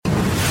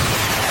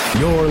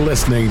You're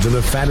listening to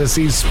the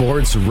Fantasy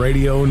Sports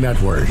Radio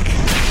Network.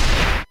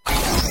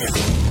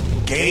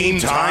 Game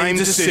time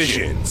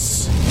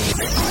decisions.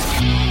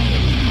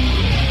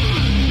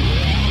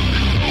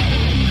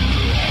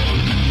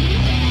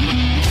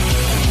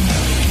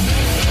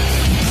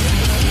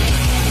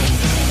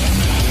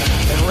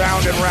 And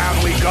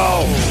round we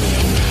go.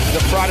 The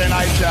Friday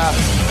night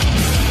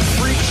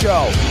freak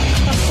show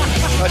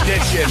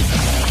edition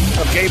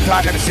of Game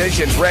Time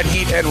Decisions, Red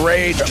Heat and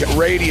Rage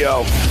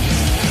Radio.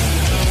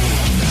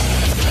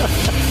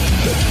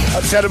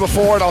 I've said it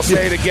before and I'll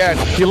say it again.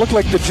 You look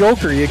like the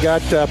Joker. You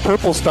got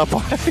purple stuff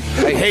on.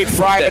 I hate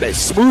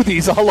Fridays.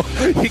 Smoothies all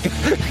over.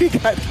 You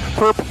got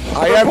purple.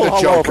 I am the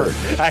Joker.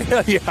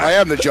 I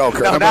am the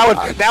Joker.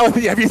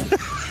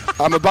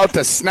 I'm about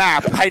to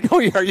snap. I know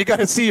you are. You got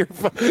to see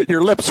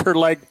your lips are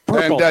like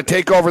purple. And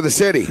take over the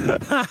city.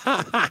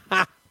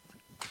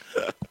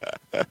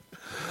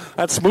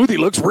 That smoothie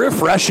looks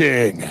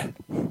refreshing.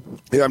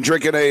 Yeah, I'm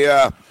drinking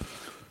a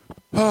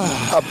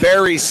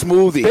berry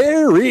smoothie.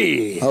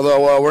 Berry.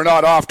 Although we're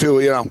not off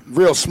to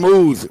real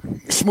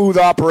smooth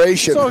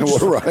operation. So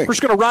we're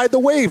just going to ride the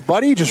wave,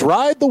 buddy. Just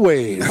ride the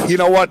wave. You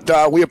know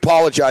what? We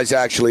apologize.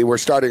 Actually, we're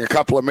starting a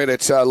couple of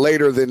minutes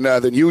later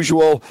than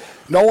usual.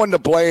 No one to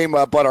blame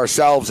but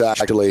ourselves.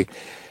 Actually,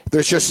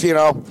 there's just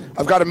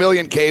I've got a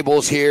million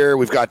cables here.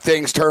 We've got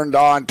things turned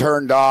on,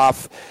 turned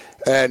off,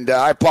 and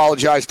I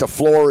apologize to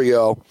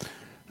Florio.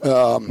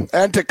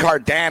 And to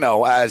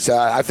Cardano, as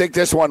I think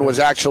this one was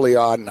actually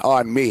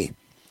on me.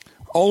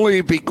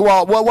 It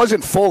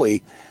wasn't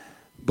fully,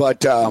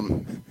 but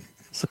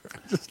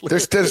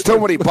there's too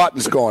many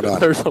buttons going on.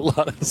 There's a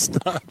lot of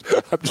stuff.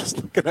 I'm just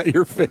looking at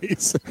your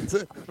face.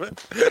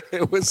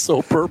 It was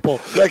so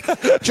purple. Like,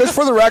 just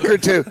for the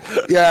record, too.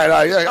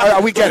 Yeah,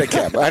 we get it,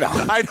 Cam.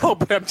 I know,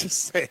 but I'm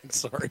just saying.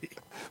 Sorry.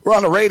 We're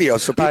on the radio,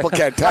 so people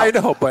can't tell. I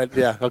know, but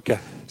yeah, okay.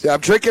 So I'm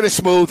drinking a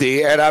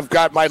smoothie, and I've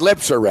got my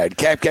lips are red.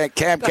 Cam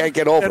can't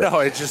get over it. No,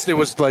 it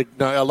was like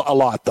a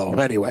lot, though.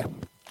 Anyway,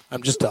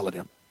 I'm just telling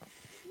you.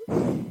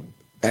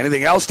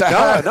 Anything else to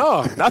add?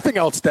 No, nothing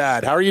else to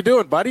add. How are you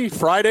doing, buddy?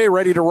 Friday,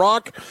 ready to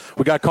rock.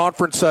 We got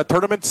conference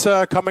tournaments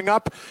coming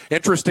up.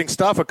 Interesting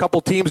stuff. A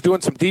couple teams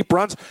doing some deep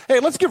runs. Hey,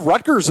 let's give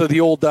Rutgers the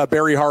old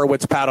Barry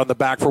Horowitz pat on the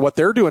back for what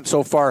they're doing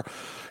so far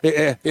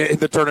in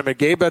the tournament,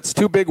 Gabe. That's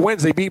 2 big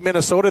wins. They beat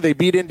Minnesota, they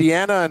beat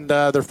Indiana, and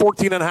they're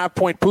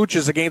 14.5-point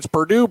pooches against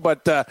Purdue,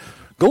 but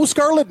go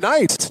Scarlet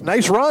Knights.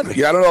 Nice run.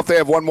 Yeah, I don't know if they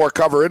have one more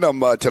cover in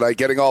them tonight,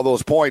 getting all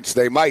those points.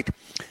 They might.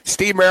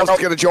 Steve Merrill's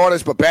going to join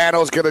us.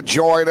 Babano's going to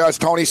join us.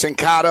 Tony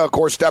Sincata, of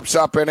course, steps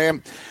up in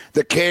him.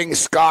 The King,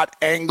 Scott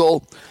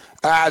Engel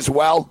as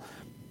well.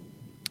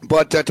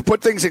 But to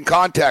put things in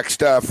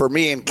context for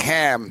me and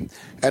Cam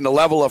and the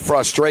level of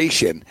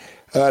frustration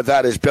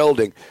that is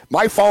building,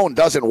 my phone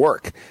doesn't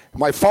work.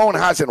 My phone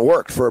hasn't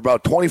worked for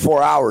about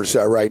 24 hours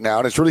right now,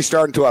 and it's really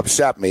starting to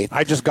upset me.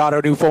 I just got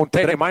a new phone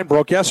today. Mine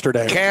broke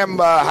yesterday. Cam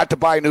had to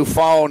buy a new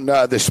phone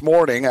this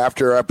morning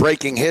after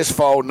breaking his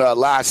phone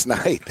last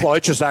night. Well,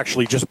 it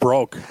just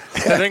broke. The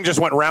thing just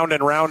went round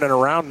and round and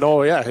around.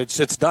 No, yeah, it's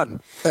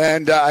done.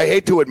 And I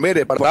hate to admit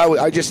it, but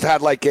I just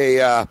had like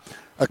a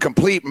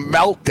complete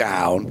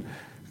meltdown,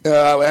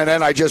 and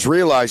then I just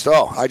realized,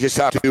 I just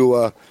have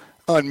to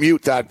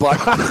unmute that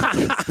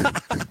button.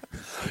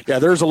 Yeah,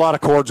 there's a lot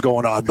of chords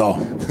going on, though.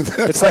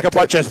 It's like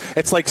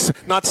it's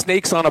like not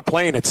snakes on a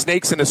plane. It's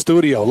snakes in a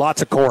studio.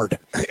 Lots of cord.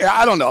 Yeah,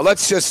 I don't know.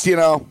 Let's just, I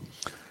don't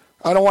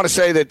want to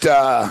say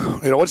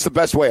that, what's the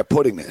best way of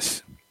putting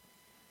this?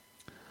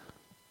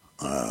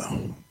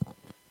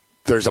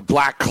 There's a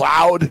black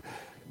cloud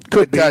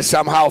that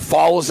somehow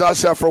follows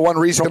us for one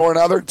reason or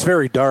another. It's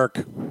very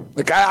dark.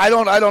 Like, I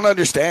don't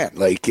understand.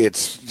 Like,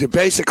 it's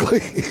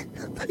basically,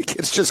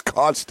 it's just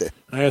constant.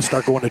 I gotta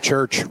start going to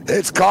church.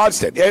 It's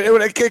constant.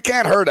 It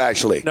can't hurt,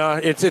 actually. No,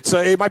 it's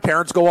my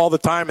parents go all the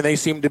time, and they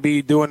seem to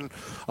be doing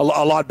a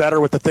lot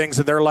better with the things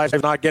in their life,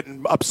 not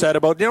getting upset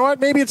about, you know what,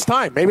 maybe it's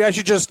time. Maybe I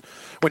should just,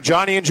 when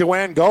Johnny and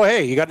Joanne go,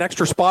 hey, you got an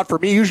extra spot for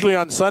me? Usually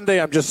on Sunday,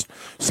 I'm just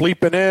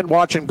sleeping in,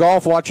 watching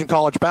golf, watching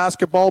college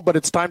basketball, but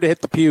it's time to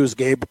hit the pews,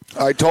 Gabe.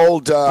 I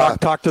told...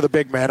 Talk to the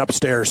big man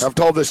upstairs. I've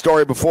told this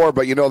story before,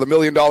 but the $1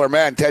 million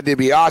man, Ted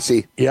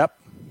DiBiase. Yep.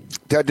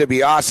 Ted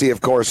DiBiase,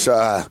 of course,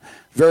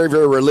 very,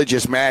 very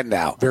religious man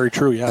now. Very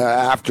true, yeah.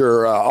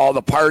 After all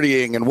the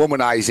partying and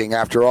womanizing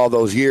after all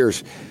those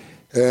years.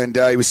 And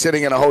he was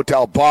sitting in a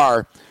hotel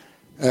bar,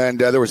 and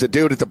there was a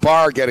dude at the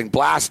bar getting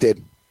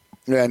blasted.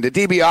 And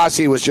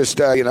DiBiase was just,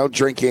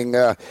 drinking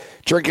a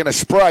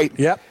Sprite.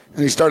 Yep.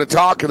 And he started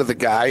talking to the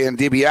guy, and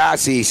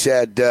DiBiase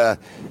said,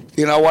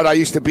 you know what, I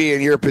used to be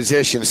in your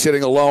position,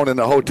 sitting alone in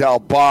a hotel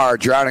bar,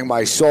 drowning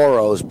my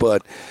sorrows,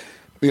 but,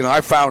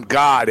 I found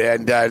God,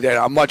 and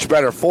I'm much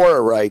better for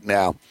it right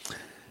now.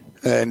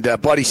 And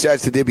Buddy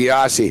says to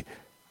DiBiase,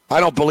 I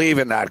don't believe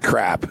in that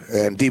crap.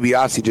 And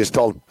DiBiase just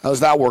told him,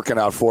 how's that working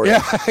out for you?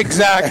 Yeah,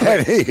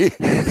 exactly.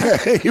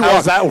 He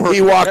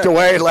walked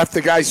away and left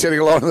the guy sitting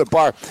alone in the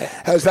bar.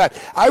 How's that?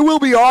 I will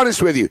be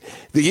honest with you.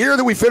 The year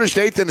that we finished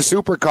 8th in the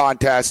Super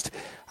Contest,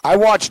 I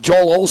watched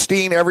Joel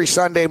Osteen every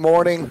Sunday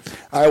morning.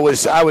 I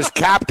was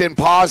captain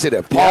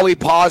positive, Pauly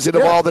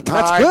positive all the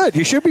time. That's good.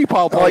 You should be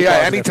Pauly positive.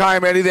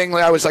 Anytime anything,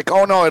 I was like,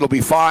 oh, no, it'll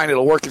be fine.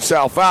 It'll work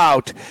itself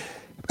out.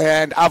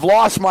 And I've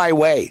lost my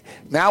way.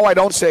 Now I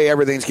don't say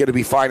everything's going to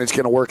be fine. It's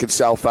going to work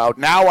itself out.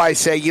 Now I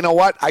say, you know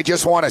what? I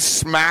just want to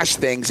smash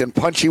things and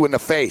punch you in the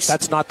face.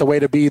 That's not the way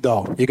to be,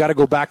 though. You got to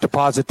go back to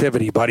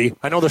positivity, buddy.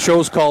 I know the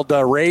show's called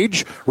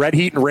Rage, Red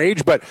Heat and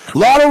Rage, but a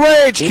lot of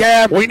rage,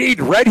 Cam. We need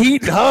red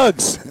heat and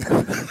hugs.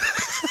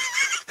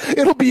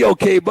 It'll be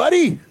okay,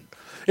 buddy.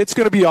 It's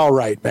going to be all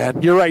right,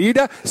 man. You're right.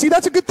 See,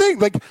 that's a good thing.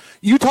 Like,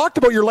 you talked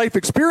about your life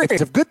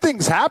experience. If good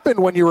things happen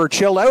when you were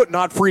chill out,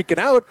 not freaking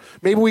out,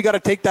 maybe we got to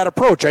take that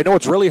approach. I know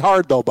it's really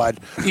hard, though,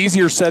 bud.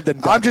 Easier said than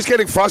done. I'm just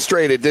getting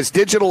frustrated. This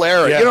digital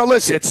era. Yeah,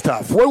 listen. It's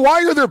tough.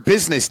 Why are there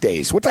business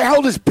days? What the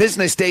hell does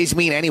business days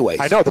mean anyways?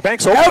 I know. The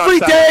bank's open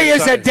Every on day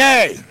is Sunday. a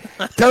day.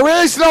 There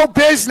is no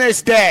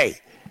business day.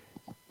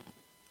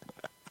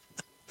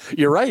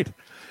 You're right.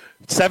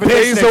 7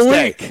 Business days a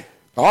week. day.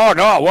 Oh,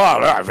 no,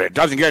 well, if it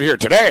doesn't get here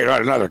today,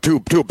 another two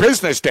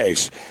business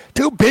days.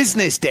 2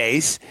 business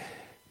days?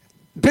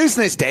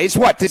 Business days?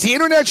 What, does the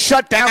internet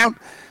shut down?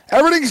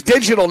 Everything's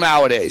digital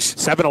nowadays.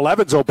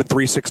 7-Eleven's open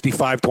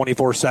 365,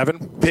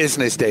 24/7.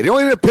 Business day. The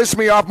only thing that pisses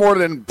me off more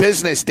than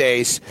business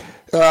days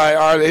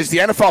is the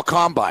NFL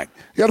Combine.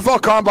 The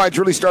NFL Combine's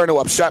really starting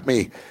to upset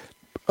me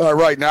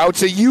right now.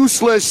 It's a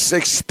useless,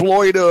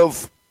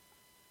 exploitive,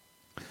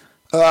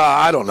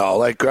 I don't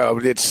know,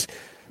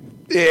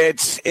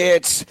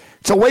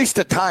 it's a waste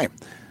of time.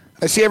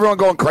 I see everyone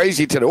going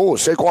crazy today. Oh,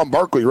 Saquon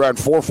Barkley ran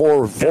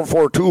 4.4,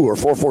 4.42 or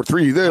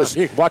 4.43 this.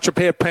 Watch him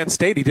play at Penn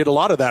State. He did a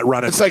lot of that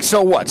running. It's like,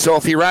 so what? So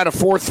if he ran a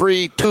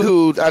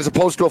 4.32 as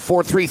opposed to a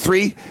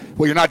 4.33,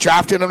 well, you're not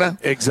drafting him now?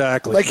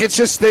 Exactly. Like, it's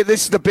just, this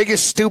is the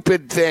biggest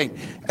stupid thing.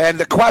 And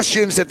the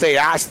questions that they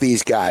ask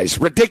these guys,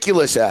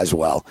 ridiculous as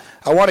well.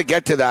 I want to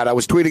get to that. I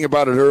was tweeting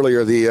about it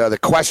earlier, the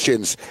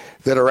questions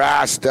that are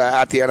asked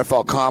at the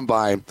NFL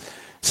Combine.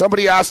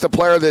 Somebody asked a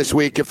player this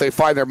week if they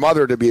find their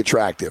mother to be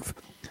attractive.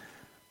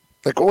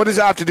 Like, what does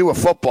that have to do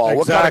with football? Exactly.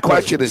 What kind of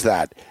question is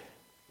that?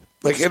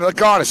 Like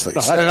honestly.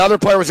 And another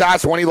player was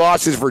asked when he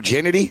lost his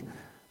virginity.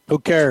 Who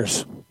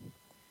cares?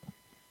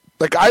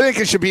 Like, I think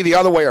it should be the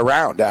other way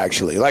around,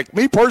 actually. Like,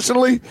 me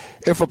personally,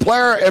 if a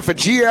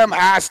GM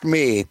asked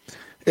me,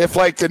 if,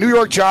 like, the New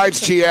York Giants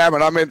GM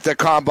and I'm at the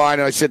Combine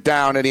and I sit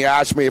down and he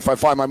asked me if I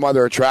find my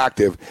mother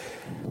attractive,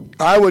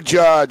 I would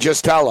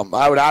just tell him.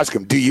 I would ask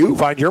him, do you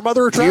find your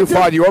mother attractive? Do you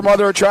find your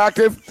mother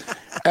attractive?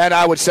 And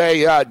I would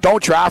say,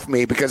 don't draft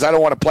me because I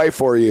don't want to play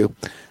for you.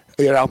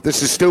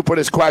 This is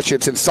stupidest question.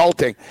 It's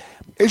insulting.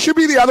 It should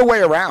be the other way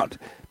around.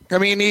 I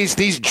mean,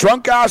 these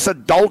drunk-ass,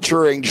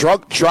 adultering,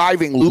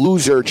 drunk-driving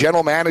loser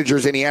general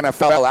managers in the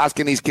NFL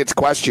asking these kids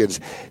questions.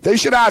 They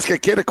should ask a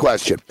kid a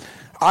question.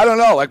 I don't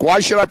know. Like,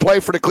 why should I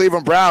play for the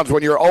Cleveland Browns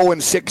when you're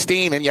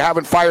 0-16 and you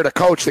haven't fired a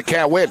coach that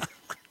can't win?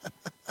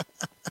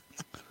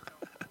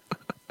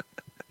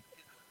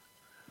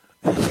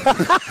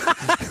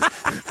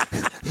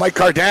 Mike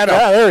Cardano.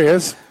 Yeah, there he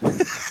is.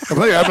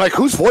 I'm like,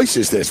 whose voice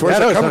is this? Where's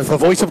it coming from? The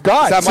voice of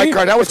God. Is that Mike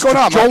Cardano? What's going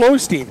on, Joel Mike?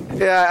 Osteen.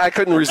 Yeah, I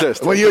couldn't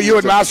resist. Well, you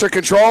in master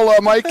control,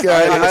 Mike?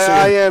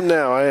 I am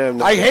now.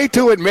 I hate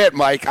to admit,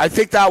 Mike, I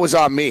think that was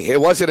on me.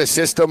 It wasn't a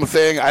system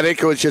thing. I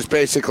think it was just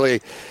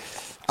basically,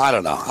 I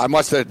don't know. I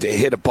must have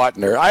hit a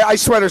button there. I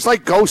swear, there's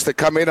like ghosts that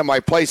come into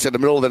my place in the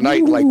middle of the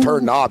night and like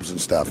turn knobs and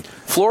stuff.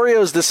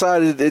 Florio's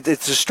decided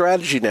it's a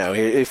strategy now.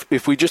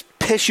 If we just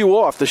piss you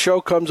off, the show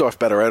comes off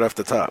better right off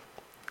the top.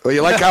 Well,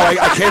 you like how I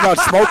came out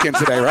smoking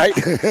today, right?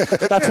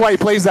 That's why he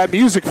plays that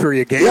music for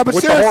you, Gabe,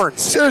 with the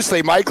horns.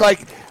 Seriously, Mike,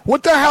 like,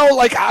 what the hell?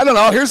 Like, I don't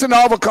know. Here's a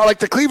novel called, like,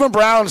 the Cleveland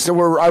Browns. I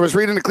was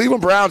reading the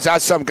Cleveland Browns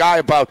asked some guy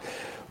about,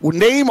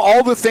 name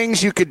all the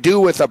things you could do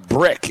with a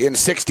brick in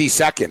 60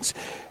 seconds.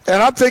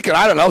 And I'm thinking,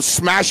 I don't know,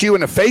 smash you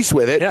in the face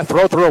with it. Yeah,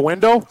 throw it through a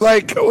window.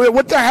 Like,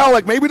 what the hell?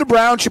 Like, maybe the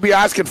Browns should be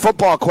asking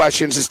football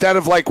questions instead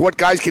of, like, what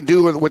guys can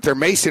do with their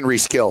masonry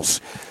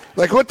skills.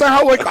 Like, what the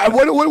hell? Like,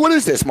 what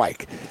is this,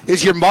 Mike?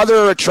 Is your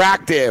mother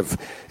attractive?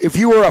 If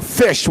you were a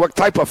fish, what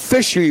type of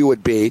fish you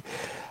would be?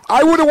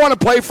 I wouldn't want to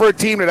play for a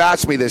team that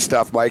asked me this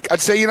stuff, Mike. I'd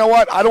say, you know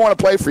what? I don't want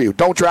to play for you.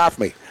 Don't draft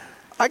me.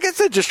 I guess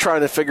they're just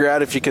trying to figure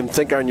out if you can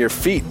think on your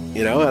feet. I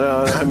don't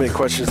know how many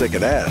questions they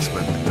could ask.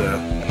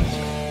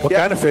 But what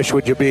kind of fish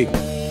would you be?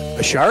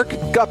 A shark?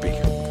 Guppy.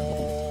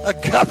 A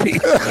guppy.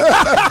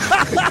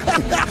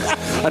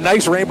 A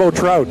nice rainbow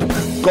trout.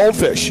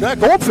 Goldfish. Yeah,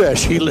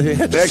 goldfish. They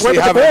actually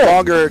have a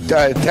longer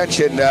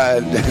attention.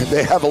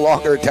 They have a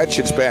longer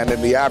attention span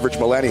than the average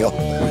millennial.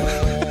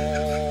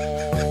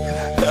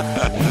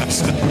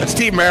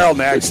 Steve Merrill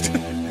next.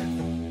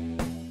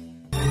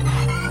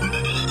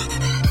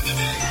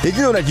 Did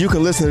you know that you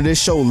can listen to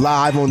this show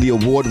live on the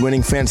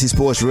award-winning Fantasy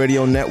Sports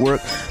Radio Network?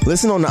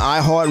 Listen on the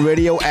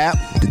iHeartRadio app,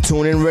 the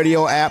TuneIn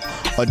Radio app,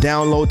 or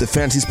download the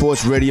Fantasy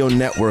Sports Radio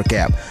Network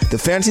app. The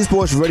Fantasy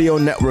Sports Radio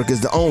Network is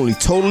the only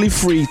totally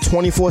free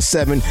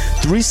 24/7,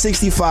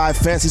 365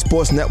 fantasy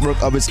sports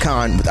network of its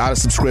kind without a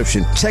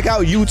subscription. Check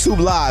out YouTube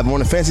Live on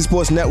the Fantasy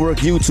Sports Network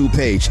YouTube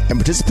page and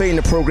participate in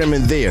the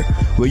programming there,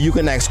 where you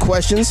can ask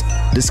questions,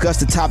 discuss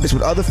the topics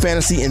with other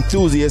fantasy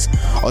enthusiasts,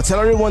 or tell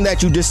everyone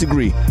that you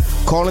disagree.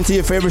 Call into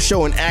your favorite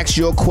show and ask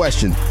your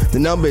question. The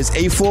number is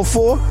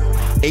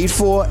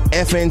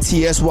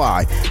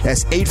 844-84-FNTSY.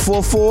 That's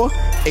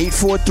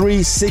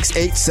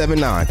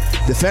 844-843-6879.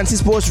 The Fantasy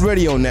Sports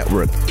Radio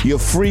Network, your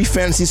free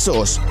fantasy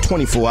source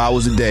 24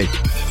 hours a day.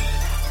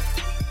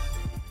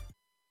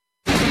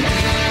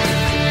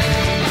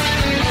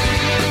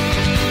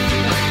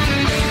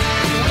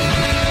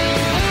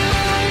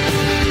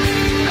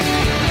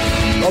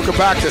 Welcome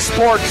back to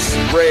Sports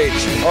Rage.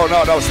 Oh,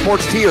 no,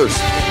 Sports Tears.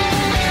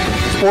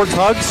 Sports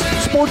hugs,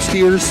 sports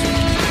tears.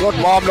 Look,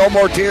 Mom, no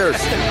more tears.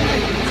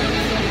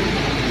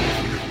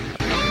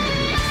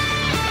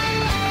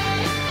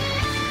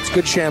 It's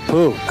good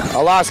shampoo.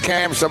 I'll ask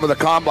Cam some of the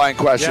combine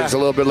questions a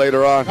little bit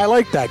later on. I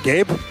like that,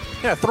 Gabe.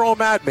 Yeah, throw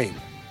them at me.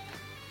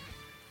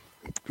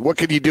 What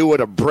can you do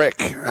with a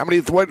brick? How many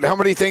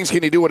things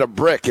can you do with a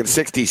brick in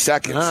 60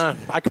 seconds?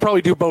 I could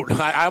probably do both.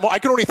 I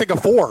can only think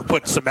of 4.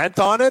 Put cement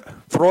on it,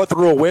 throw it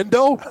through a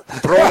window,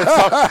 throw it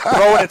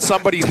at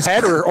somebody's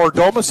head or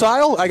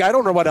domicile. I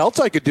don't know what else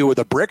I could do with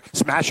a brick.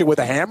 Smash it with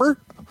a hammer.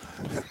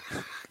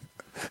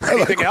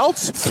 Anything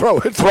else? Throw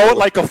it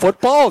like a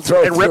football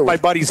and rip my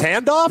buddy's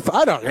hand off?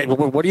 I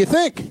don't. What do you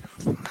think?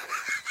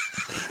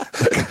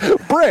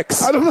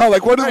 Bricks. I don't know.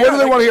 Like, what do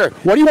they want to hear?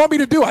 What do you want me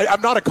to do?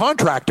 I'm not a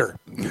contractor.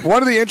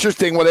 One of the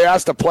interesting, when they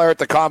asked a player at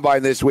the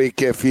combine this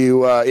week, if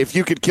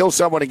you could kill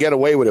someone and get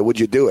away with it, would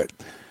you do it?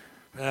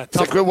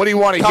 Like, what do you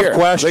want to hear?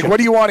 Question. Like, what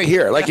do you want to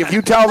hear? Like, if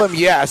you tell them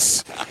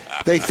yes,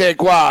 they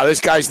think, wow, this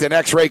guy's the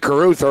next Ray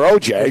Caruth or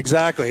OJ.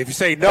 Exactly. If you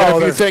say no,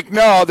 and if you think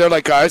no, they're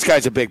like, oh, this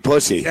guy's a big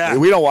pussy. Yeah.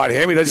 We don't want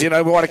him. He doesn't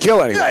even want to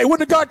kill anyone. Yeah, he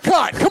wouldn't have got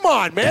caught. Come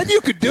on, man.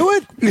 You could do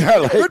it.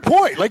 Yeah, good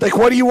point. Like,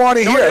 what do you want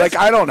to hear? Like,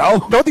 I don't know.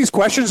 You know what these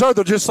questions are?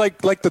 They're just like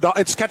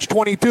it's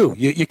catch-22.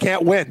 You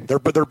can't win. They're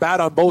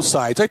bad on both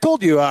sides. I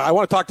told you, I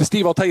want to talk to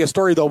Steve. I'll tell you a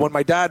story, though. When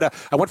my dad,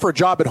 I went for a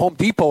job at Home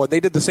Depot, and they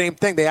did the same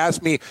thing. They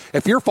asked me,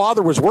 if your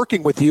father was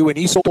working with you and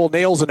he sold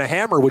nails and a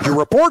hammer, would you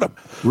report him?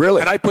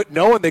 Really? And I put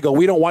no, and they go,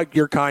 we don't want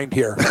your kind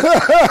here.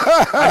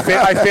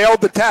 I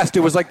failed the test.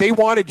 It was like they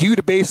wanted you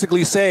to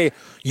basically say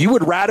you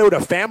would rat out a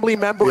family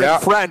member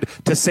and friend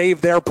to save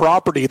their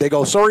property. They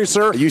go, sorry,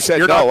 sir. You said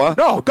no, huh?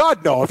 No,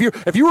 God, no.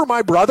 If you were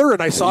my brother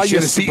and I saw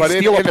you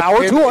steal a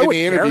power tool, in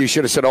the interview, you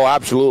should have said, oh,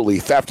 absolutely.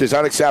 Theft is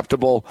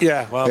unacceptable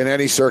in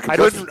any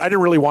circumstance. I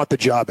didn't really want the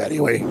job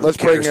anyway. Let's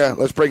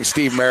bring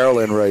Steve Merrill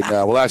in right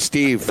now. Well, that's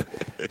Steve.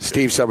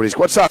 Steve,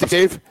 what's up,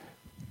 Steve?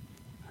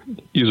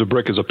 Use a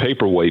brick as a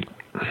paperweight.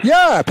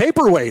 Yeah,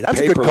 paperweight.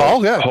 That's a good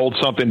call. Yeah, hold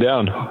something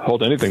down.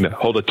 Hold anything down.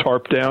 Hold a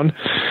tarp down.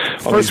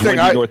 First thing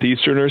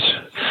Northeasterners.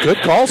 Good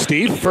call,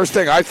 Steve. First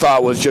thing I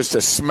thought was just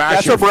to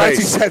smash your face. That's what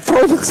Bradley said.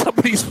 Throw it in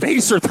somebody's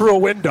face or through a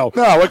window.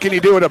 No, what can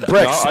you do with a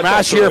brick?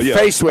 Smash your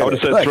face with it. I would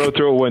have said throw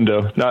through a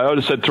window. No, I would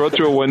have said throw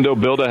through a window,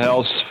 build a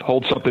house,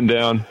 hold something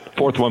down.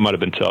 Fourth one might have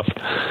been tough.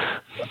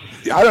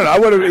 I don't know.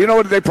 You know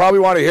what they probably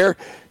want to hear?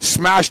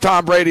 Smash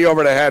Tom Brady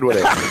over the head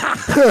with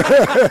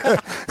it.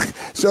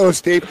 So,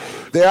 Steve,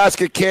 they asked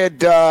the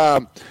kid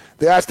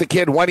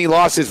when he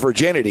lost his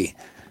virginity.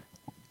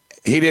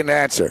 He didn't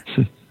answer.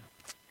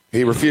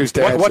 He refused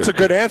to answer. What's a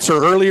good answer,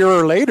 earlier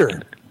or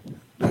later?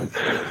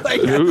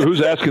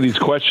 Who's asking these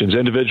questions?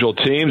 Individual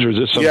teams, or is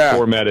this some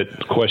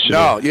formatted question?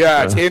 No,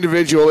 it's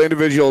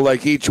individual.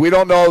 Like each, we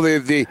don't know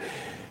the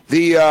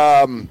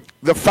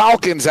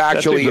Falcons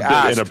actually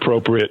asked. Bit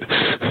inappropriate.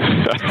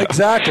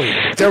 Exactly.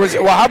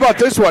 How about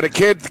this one?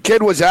 The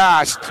kid was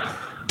asked,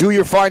 "Do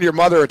you find your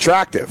mother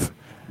attractive?"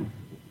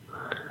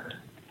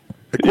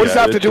 Like, what does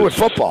that have to do with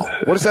football?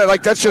 What is that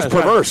like? That's just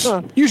perverse.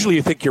 Usually,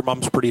 you think your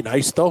mom's pretty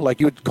nice, though. Like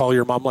you would call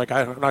your mom, like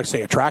I don't know,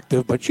 say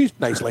attractive, but she's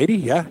a nice lady.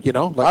 Yeah, you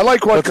know. Like, I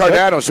like what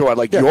Cardano said.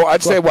 Like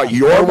I'd say what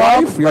your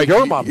mom? Like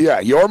your mom? Yeah,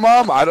 your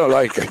mom. I don't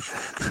like.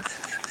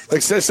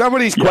 Like some of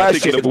these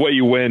questions. I think the way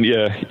you win,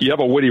 you have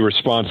a witty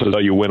response to how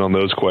you win on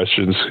those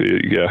questions.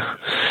 Yeah.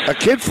 A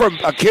kid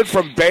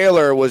from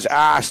Baylor was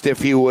asked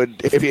if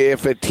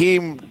a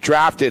team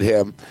drafted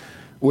him,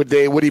 would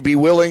he be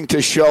willing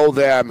to show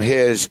them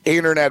his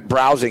internet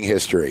browsing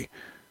history?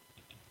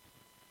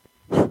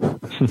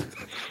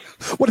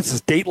 What is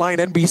this, Dateline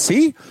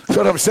NBC? That's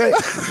what I'm saying.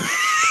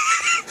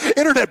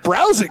 Internet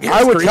browsing history.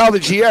 I would tell the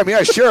GM,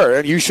 yeah, sure,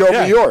 and you show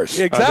me yours.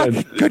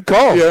 Exactly. Good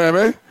call. You know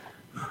what I mean?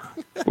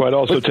 Well, I'd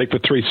also take the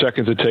 3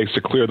 seconds it takes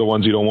to clear the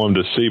ones you don't want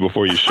them to see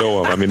before you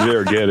show them. I mean,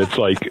 there again, it's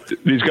like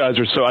these guys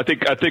are so. I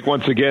think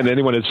once again,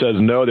 anyone that says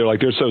no,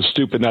 they're so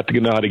stupid not to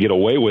know how to get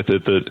away with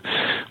it that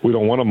we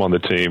don't want them on the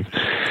team.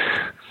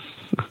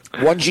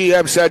 One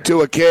GM said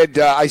to a kid,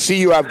 "I see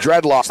you have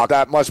dreadlocks.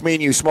 That must mean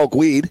you smoke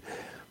weed."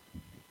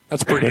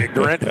 That's pretty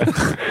ignorant.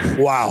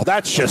 Wow,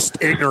 that's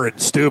just ignorant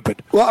and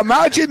stupid. Well,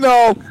 imagine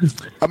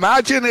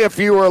if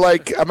you were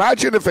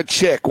imagine if a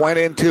chick went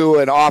into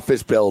an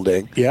office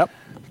building. Yep.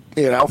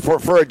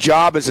 for a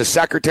job as a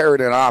secretary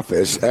in an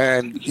office,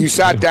 and you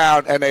sat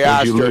down and they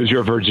asked you her, lose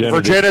your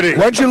virginity.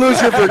 When'd you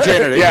lose your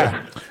virginity?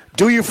 Yeah.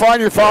 Do you find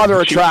your father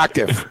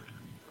attractive?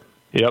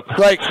 Yep.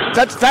 Like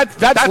that's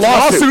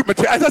lawsuit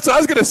material. That's what I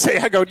was going to say.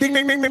 I go ding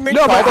ding ding ding ding.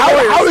 No, but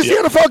how does the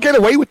NFL get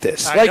away with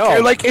this? I know.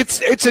 Like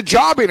it's a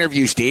job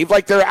interview, Steve.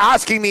 Like they're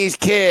asking these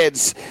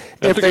kids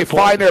if they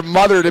find their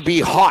mother to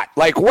be hot.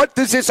 Like what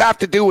does this have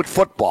to do with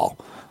football?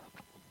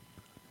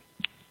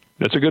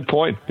 That's a good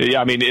point. Yeah,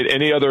 I mean,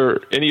 any other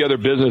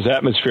business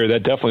atmosphere,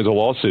 that definitely is a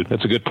lawsuit.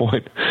 That's a good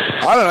point.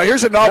 I don't know.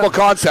 Here's a novel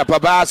concept.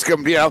 I'm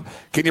asking him,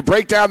 can you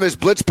break down this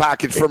blitz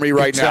package for me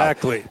right now?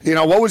 Exactly.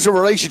 What was the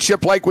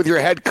relationship like with your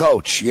head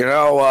coach? Do you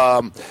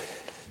have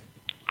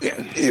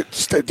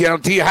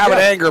an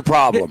anger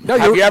problem?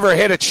 Have you ever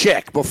hit a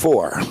chick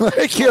before?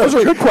 Those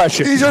are good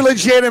questions. These are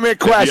legitimate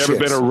questions. Have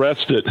you ever been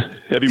arrested?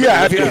 Have you been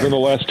arrested in the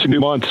last 2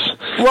 months?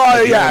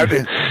 Well,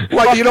 yeah.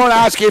 Well, you don't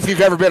ask if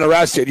you've ever been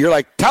arrested. You're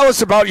like, tell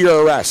us about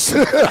your arrest.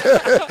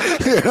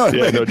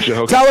 No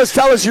joke. Tell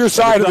us your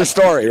side of the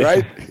story,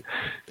 right?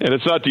 And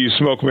it's not do you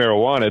smoke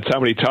marijuana, it's how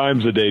many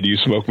times a day do you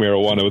smoke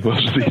marijuana with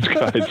most of these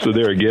guys. So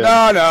there again. No,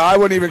 I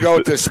wouldn't even go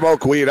with the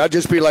smoke weed. I'd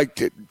just be like,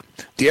 do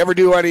you ever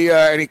do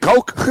any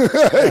coke?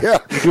 Yeah.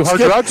 You do hard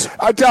drugs?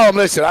 I tell them,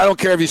 listen, I don't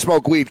care if you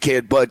smoke weed,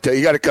 kid, but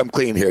you got to come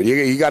clean here.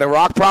 You got a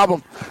rock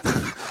problem?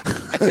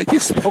 You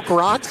smoke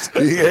rocks?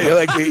 You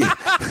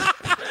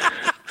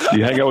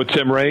hang out with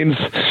Tim Raines?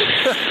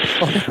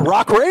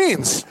 Rock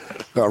Raines.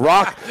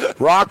 Rock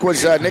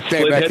was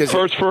nicknamed that head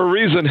first for a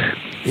reason.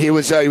 He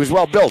was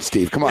well built,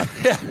 Steve. Come on.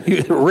 Yeah,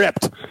 he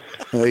ripped.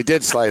 Well, he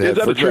did slide head.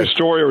 Is that a true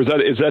story, or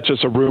is that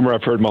just a rumor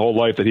I've heard my whole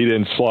life that he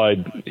didn't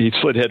slide? He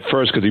slid head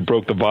first because he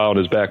broke the vial in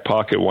his back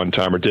pocket one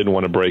time, or didn't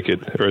want to break it,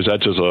 or is that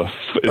just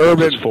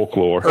urban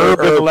folklore?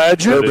 Urban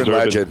legend.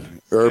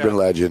 Urban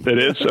legend. It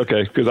is?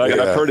 Okay, because I've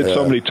heard it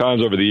so many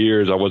times over the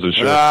years, I wasn't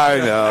sure. I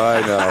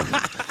know.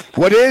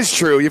 What is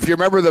true? If you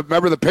remember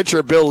the picture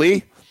of Bill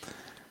Lee.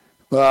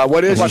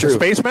 What is true? The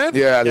spaceman?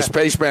 Yeah, the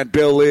spaceman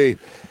Bill Lee.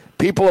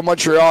 People in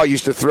Montreal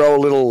used to throw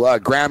little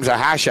grams of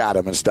hash at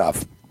him and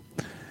stuff.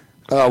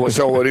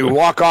 So when he would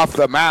walk off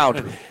the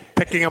mound,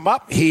 picking him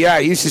up? He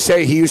used to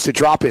say he used to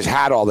drop his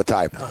hat all the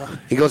time.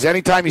 He goes,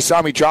 anytime you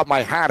saw me drop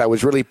my hat, I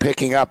was really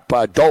picking up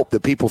dope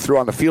that people threw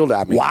on the field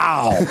at me.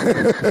 Wow.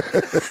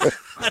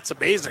 That's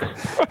amazing.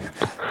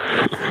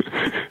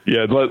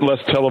 Yeah, less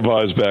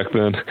televised back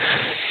then.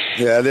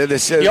 Yeah,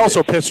 he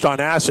also pitched on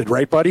acid,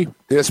 right, buddy?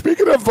 Yeah,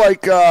 speaking of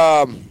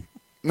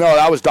no,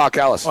 that was Doc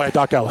Ellis. Oh, yeah,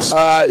 Doc Ellis.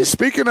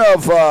 Speaking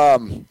of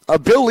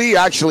Bill Lee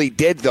actually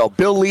did, though.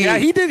 Bill Lee. Yeah,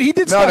 he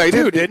did stuff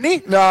too, didn't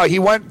he? No, he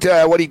went,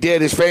 what he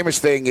did, his famous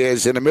thing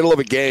is, in the middle of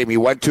a game, he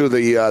went to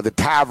the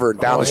tavern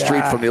down the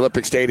street from the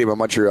Olympic Stadium in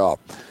Montreal.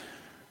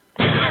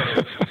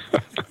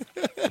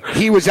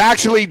 He was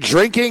actually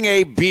drinking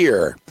a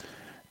beer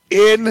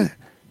in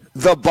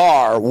the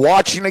bar,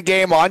 watching the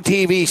game on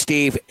TV,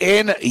 Steve,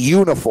 in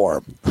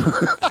uniform.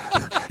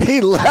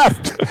 He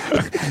left.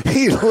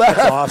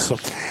 Awesome.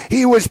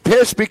 He was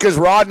pissed because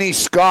Rodney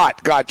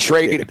Scott got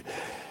traded.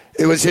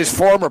 It was his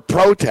former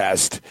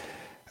protest,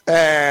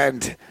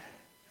 and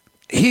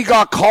he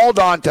got called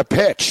on to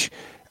pitch,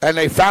 and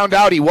they found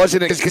out he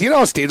wasn't,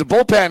 because Steve, the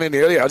bullpen in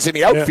there, it's in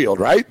the outfield,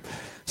 right?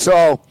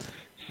 So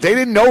they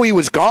didn't know he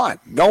was gone.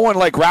 No one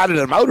ratted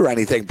him out or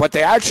anything, but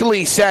they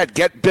actually said,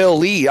 get Bill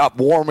Lee up,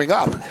 warming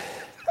up.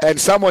 And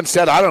someone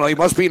said, I don't know, he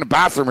must be in the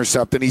bathroom or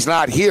something. He's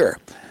not here.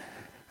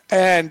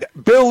 And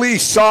Bill Lee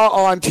saw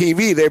on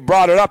TV, they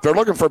brought it up. They're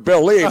looking for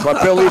Bill Lee,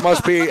 but Bill Lee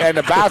must be in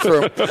the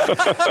bathroom.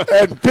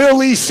 And Bill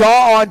Lee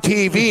saw on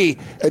TV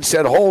and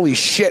said, holy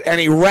shit. And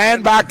he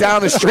ran back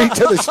down the street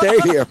to the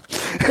stadium.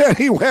 And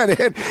he went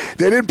in.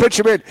 They didn't pitch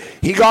him in.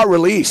 He got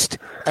released.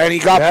 And he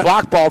got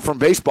blackballed from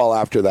baseball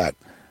after that.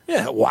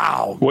 Yeah,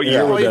 wow. What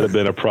year would that have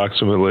been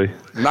approximately?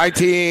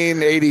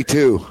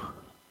 1982.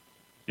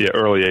 Yeah,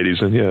 early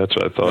 80s, and that's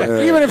what I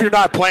thought. Even if you're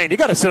not playing, you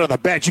got to sit on the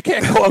bench. You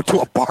can't go out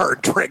to a bar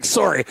and drink.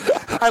 Sorry.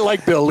 I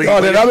like Bill Lee. Oh,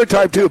 and another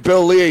time, too,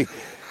 Bill Lee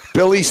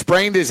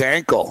sprained his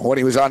ankle when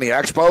he was on the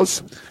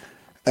Expos,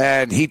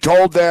 and he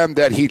told them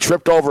that he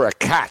tripped over a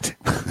cat.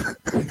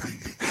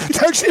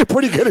 It's actually a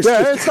pretty good excuse.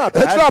 Yeah, it's not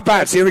bad. It's not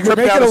bad. See, you're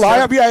making a lie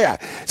up. Yeah.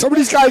 Some of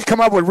these guys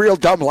come up with real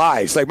dumb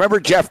lies. Like, remember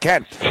Jeff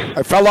Kent?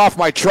 I fell off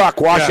my truck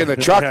washing the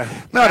truck. Yeah.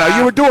 No,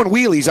 you were doing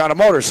wheelies on a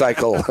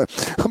motorcycle.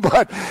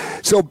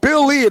 So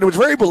Bill Lee, and it was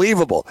very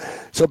believable.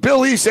 So Bill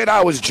Lee said,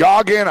 I was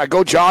jogging. I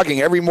go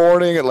jogging every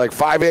morning at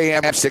 5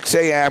 a.m., 6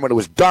 a.m., and it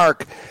was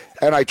dark,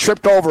 and I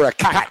tripped over a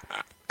cat,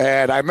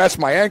 and I messed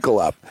my ankle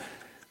up.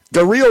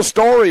 The real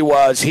story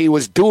was he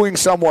was doing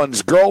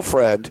someone's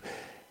girlfriend,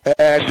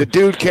 and the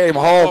dude came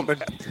home.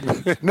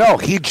 No,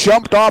 he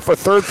jumped off a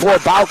third-floor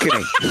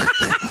balcony.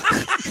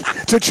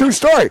 It's a true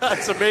story.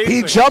 That's amazing.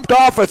 He jumped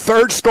off a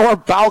third-floor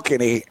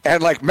balcony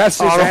and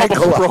messed his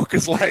ankle up. Broke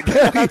his leg.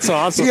 That's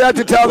awesome. He had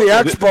to tell the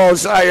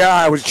Expos,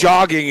 I was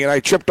jogging and I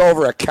tripped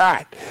over a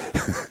cat.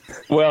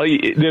 Well,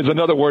 there's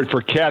another word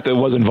for cat that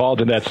was involved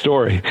in that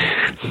story.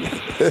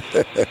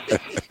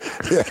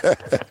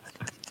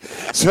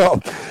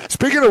 So,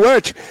 speaking of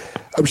which,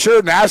 I'm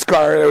sure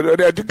NASCAR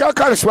it got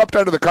kind of swept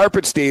under the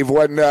carpet, Steve,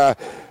 when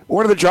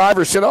one of the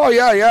drivers said, "Oh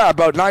yeah,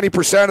 about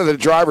 90% of the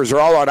drivers are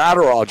all on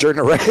Adderall during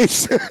the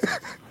race."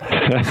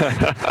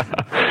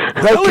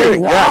 No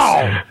kidding.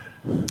 Wow.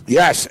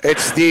 Yes,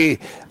 it's the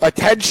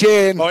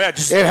attention. Oh, yeah,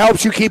 just it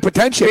helps you keep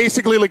attention.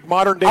 Basically, like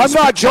modern day. I'm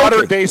not joking.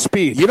 Modern day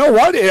speed. You know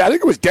what? I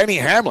think it was Denny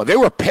Hamlin. They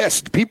were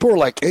pissed. People were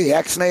like, "Hey,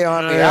 X-nay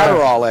on the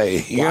Adderall,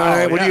 eh?" You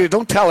know, when you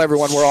don't tell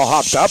everyone we're all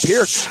hopped up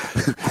here.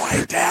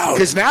 Quiet down.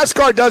 Because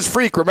NASCAR does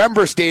freak.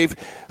 Remember, Steve?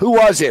 Who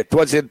was it?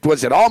 Was it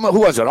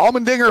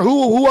Allmendinger?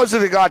 Who was it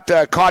that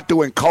got caught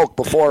doing coke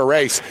before a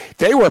race?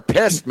 They were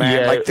pissed,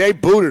 man. Yeah. Like they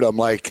booted him.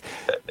 Like.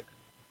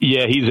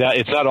 Yeah, he's out.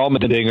 It's not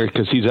Allmendinger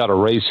because he's out of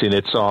racing.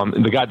 It's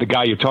the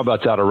guy you're talking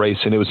about's out of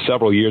racing. It was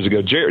several years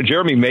ago.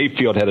 Jeremy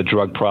Mayfield had a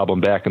drug problem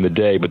back in the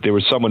day, but there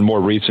was someone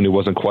more recent who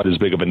wasn't quite as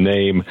big of a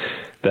name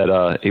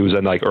that he was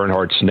in like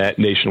Earnhardt's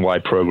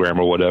nationwide program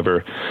or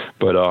whatever.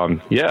 But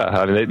yeah,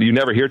 I mean, you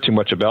never hear too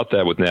much about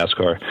that with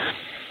NASCAR.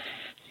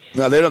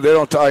 No, they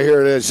don't.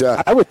 Here it is.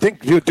 I would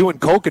think doing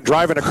coke and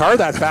driving a car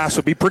that fast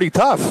would be pretty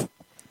tough.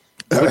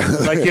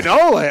 Like Denny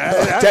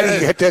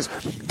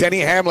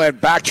Hamlin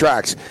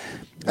backtracks.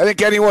 I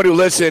think anyone who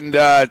listened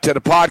to the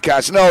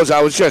podcast knows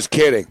I was just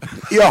kidding.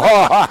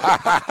 Oh,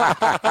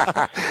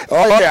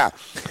 yeah.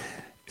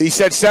 He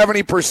said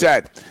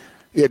 70%.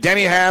 Yeah,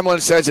 Denny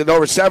Hamlin says that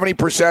over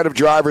 70% of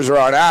drivers are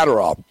on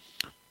Adderall.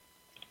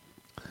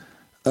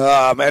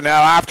 And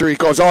now after he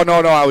goes, "Oh, no,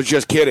 I was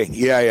just kidding."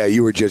 Yeah,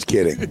 you were just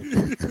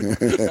kidding.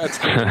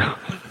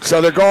 So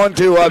they're going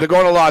to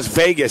Las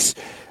Vegas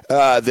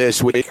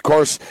this week. Of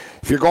course,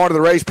 if you're going to the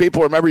race,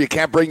 people, remember you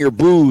can't bring your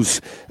booze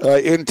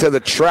into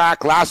the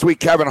track. Last week,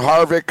 Kevin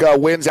Harvick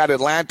wins at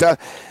Atlanta.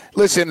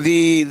 Listen,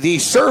 the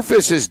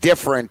surface is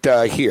different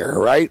here,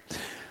 right?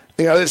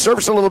 You know, the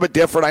surface is a little bit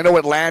different. I know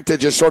Atlanta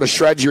just sort of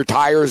shreds your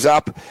tires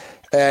up,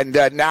 and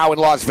now in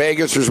Las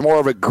Vegas, there's more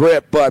of a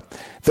grip, but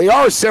they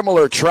are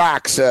similar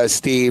tracks,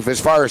 Steve, as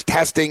far as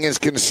testing is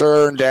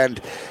concerned,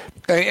 and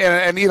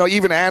you know,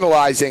 even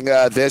analyzing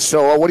this.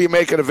 So, what do you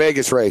make of the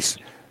Vegas race?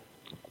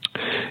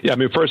 Yeah, I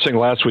mean, first thing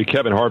last week,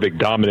 Kevin Harvick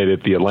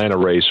dominated the Atlanta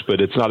race,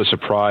 but it's not a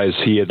surprise.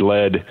 He had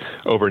led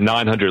over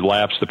 900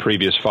 laps the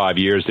previous 5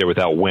 years there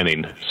without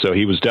winning. So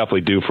he was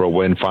definitely due for a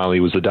win. Finally,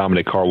 he was the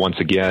dominant car once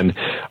again.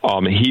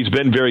 He's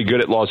been very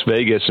good at Las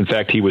Vegas. In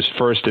fact, he was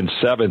first and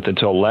seventh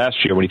until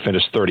last year when he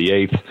finished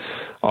 38th.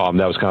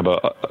 That was kind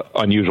of an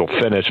unusual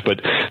finish.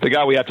 But the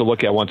guy we have to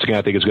look at once again,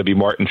 I think, is going to be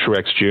Martin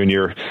Truex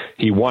Jr.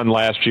 He won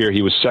last year.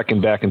 He was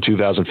second back in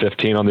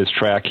 2015 on this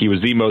track. He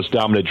was the most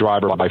dominant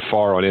driver by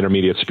far on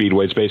intermediate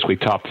speedways, basically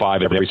top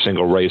five in every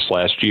single race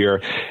last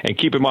year. And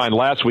keep in mind,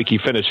 last week he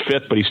finished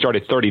fifth, but he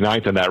started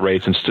 39th in that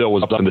race and still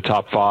was up in the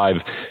top five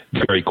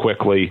very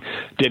quickly.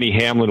 Denny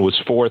Hamlin was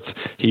fourth.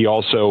 He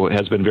also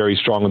has been very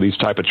strong on these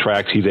type of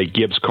tracks. He's a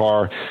Gibbs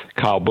car.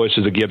 Kyle Busch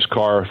is a Gibbs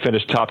car.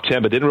 Finished top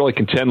 10, but didn't really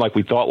contend like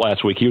we thought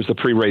last week. He was the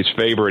pre-race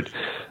favorite.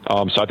 So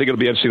I think it'll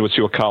be interesting to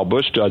see what Kyle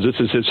Busch does. This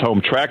is his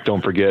home track,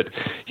 don't forget.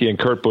 He and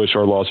Kurt Busch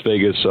are Las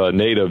Vegas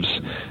natives.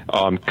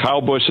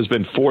 Kyle Busch has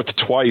been fourth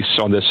twice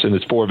on this in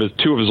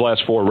two of his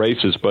last four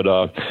races, but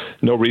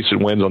no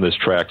recent wins on this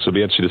track. So it'll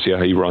be interesting to see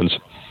how he runs.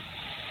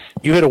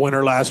 You hit a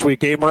winner last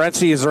week, Gabe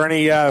Morency. Is there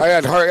any? I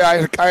had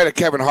a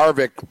Kevin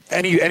Harvick.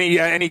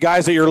 Any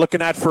guys that you're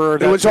looking at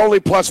for? It was only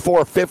plus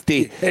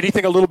 450.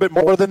 Anything a little bit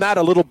more than that,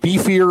 a little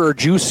beefier or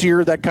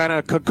juicier that kind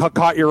of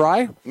caught your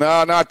eye?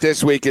 No, not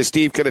this week, as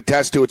Steve can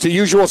attest to. It's a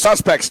usual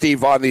suspect,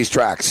 Steve, on these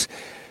tracks.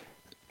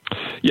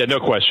 Yeah, no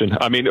question.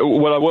 I mean,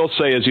 what I will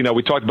say is,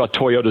 we talked about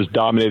Toyotas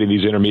dominating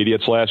these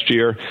intermediates last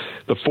year.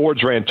 The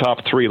Fords ran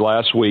top three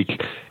last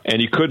week,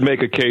 and you could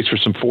make a case for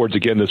some Fords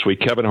again this week.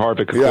 Kevin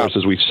Harvick, of course,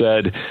 as we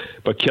said,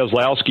 but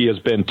Keselowski has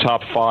been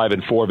top five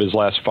in four of his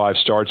last five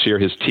starts here.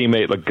 His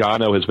teammate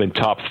Logano has been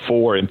top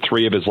four in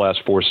three of his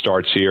last four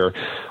starts here.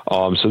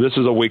 So this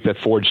is a week that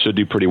Ford should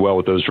do pretty well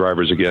with those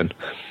drivers again.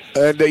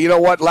 And you know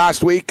what?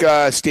 Last week,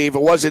 Steve,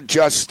 it wasn't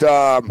just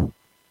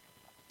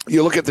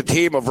you look at the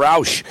team of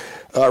Roush.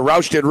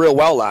 Roush did real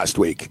well last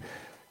week.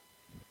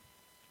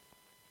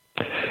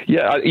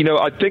 Yeah,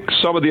 I think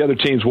some of the other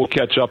teams will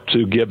catch up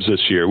to Gibbs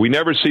this year. We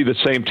never see the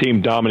same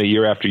team dominate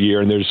year after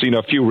year, and there's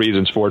a few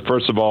reasons for it.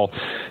 First of all,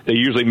 they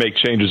usually make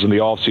changes in the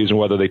offseason,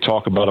 whether they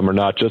talk about them or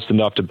not, just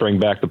enough to bring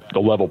back the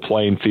level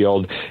playing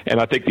field. And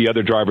I think the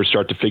other drivers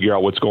start to figure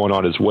out what's going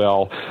on as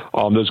well.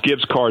 Those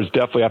Gibbs cars,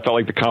 definitely, I felt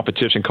like the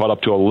competition caught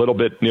up to a little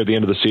bit near the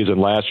end of the season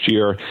last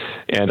year,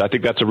 and I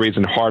think that's a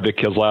reason Harvick,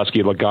 Keselowski,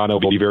 and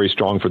Logano will be very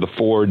strong for the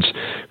Fords.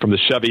 From the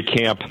Chevy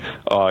camp,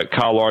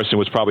 Kyle Larson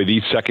was probably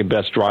the second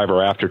best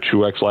driver after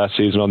Truex last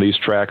season on these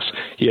tracks.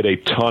 He had a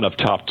ton of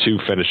top two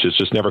finishes,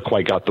 just never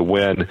quite got the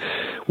win.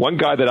 One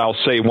guy that I'll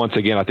say once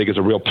again I think is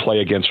a real play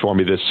against for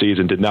me this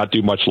season, did not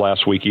do much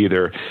last week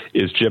either,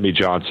 is Jimmy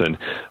Johnson.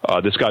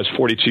 This guy's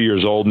 42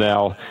 years old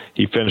now.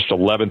 He finished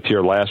 11th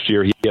here last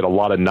year. He had a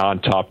lot of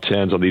non-top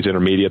 10s on these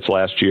intermediates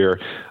last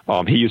year.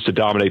 He used to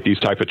dominate these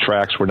type of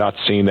tracks. We're not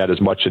seeing that as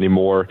much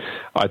anymore.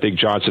 I think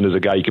Johnson is a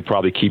guy you could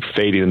probably keep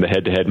fading in the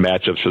head-to-head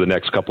matchups for the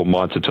next couple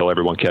months until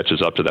everyone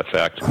catches up to that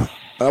fact.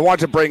 I want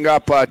to bring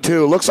up,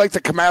 too, looks like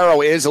the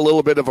Camaro is a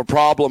little bit of a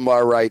problem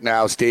right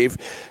now, Steve.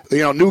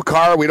 New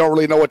car, we don't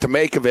really know what to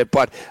make of it,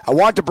 but I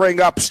want to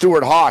bring up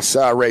Stuart Haas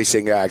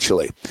Racing,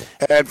 actually.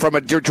 And from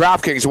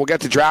DraftKings, we'll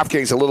get to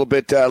DraftKings a little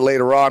bit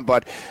later on,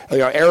 but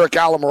Eric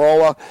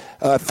Almirola,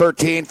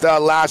 13th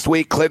last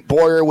week. Clint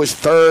Boyer was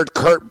 3rd.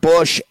 Kurt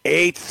Busch,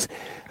 8th.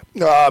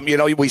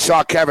 We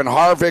saw Kevin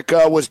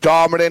Harvick was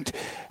dominant.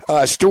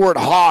 Stuart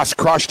Haas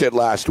crushed it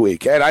last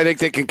week, and I think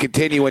they can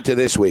continue into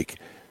this week.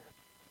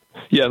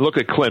 Yeah, look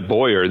at Clint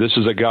Boyer. This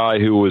is a guy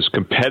who was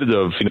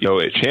competitive,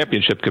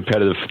 championship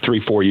competitive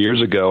 3-4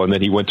 years ago, and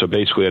then he went to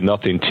basically a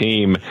nothing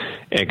team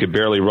and could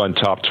barely run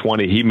top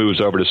 20. He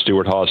moves over to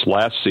Stuart Haas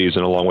last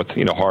season, along with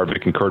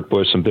Harvick and Kurt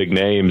Busch, some big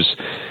names,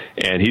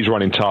 and he's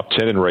running top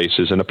 10 in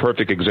races. And a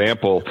perfect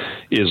example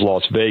is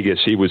Las Vegas.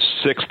 He was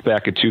 6th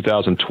back in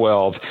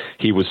 2012.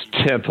 He was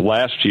 10th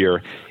last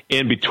year.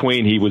 In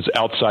between, he was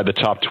outside the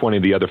top 20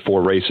 of the other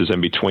 4 races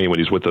in between when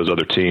he's with those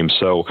other teams.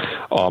 So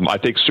I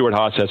think Stuart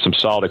Haas has some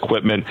solid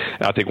equipment.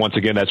 And I think, once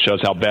again, that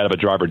shows how bad of a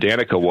driver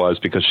Danica was,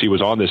 because she was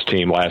on this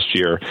team last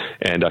year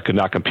and could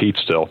not compete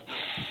still.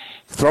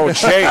 Throwing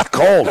shade,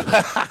 cold.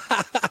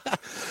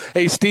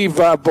 Hey, Steve,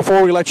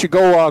 before we let you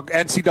go,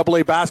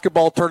 NCAA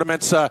basketball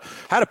tournaments had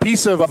a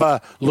piece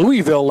of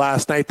Louisville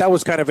last night. That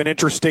was kind of an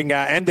interesting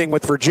ending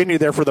with Virginia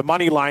there for the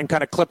money line,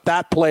 kind of clipped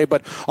that play.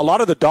 But a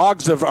lot of the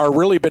dogs are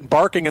really been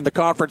barking in the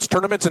conference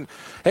tournaments. And,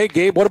 hey,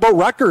 Gabe, what about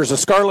Rutgers, the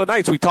Scarlet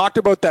Knights? We talked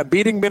about them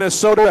beating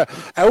Minnesota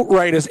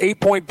outright as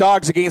 8-point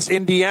dogs against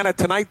Indiana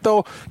tonight,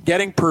 though,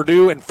 getting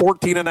Purdue in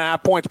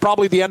 14.5 points.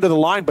 Probably the end of the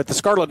line, but the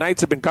Scarlet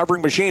Knights have been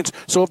covering machines.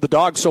 So have the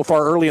dogs so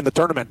far early in the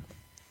tournament.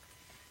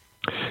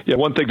 Yeah,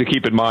 one thing to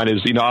keep in mind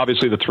is,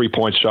 obviously the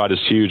three-point shot is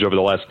huge over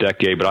the last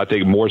decade, but I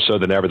think more so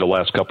than ever the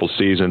last couple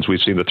seasons, we've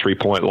seen the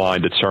three-point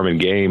line determine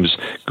games,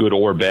 good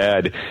or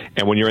bad.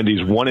 And when you're in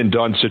these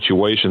one-and-done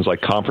situations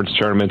like conference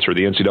tournaments or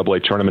the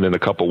NCAA tournament in a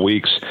couple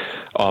weeks,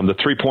 the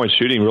three-point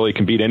shooting really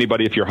can beat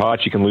anybody if you're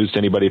hot. You can lose to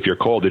anybody if you're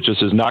cold. It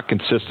just is not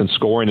consistent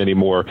scoring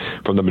anymore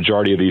from the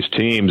majority of these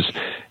teams.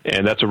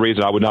 And that's a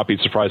reason I would not be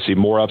surprised to see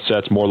more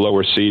upsets, more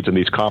lower seeds in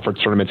these conference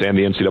tournaments, and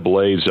the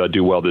NCAAs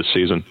do well this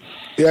season.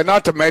 Yeah,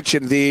 not to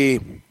mention the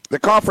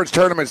conference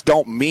tournaments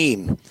don't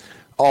mean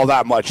all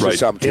that much to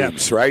some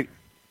teams, right?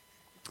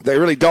 They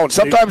really don't.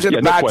 Sometimes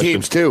in bad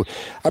teams, too.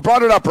 I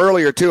brought it up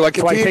earlier, too.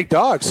 Like I take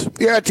dogs.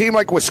 Yeah, a team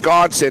like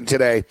Wisconsin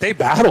today. They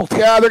battled.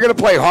 Yeah, they're going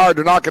to play hard.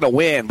 They're not going to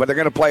win, but they're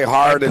going to play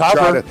hard and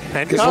try to.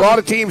 Because a lot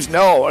of teams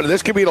know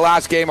this could be the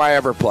last game I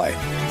ever play.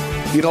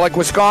 Like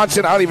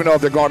Wisconsin, I don't even know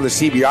if they're going to the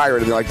CBI or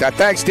anything like that.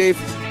 Thanks, Steve.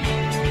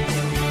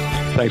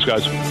 Thanks,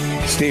 guys.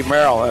 Steve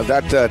Merrill,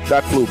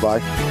 that flew by.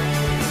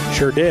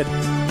 Sure did.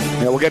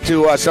 Yeah, we'll get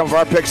to some of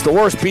our picks. The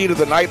worst beat of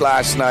the night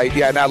last night.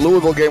 Yeah, that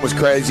Louisville game was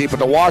crazy, but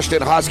the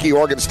Washington Husky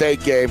Oregon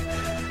State game,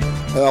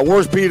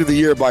 worst beat of the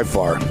year by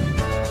far.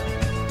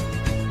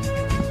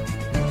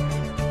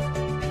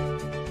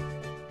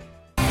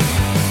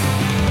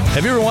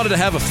 Have you ever wanted to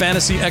have a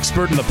fantasy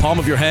expert in the palm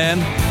of your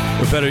hand?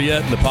 Or better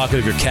yet, in the pocket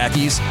of your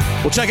khakis?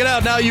 Well, check it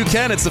out. Now you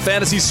can. It's the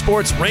Fantasy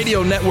Sports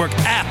Radio Network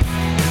app.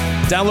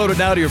 Download it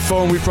now to your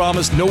phone. We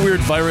promise no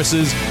weird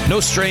viruses, no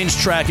strange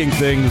tracking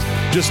things,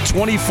 just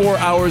 24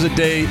 hours a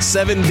day,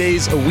 7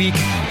 days a week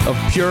of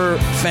pure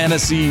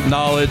fantasy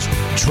knowledge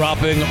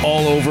dropping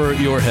all over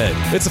your head.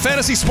 It's the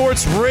Fantasy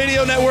Sports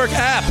Radio Network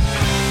app.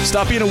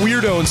 Stop being a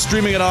weirdo and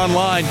streaming it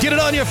online. Get it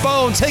on your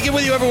phone. Take it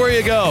with you everywhere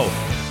you go.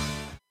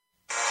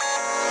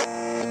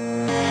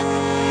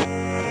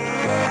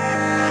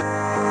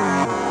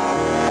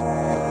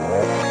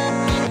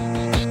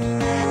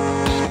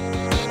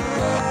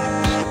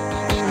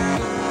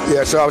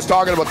 Yeah, so I was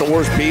talking about the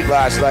worst beat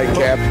last night,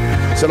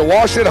 Cam. So the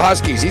Washington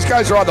Huskies, these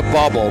guys are on the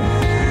bubble.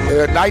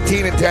 They're a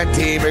 19-10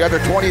 team. They got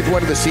their 20th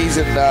win of the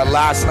season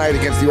last night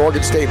against the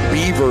Oregon State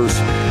Beavers.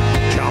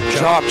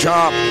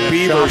 Chomp.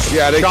 Beavers,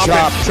 they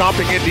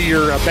chomping into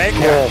your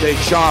bankroll. They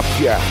chomped,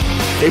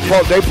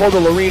 They pulled the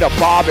Lorena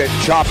Bobbitt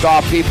and chopped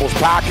off people's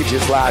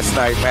packages last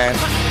night, man.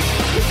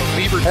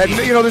 And,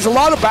 there's a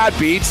lot of bad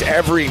beats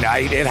every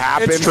night. It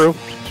happens. It's true.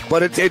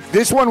 But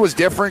this one was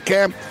different,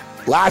 Cam.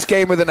 Last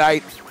game of the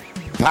night.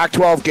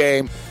 Pac-12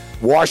 game,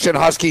 Washington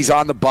Huskies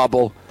on the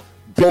bubble,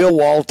 Bill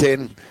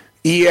Walton,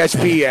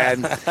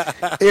 ESPN.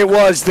 It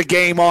was the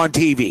game on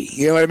TV.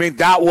 You know what I mean?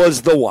 That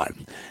was the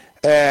one.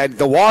 And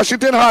the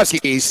Washington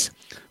Huskies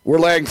were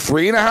laying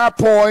 3.5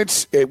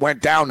 points. It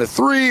went down to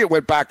 3. It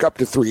went back up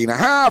to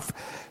 3.5.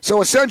 So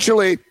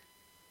essentially,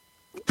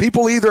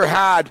 people either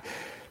had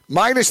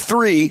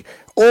 -3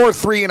 or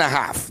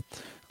 3.5.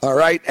 All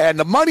right? And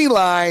the money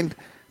line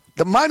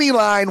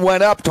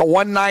went up to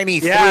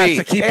 193. Yeah,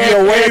 to keep you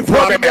away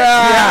from it.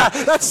 Yeah,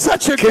 that's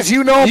such a... Because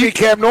me,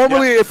 Cam,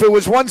 normally if it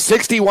was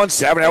 160,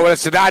 170, I would have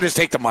said, I just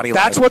take the money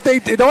line. That's what they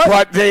did.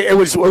 But it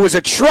was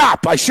a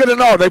trap. I should have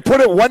known. They put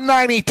it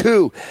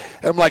 192.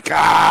 I'm like,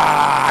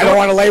 I don't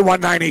want to lay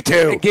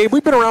 192. And Gabe,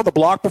 we've been around the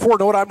block before.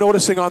 Know what I'm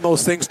noticing on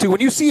those things, too?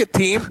 When you see a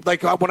team,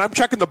 like when I'm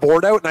checking the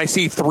board out and I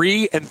see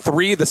 3 and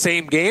 3 the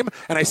same game,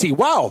 and I see,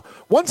 wow,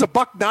 one's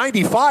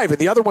 $1.95 and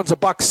the other one's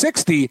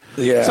 $1.60.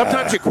 Yeah.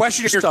 Sometimes you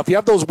question yourself. You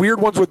have those weird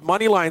ones with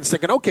money lines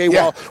thinking, okay,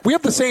 well, we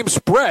have the same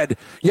spread,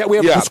 yet we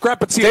have a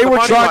discrepancy. They in the were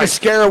money trying line. to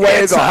scare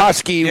away the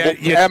Husky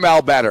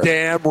ML better.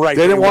 Damn right.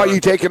 They didn't want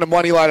you taking the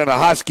money line on the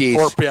Huskies.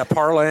 Or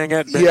parlaying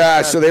it.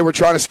 Yeah, so they were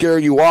trying to scare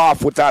you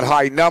off with that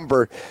high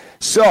number.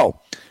 So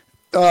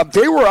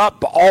they were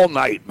up all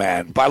night,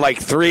 man, by like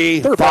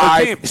 3,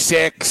 5,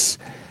 6.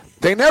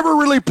 They never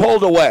really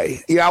pulled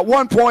away. Yeah, at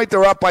one point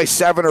they're up by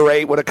 7 or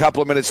 8 with a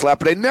couple of minutes left,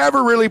 but they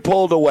never really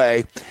pulled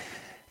away.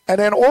 And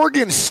then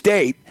Oregon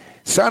State,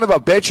 son of a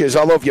bitches,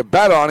 although if you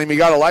bet on him, you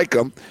got to like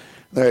him.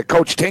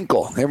 Coach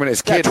Tinkle, him and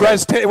his kid. Trey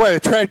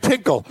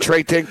Tinkle.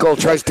 Trey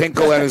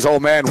Tinkle, and his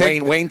old man,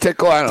 Wayne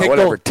Tinkle. I don't know,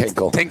 whatever,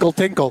 Tinkle.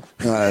 Tinkle.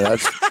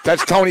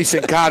 That's Tony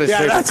Sincata's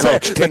favorite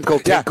coach, Tinkle.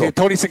 Yeah,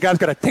 Tony Sincata's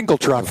got a Tinkle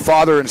truck.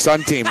 Father and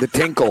son team, the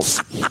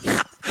Tinkles.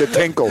 The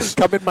Tinkles.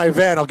 Come in my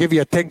van, I'll give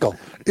you a tinkle.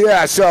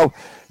 Yeah, so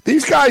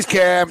these guys,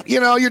 Cam,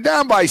 you're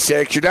down by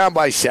 6, you're down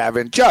by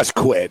 7, just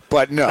quit.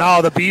 But no.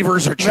 No, the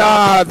Beavers are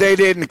chopping. No, they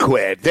didn't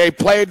quit. They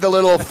played the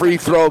little free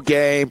throw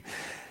game.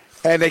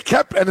 And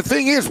the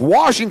thing is,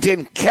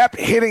 Washington kept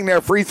hitting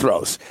their free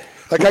throws.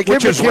 Like, I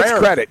give the kids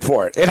credit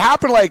for it. It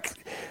happened like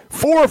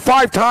 4 or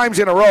 5 times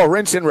in a row,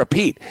 rinse and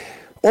repeat.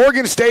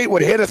 Oregon State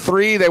would hit a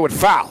 3, they would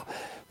foul.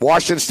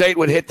 Washington State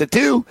would hit the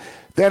 2.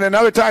 Then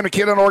another time, a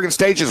kid on Oregon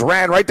State just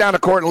ran right down the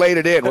court and laid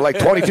it in with like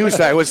 22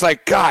 seconds. It was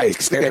like,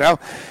 guys,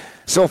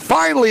 So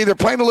finally, they're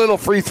playing a little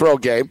free throw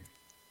game.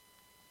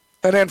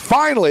 And then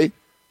finally,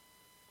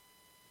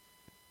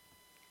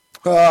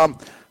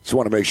 just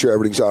want to make sure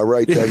everything's all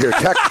right here.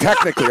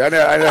 Technically, I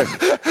know.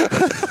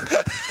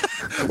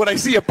 When I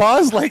see a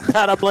pause like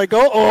that, I'm like,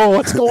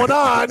 what's going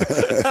on?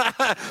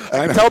 I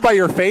can tell by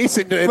your face.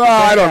 I don't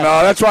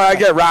know. That's why I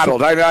get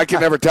rattled. I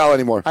can never tell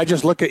anymore. I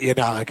just look at you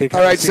now. I can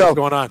all right, see so what's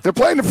going on. They're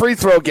playing the free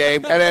throw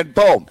game, and then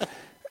boom.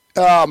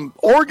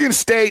 Oregon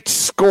State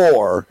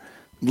score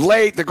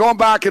late. They're going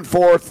back and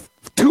forth.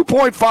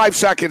 2.5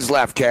 seconds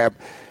left, Cam.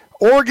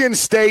 Oregon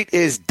State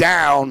is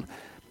down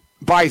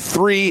by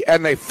 3,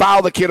 and they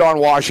foul the kid on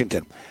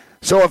Washington.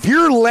 So if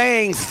you're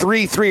laying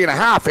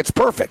 3.5, it's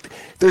perfect.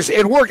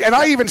 It worked, and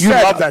I even said,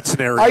 you love that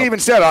scenario. I even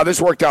said,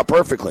 this worked out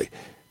perfectly.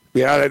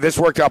 This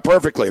worked out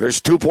perfectly. There's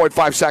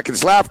 2.5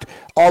 seconds left.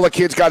 All the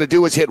kid's got to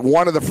do is hit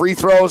one of the free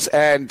throws,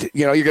 and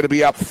you're going to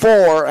be up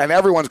 4, and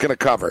everyone's going to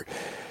cover.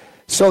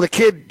 So the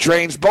kid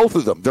drains both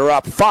of them. They're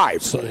up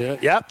 5. So,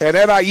 yeah. And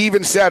then I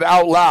even said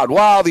out loud,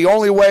 "Wow, the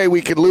only way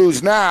we could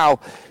lose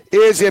now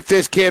is if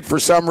this kid, for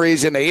some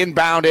reason, they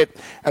inbound it."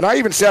 And I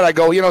even said, I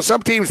go,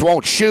 some teams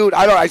won't shoot.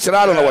 I said,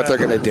 I don't know what they're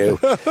going to do.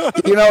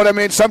 You know what I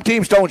mean? Some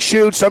teams don't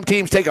shoot. Some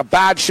teams take a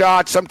bad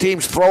shot. Some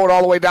teams throw it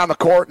all the way down the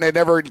court, and it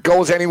never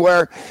goes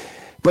anywhere.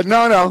 But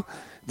no.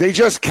 They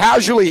just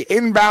casually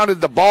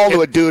inbounded the ball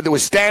to a dude that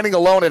was standing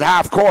alone at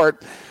half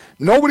court.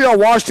 Nobody on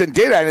Washington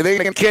did anything.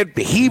 The kid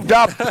heaved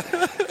up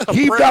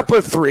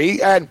a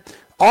 3, and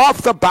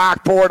off the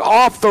backboard,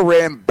 off the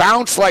rim,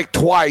 bounced like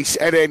twice,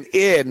 and then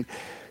in.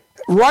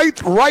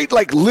 Right,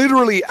 like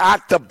literally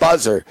at the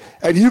buzzer.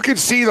 And you can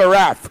see the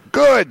ref.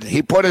 Good.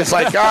 He put his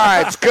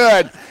it's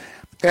good.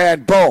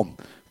 And boom.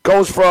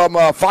 Goes from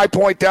a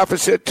 5-point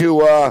deficit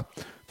to a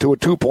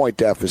 2-point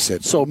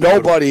deficit. So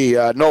nobody,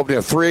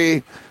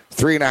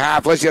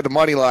 3.5, unless you had the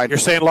money line. You're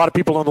saying a lot of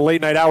people in the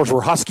late night hours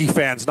were Husky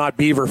fans, not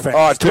Beaver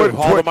fans.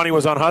 All the money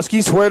was on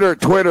Huskies?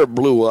 Twitter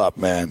blew up,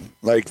 man.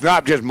 Like,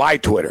 not just my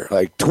Twitter.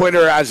 Like,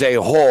 Twitter as a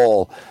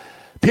whole.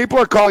 People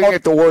are calling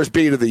it the worst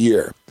beat of the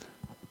year.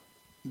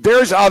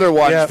 There's other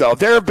ones, though.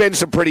 There have been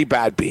some pretty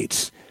bad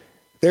beats.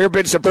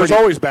 There's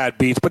always bad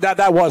beats, but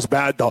that was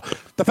bad, though.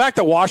 The fact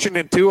that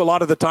Washington, too, a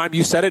lot of the time,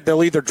 you said it,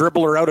 they'll either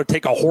dribble her out or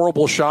take a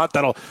horrible shot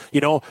that'll,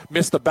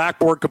 miss the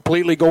backboard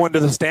completely, go into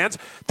the stands.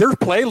 Their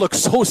play looks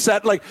so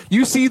set. Like,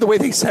 you see the way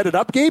they set it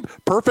up, Gabe?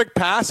 Perfect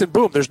pass, and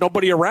boom, there's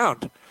nobody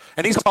around.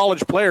 And these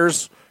college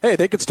players, hey,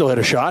 they could still hit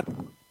a shot.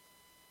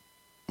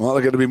 Well,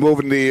 they're going to be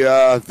moving the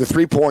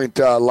 3-point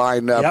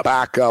line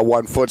back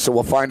 1 foot, so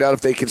we'll find out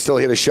if they can still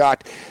hit a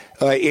shot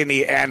in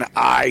the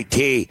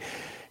NIT.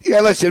 Yeah,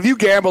 listen, if you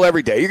gamble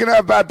every day, you're going to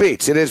have bad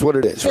beats. It is what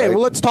it is. Hey, right? Well,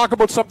 let's talk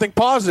about something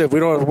positive. We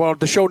don't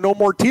want to show no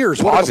more tears.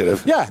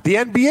 Positive? The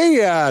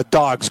NBA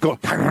dogs go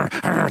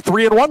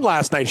 3-1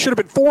 last night. Should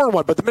have been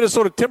 4-1, but the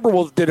Minnesota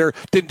Timberwolves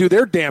didn't do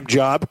their damn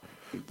job.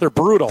 They're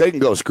brutal. They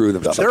can go screw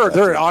themselves.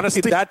 They're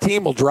honestly, that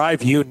team will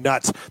drive you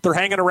nuts. They're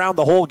hanging around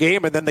the whole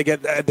game, and then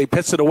they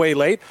piss it away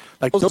late.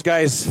 Like those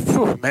guys,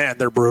 man,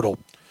 they're brutal.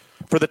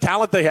 For the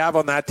talent they have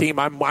on that team,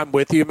 I'm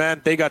with you,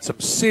 man. They got some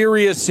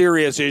serious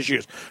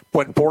issues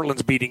when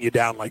Portland's beating you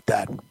down like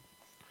that.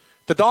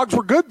 The Dogs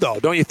were good, though,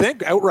 don't you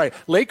think? Outright.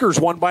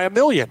 Lakers won by $1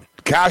 million.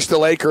 Cash the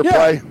Laker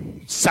play.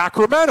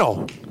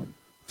 Sacramento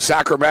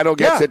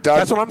gets it done.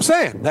 That's what I'm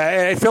saying.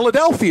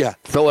 Philadelphia.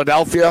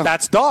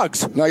 That's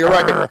Dogs. No, you're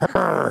right.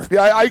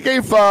 Yeah, I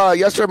gave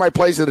yesterday my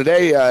plays of the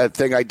day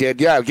thing I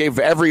did. Yeah, I gave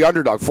every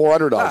underdog, 4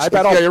 underdogs.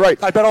 You're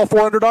right. I bet all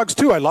 4 underdogs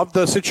too. I love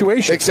the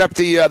situation. Except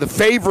the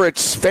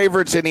favorites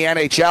in the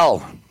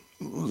NHL.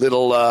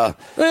 little.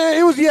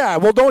 It was, yeah.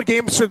 Well, no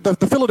game.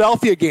 The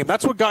Philadelphia game.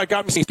 That's what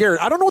got me scared.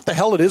 I don't know what the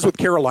hell it is with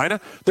Carolina.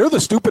 They're the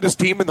stupidest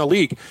team in the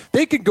league.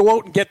 They can go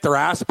out and get their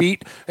ass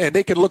beat, and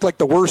they can look like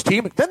the worst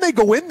team. Then they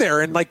go in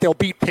there and like they'll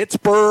beat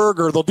Pittsburgh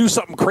or they'll do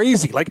something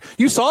crazy. Like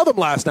you saw them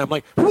last night. I'm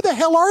like, who the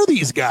hell are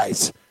these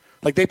guys?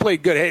 Like they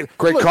played good. Hey,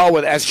 great call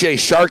with S.J.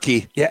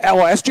 Sharkey. Yeah,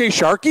 S.J.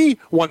 Sharkey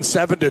won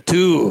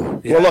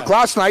 7-2. Yeah. Well, look,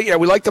 last night,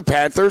 we like the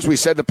Panthers. We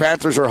said the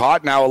Panthers are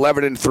hot now,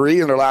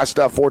 11-3 in their last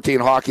 14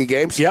 hockey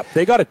games. Yep,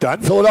 they got it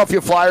done. Philadelphia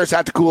Flyers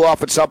had to cool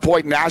off at some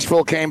point.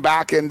 Nashville came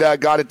back and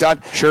got it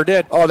done. Sure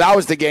did. Oh, that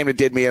was the game that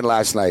did me in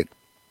last night.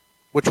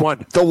 Which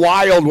one? The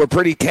Wild were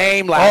pretty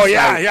tame last night.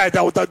 Yeah. Had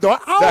nothing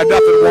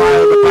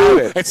wild about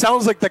it. It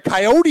sounds like the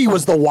Coyote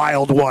was the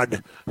wild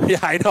one. Yeah,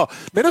 I know.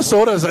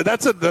 Minnesota,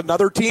 that's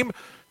another team.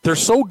 They're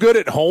so good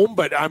at home,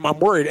 but I'm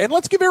worried. And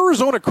let's give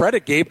Arizona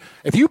credit, Gabe.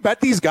 If you bet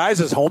these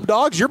guys as home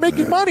dogs, you're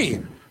making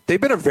money.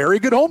 They've been a very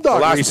good home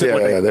dog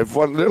recently. Yeah, they're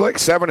like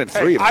 7-3.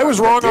 Hey, I was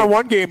wrong on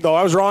one game, though.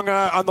 I was wrong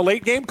on the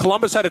late game.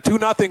 Columbus had a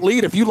 2-0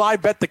 lead. If you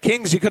live bet the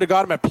Kings, you could have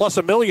got them at plus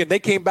 $1 million. They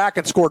came back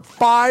and scored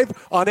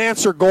 5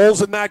 unanswered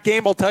goals in that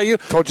game, I'll tell you.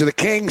 Told you the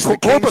Kings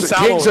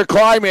are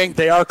climbing.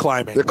 They are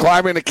climbing. They're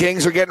climbing. The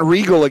Kings are getting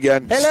Regal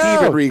again.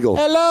 Steven Regal.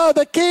 Hello,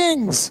 the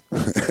Kings.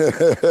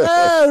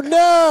 Oh,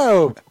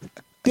 no.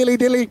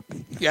 Dilly.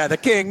 Yeah, the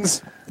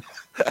Kings.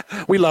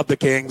 We love the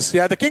Kings.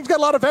 Yeah, the Kings got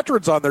a lot of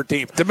veterans on their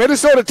team. The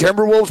Minnesota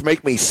Timberwolves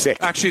make me sick.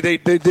 Actually,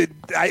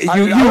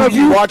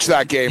 you watch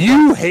that game.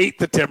 You hate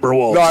the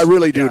Timberwolves. No, I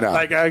really do now.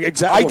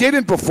 Exactly. I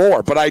didn't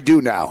before, but I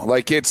do now.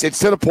 Like it's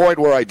to the point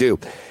where I do.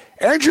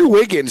 Andrew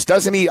Wiggins,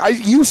 doesn't he?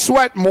 You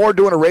sweat more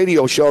doing a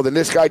radio show than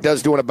this guy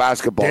does doing a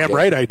basketball game. Damn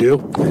right I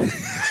do.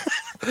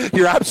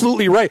 You're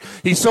absolutely right.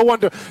 He's so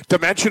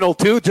one-dimensional,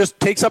 too. Just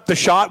takes up the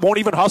shot, won't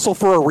even hustle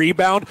for a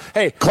rebound.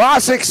 Hey,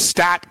 classic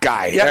stat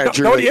guy. Yeah,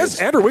 no, he is.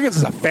 Andrew Wiggins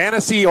is a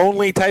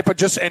fantasy-only type of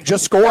just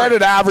score. Quite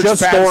an average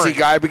fantasy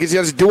guy because he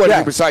doesn't do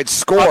anything besides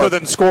score. Other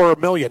than score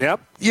 $1 million, yep.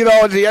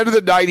 At the end of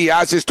the night, he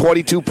has his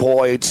 22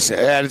 points,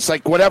 and it's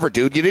like, whatever,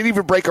 dude. You didn't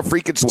even break a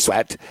freaking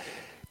sweat.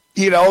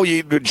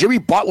 Jimmy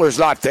Butler's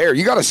not there.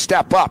 You got to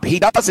step up. He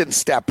doesn't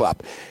step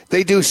up.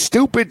 They do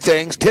stupid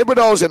things.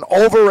 Thibodeau's an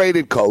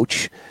overrated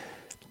coach.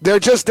 They're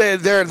just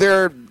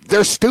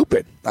they're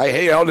stupid.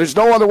 There's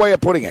no other way of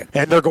putting it.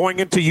 And they're going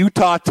into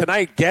Utah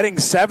tonight, getting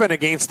 7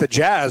 against the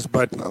Jazz.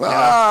 But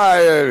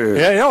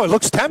it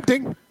looks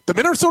tempting. The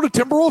Minnesota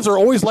Timberwolves are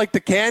always like the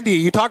candy.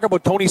 You talk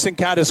about Tony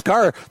Sincata's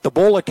car, the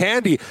bowl of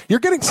candy. You're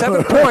getting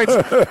 7 points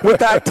with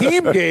that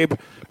team, Gabe.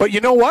 But you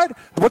know what?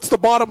 What's the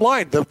bottom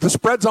line? The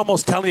spread's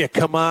almost telling you,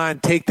 come on,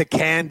 take the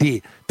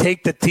candy.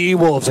 Take the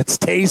T-Wolves. It's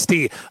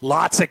tasty.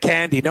 Lots of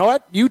candy. You know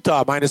what?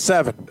 Utah,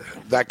 -7.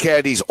 That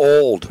candy's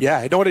old. Yeah,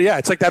 I know what. Yeah,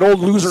 it's like that old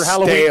loser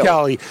Halloween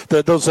candy.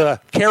 Those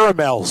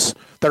caramels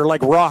that are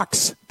like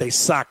rocks. They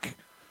suck.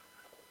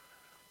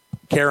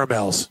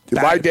 Caramels.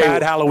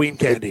 Bad Halloween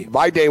candy.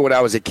 My day when I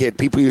was a kid,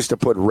 people used to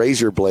put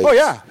razor blades. Oh,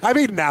 yeah. I've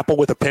eaten an apple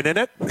with a pin in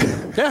it.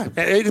 Yeah.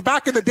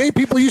 Back in the day,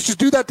 people used to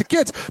do that to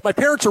kids. My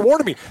parents are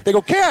warning me. They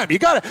go, Cam,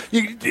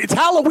 it's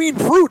Halloween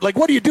fruit. Like,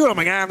 what are you doing? I'm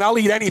like, I'll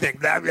eat anything.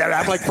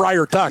 I'm like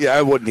Friar Tuck. Yeah,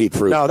 I wouldn't eat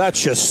fruit. No, that's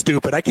just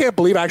stupid. I can't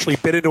believe I actually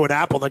bit into an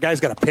apple and the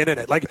guy's got a pin in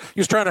it. Like, he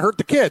was trying to hurt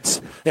the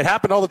kids. It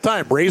happened all the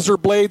time. Razor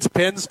blades,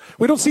 pins.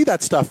 We don't see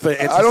that stuff in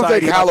society. I don't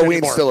think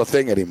Halloween's still a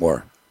thing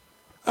anymore.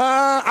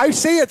 I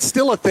say it's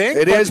still a thing.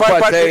 It is,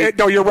 but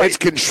no, you're right. It's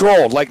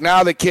controlled. Like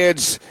now the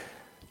kids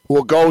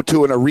will go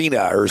to an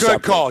arena or something.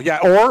 Good call, yeah.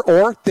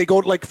 Or they go,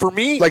 like for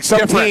me. Like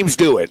some teams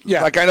do it.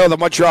 Yeah. Like I know the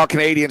Montreal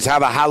Canadiens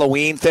have a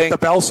Halloween thing. The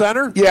Bell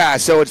Center? Yeah,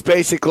 so it's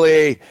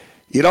basically...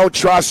 You don't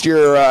trust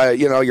your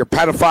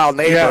pedophile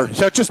neighbor. Yeah,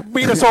 so just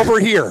meet us over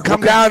here.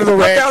 Come down to the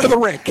rink. Come down to the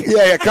rink.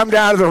 Yeah, come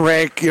down to the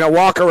rink.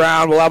 Walk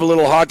around. We'll have a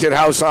little haunted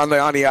house on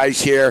the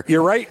ice here.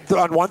 You're right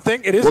on one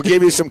thing. It is. We'll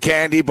give you some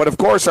candy, but of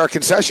course our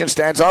concession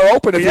stands are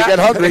open if you get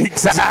hungry.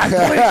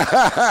 Exactly.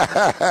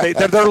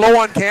 They're low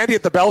on candy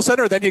at the Bell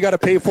Center. Then you got to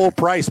pay full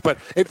price. But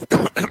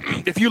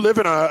if you live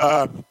in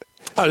a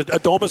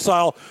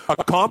domicile,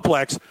 a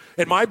complex.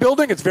 In my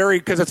building, it's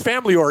because it's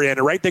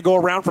family-oriented, right? They go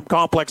around from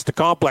complex to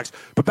complex.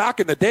 But back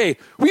in the day,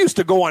 we used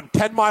to go on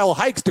 10-mile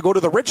hikes to go to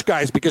the rich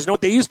guys because you know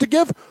what they used to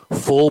give?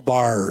 Full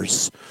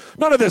bars.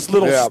 None of this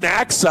little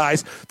snack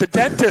size. The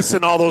dentists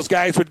and all those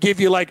guys would give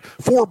you like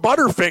 4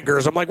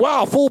 Butterfingers. I'm like,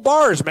 wow, full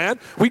bars, man.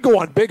 We go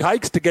on big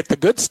hikes to get the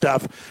good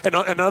stuff. And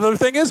another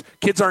thing is,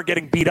 kids aren't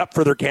getting beat up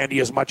for their candy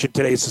as much in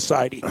today's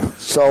society.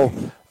 So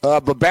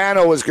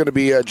Babano is going to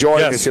be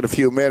joining us in a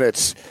few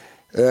minutes.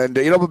 And,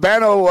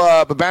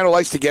 Babano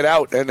likes to get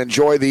out and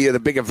enjoy the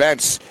big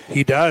events.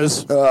 He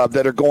does.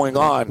 That are going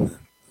on.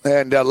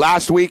 And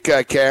last week,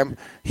 Cam,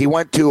 he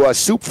went to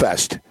Soup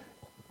Fest.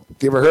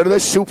 You ever heard of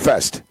this? Soup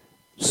Fest.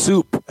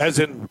 Soup, as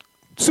in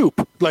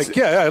soup. Like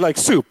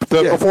soup,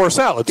 before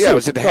salad. Yeah, soup. It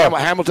was at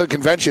Hamilton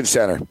Convention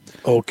Center.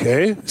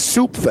 Okay.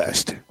 Soup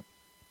Fest.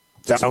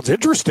 That sounds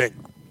interesting.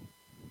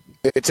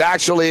 It's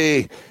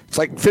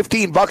like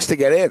 $15 to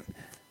get in.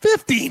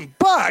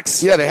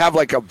 $15? Yeah, they have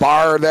like a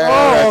bar there.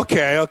 Oh,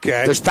 okay.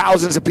 There's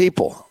thousands of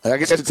people. I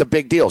guess it's a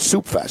big deal.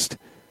 Soup Fest.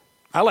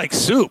 I like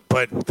soup,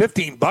 but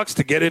 $15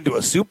 to get into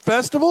a soup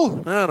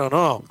festival? I don't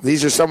know.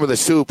 These are some of the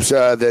soups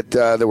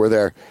that were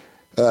there.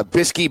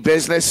 Biscuit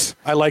Business.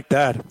 I like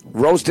that.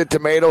 Roasted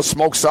tomato,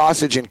 smoked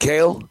sausage, and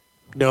kale.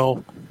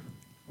 No.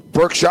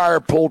 Berkshire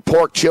pulled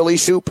pork chili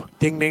soup.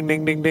 Ding, ding,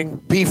 ding, ding, ding.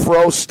 Beef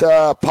roast,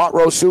 pot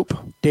roast soup.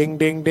 Ding,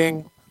 ding,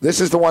 ding. This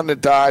is the one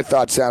that I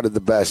thought sounded the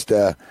best.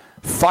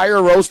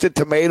 Fire roasted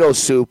tomato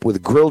soup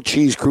with grilled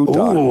cheese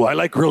crouton. Ooh, I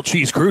like grilled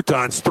cheese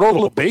croutons. Throw a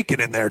little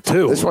bacon in there,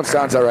 too. This one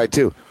sounds all right,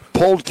 too.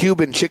 Pulled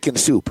Cuban chicken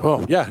soup.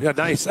 Oh, yeah,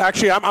 nice.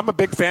 Actually, I'm a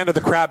big fan of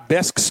the crab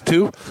bisques,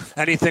 too.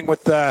 Anything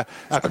with a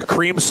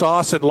cream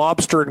sauce and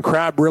lobster and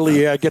crab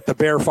really get the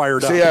bear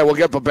fired up. So, yeah, we'll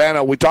get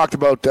Babano. We talked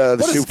about the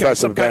soup festival.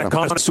 Some kind of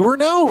connoisseur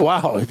now?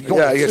 Wow. He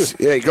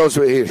goes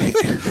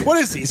with... What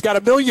is he? He's got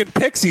 1 million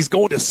picks. He's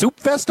going to soup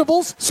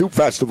festivals? Soup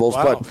festivals,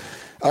 wow. But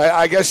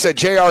I guess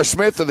J.R.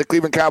 Smith of the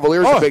Cleveland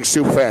Cavaliers is a big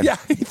soup fan. Yeah,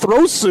 he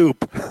throws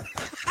soup.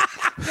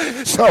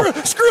 So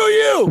screw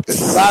you.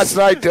 Last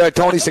night,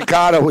 Tony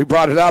Sincata, we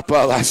brought it up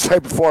last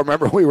night before.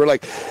 Remember, we were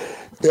like,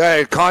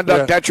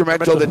 conduct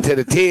detrimental to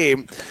the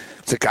team.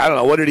 It's like, I don't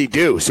know, what did he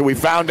do? So we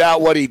found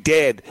out what he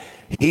did.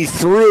 He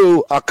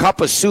threw a cup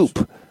of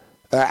soup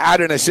at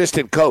an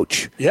assistant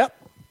coach. Yep.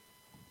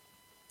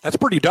 That's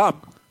pretty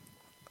dumb.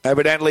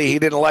 Evidently, he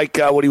didn't like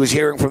what he was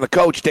hearing from the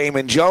coach,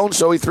 Damon Jones,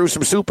 so he threw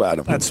some soup at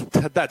him.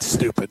 That's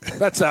stupid.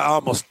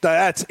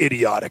 That's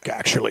idiotic,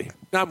 actually.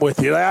 I'm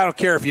with you. I don't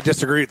care if you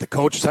disagree with the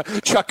coach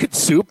chucking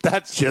soup.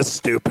 That's just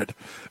stupid.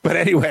 But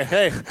anyway,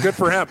 hey, good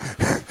for him.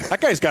 That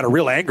guy's got a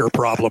real anger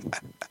problem.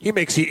 He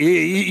makes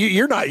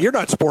you're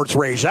not sports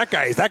rage. That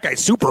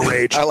guy's super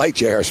rage. I like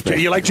J.R. Smith.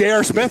 You like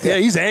J.R. Smith? Yeah,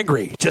 he's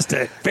angry. Just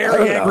a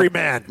very angry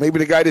man. Maybe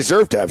the guy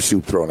deserved to have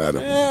soup thrown at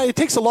him. Yeah, it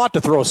takes a lot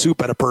to throw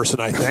soup at a person,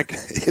 I think.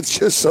 It's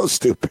just so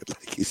stupid,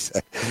 like you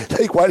said.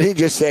 Like, why didn't he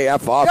just say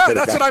F off? Yeah,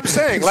 that's what I'm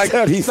saying. Like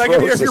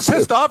if you're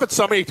pissed off at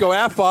somebody, you go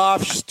F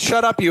off,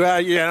 shut up, you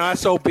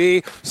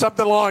SOB,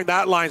 something along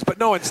that lines. But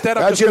no, instead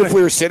of imagine if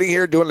we were sitting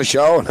here doing the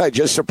show and I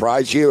just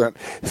surprised you and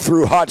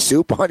threw hot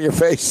soup on your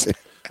face.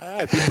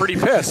 I'd be pretty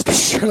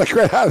pissed. Like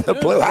right out of the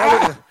blue.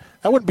 That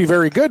wouldn't be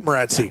very good,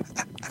 Moretzi.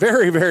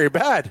 Very, very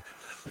bad.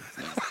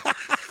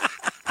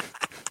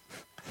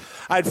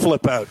 I'd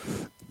flip out.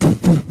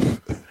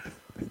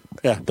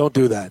 Yeah, don't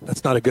do that.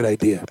 That's not a good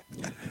idea.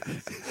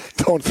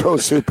 Don't throw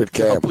soup at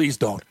Cam. No, please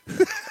don't.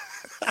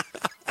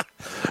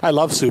 I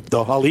love soup,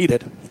 though. I'll eat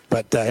it.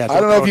 But I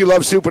don't know if you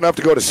love soup enough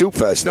to go to Soup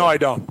Fest. No, I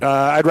don't.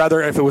 I'd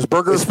rather if it was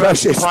Burger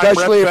Fest.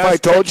 Especially if I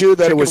told you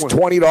that it was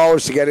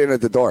 $20 to get in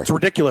at the door. It's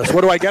ridiculous.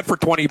 What do I get for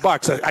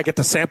 $20? I get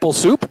to sample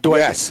soup?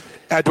 Yes.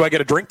 Do I get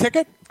a drink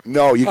ticket?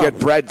 No, you get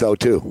bread, though,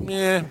 too.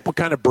 Yeah, what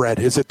kind of bread?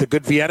 Is it the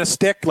good Vienna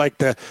stick, like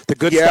the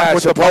good stuff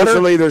with the butter? Yeah,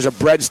 supposedly there's a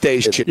bread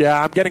station.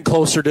 Yeah, I'm getting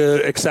closer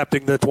to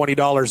accepting the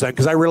 $20 then,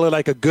 because I really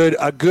like a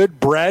good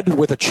bread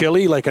with a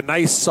chili, like a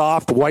nice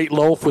soft white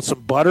loaf with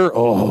some butter.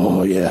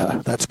 Oh,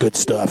 yeah, that's good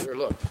stuff. Here,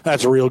 look.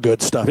 That's real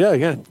good stuff.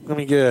 Yeah. Let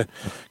me get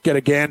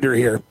a gander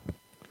here.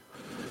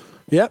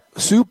 Yep,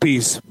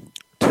 Soupies.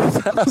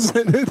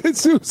 2000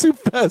 Soup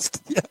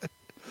Fest. Yeah.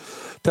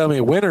 Tell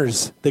me,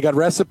 winners. They got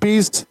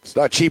recipes. It's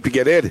not cheap to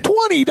get in.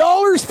 $20,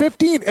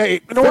 $15.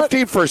 Hey, you know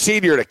 $15 for a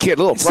senior and a kid.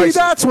 A little pricey. See,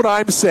 that's what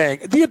I'm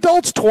saying. The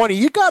adult's $20.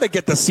 You got to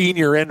get the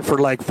senior in for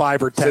like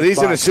 $5 or $10. So these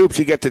are the soups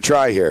you get to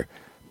try here.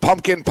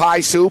 Pumpkin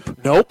pie soup.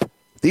 Nope.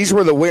 These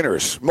were the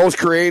winners. Most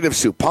creative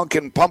soup.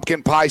 Pumpkin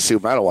pie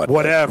soup. I don't want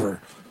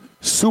whatever.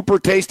 Super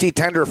tasty,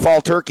 tender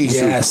fall turkey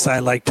soup. Yes, I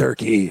like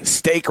turkey.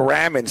 Steak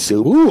ramen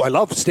soup. Ooh, I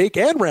love steak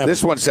and ramen.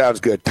 This one sounds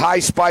good. Thai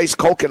spice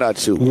coconut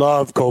soup.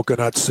 Love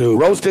coconut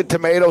soup. Roasted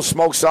tomato,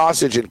 smoked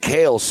sausage, and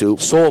kale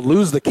soup. Sold.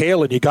 Lose the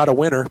kale and you got a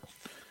winner.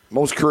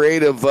 Most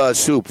creative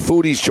soup.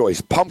 Foodie's choice.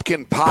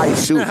 Pumpkin pie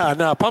soup.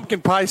 No,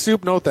 pumpkin pie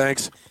soup, no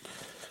thanks.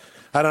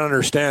 I don't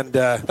understand.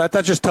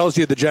 That just tells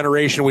you the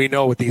generation we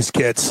know with these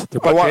kids.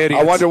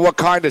 I wonder what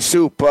kind of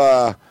soup...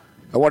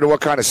 I wonder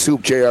what kind of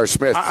soup J.R.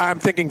 Smith. I'm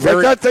thinking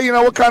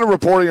what kind of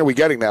reporting are we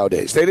getting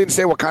nowadays? They didn't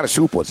say what kind of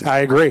soup was it. I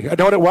agree. I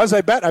know what it was. I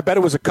bet it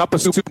was a cup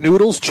of soup,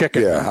 noodles,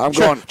 chicken. Yeah, I'm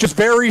going just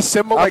very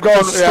similar. I'm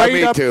going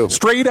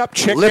straight up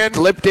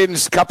chicken.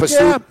 Lipton's cup of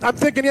soup. Yeah, I'm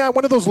thinking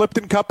one of those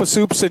Lipton cup of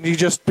soups, and you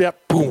just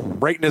boom,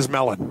 right in his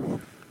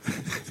melon.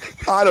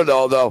 I don't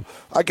know though.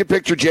 I can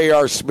picture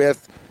J.R.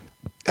 Smith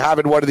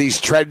having one of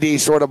these trendy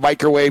sort of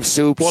microwave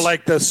soups. Well,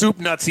 like the Soup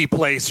Nutsy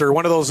place or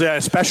one of those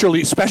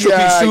specialty soup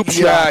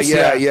shops.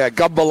 Yeah.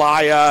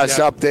 Jambalaya,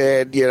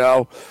 something,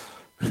 Jambalaya.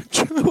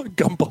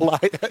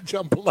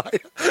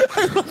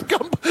 I love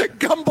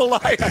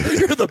Jambalaya.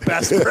 You're the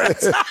best,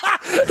 Chris.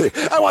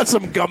 I want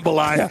some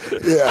Jambalaya.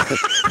 Yeah.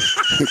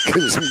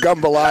 Some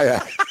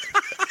Jambalaya.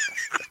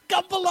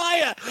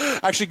 Jambalaya.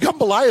 Actually,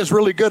 Jambalaya is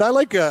really good. I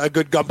like a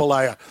good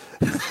Jambalaya.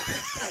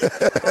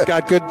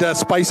 Got good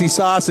spicy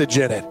sausage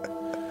in it.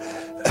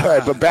 All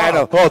right,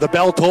 Babano. The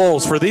bell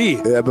tolls for thee.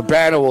 Yeah,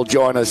 Babano will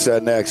join us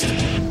next.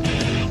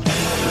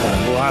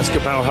 We'll ask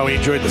him how he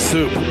enjoyed the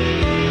soup.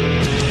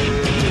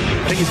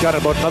 I think he's got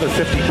about another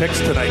 50 picks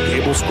tonight,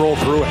 Gabe. We'll scroll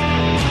through it.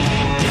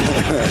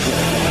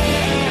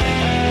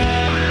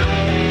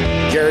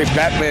 Gary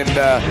Bettman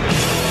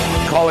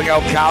calling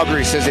out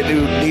Calgary, says they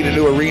need a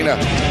new arena.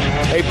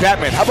 Hey,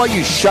 Batman, how about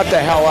you shut the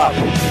hell up?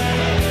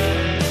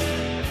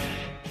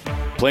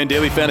 Playing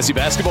daily fantasy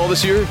basketball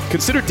this year?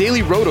 Consider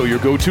Daily Roto your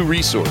go-to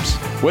resource.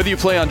 Whether you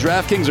play on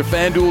DraftKings or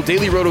FanDuel,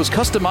 Daily Roto's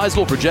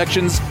customizable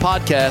projections,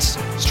 podcasts,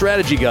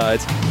 strategy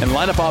guides, and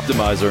lineup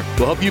optimizer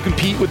will help you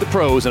compete with the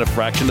pros in a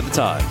fraction of the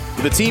time.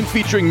 With a team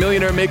featuring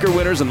Millionaire Maker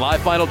winners and live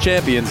final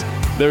champions,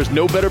 there's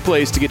no better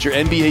place to get your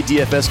NBA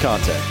DFS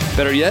content.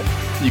 Better yet,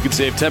 you can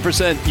save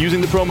 10% using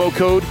the promo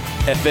code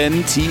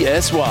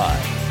FNTSY.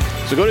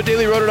 So go to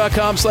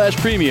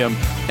dailyroto.com/premium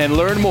and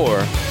learn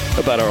more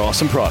about our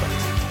awesome product.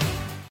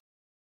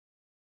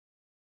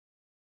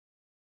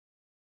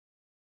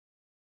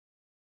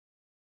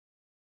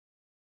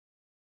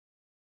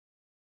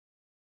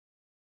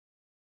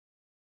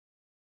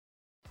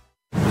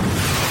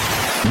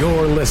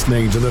 You're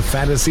listening to the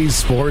Fantasy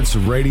Sports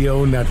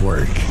Radio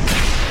Network.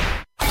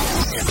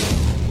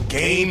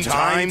 Game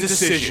time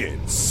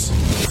decisions.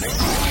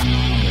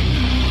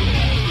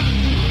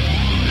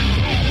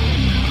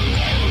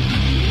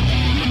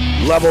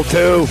 Level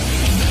 2.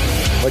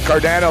 Like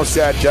Cardano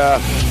said,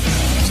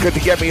 it's good to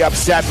get me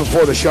upset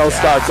before the show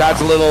starts. Adds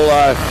a little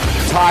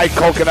Thai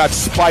coconut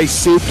spice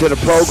soup to the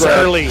program.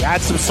 Certainly.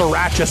 Add some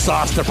sriracha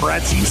sauce to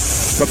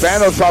Bretzies.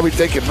 Babano's probably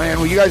thinking, man,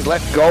 will you guys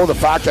let go of the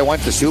fact I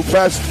went to Soup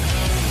Fest?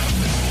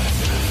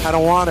 I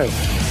don't want to.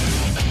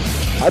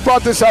 I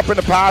brought this up in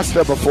the past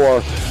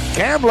before.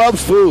 Cam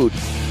loves food,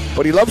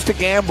 but he loves to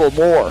gamble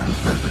more.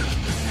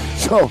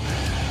 So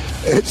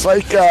it's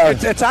like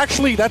it's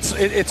actually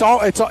it's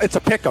a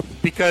pick-em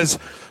because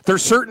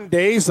there's certain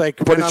days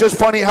like. But it's just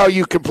funny how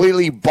you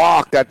completely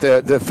balked at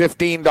the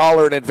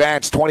 $15 in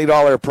advance,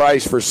 $20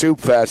 price for Soup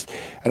Fest.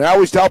 And I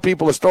always tell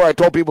people a story. I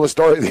told people a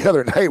story the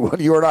other night when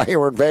you and I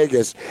were in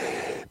Vegas.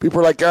 People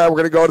are like, we're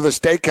going to go to the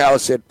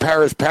steakhouse at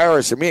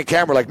Paris. And me and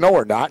Cam were like, no,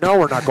 we're not. No,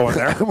 we're not going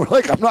there. We're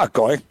like, I'm not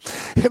going.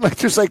 And like,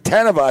 there's like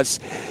 10 of us.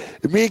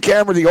 And me and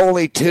Cam are the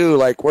only two,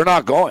 like, we're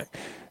not going.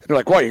 And they're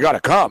like, well, you got to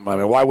come. I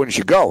mean, why wouldn't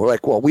you go? We're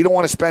like, well, we don't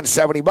want to spend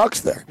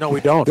 $70 there. No,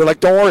 we don't. They're like,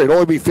 don't worry. It'll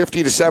only be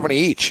 50 to 70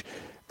 each.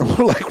 And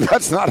we're like,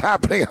 that's not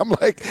happening. I'm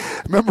like,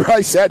 remember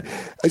I said,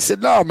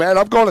 no, man,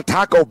 I'm going to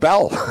Taco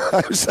Bell.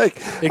 I was like,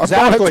 exactly.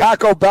 I'm going to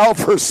Taco Bell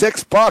for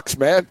 $6,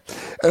 man.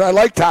 And I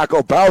like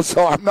Taco Bell,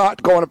 so I'm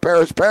not going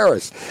to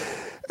Paris.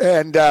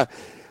 And I'll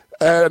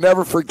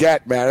never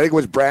forget, man, I think it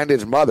was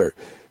Brandon's mother.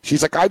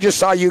 She's like, I just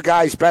saw you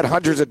guys bet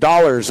hundreds of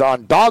dollars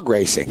on dog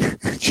racing.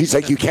 She's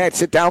like, you can't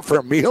sit down for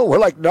a meal? We're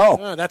like,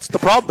 no. That's the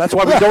problem. That's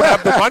why we don't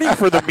have the money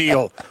for the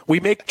meal. We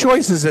make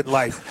choices in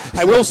life.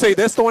 I will say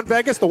this, though, in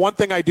Vegas, the one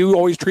thing I do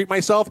always treat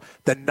myself,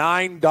 the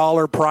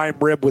 $9 prime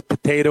rib with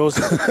potatoes.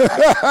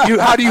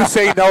 How do you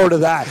say no to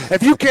that?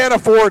 If you can't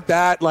afford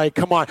that, like,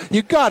 come on.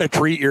 You got to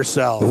treat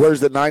yourself.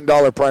 Where's the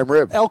 $9 prime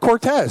rib? El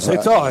Cortez.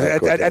 It's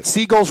at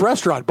Seagull's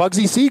restaurant.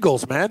 Bugsy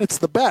Seagulls, man. It's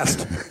the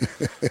best.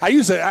 I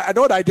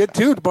know what I did,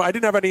 too. But I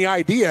didn't have any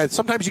idea.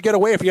 Sometimes you get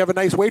away if you have a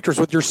nice waitress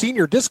with your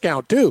senior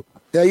discount, too.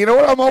 Yeah, you know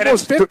what? I'm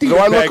almost 50. Do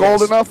I look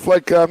old enough?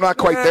 Like, I'm not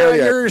quite there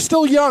yet. You're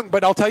still young,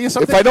 but I'll tell you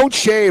something. If I don't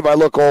shave, I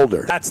look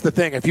older. That's the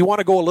thing. If you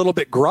want to go a little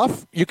bit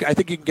gruff, I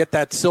think you can get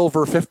that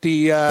silver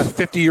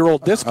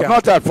 50-year-old discount. I'm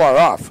not that far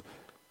off.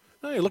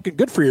 Oh, you're looking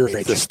good for your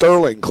age. The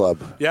Sterling Club.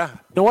 Yeah. You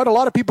know what? A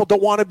lot of people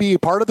don't want to be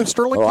part of the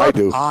Sterling Club. I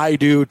do. I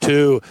do,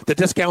 too. The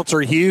discounts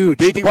are huge.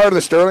 Being part of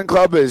the Sterling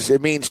Club it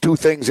means two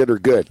things that are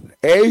good.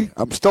 A,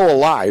 I'm still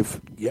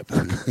alive. Yep.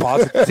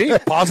 Positivity.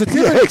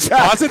 Yeah,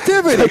 exactly.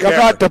 Positivity. Like I'm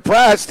not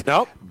depressed.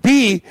 Nope.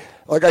 B,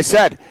 like I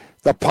said,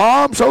 the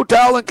Palms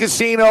Hotel and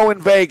Casino in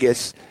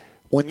Vegas,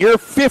 when you're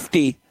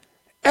 50,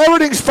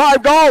 everything's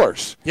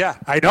 $5. Yeah,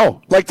 I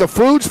know. Like the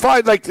food's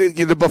 $5. Like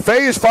the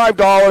buffet is $5.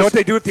 You know what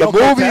they do at the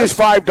movie is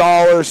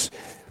 $5.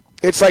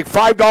 It's like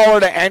 $5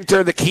 to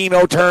enter the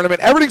Keno tournament.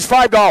 Everything's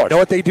 $5. You know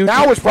what they do?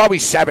 Now it's probably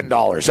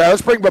 $7.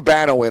 Let's bring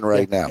Babano in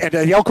right now. And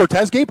El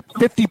Cortez, Gabe,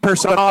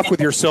 50% off with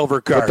your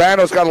silver card.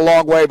 Babano's got a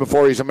long way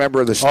before he's a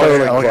member of the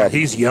Sterling Club. Yeah.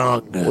 He's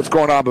young. What's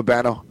going on,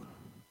 Babano?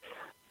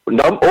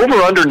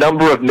 Over-under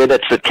number of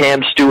minutes that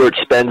Cam Stewart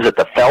spends at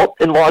the Felt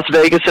in Las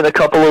Vegas in a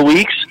couple of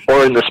weeks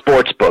or in the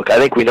sports book? I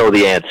think we know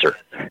the answer.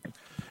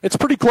 It's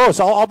pretty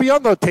close. I'll be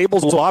on the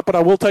tables a lot, but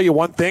I will tell you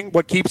one thing,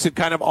 what keeps it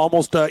kind of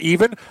almost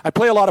even. I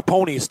play a lot of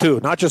ponies, too,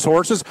 not just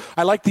horses.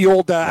 I like the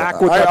old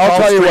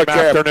Aqueduct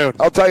afternoon.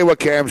 I'll tell you what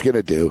Cam's going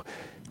to do.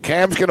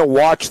 Cam's going to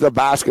watch the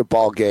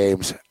basketball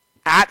games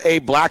at a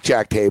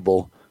blackjack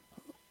table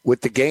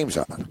with the games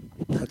on.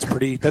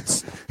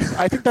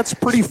 I think that's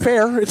pretty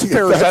fair. It's a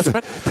fair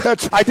assessment.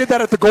 I did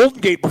that at the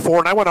Golden Gate before,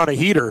 and I went on a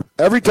heater.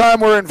 Every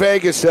time we're in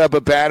Vegas,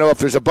 Babano, if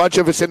there's a bunch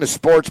of us in the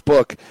sports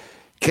book,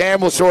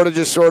 Cam will sort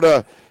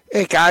of,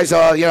 hey guys,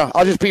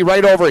 I'll just be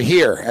right over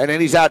here, and then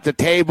he's at the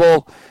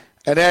table,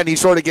 and then he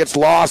sort of gets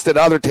lost at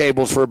other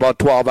tables for about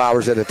 12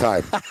 hours at a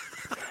time.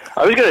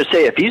 I was going to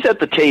say, if he's at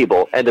the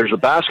table and there's a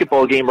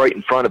basketball game right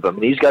in front of him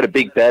and he's got a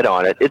big bet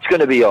on it, it's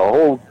going to be a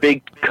whole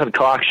big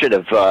concoction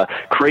of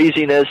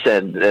craziness,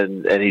 and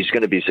he's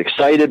going to be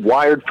excited,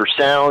 wired for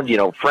sound,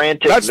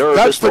 frantic, nervous.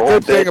 That's the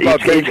good thing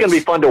about Vegas. It's going to be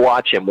fun to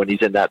watch him when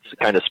he's in that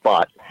kind of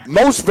spot.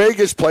 Most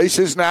Vegas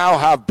places now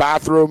have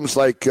bathrooms,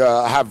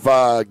 have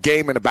a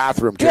game in a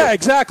bathroom, too. Yeah,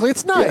 exactly.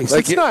 It's nice.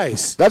 It's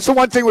nice. That's the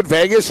one thing with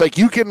Vegas.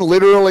 You can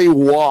literally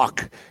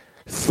walk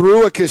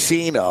through a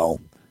casino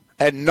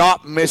and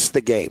not miss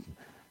the game.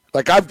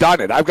 I've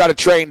done it. I've got a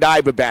trained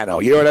eye,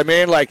 Babano. You know what I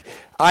mean?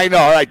 I know,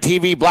 all right,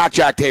 TV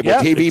blackjack table,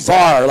 yep, TV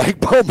exactly.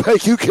 bar, boom,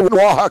 you can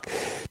walk.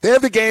 They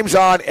have the games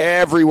on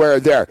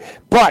everywhere there.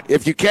 But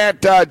if you can't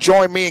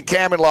join me and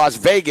Cam in Las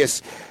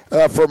Vegas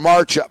for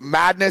March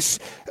Madness,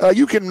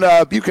 you can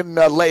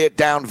lay it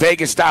down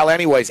Vegas style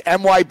anyways.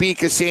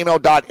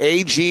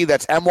 MYBcasino.ag.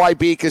 That's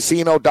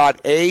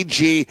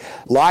MYBcasino.ag.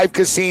 Live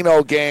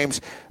casino games.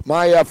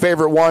 My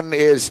favorite one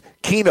is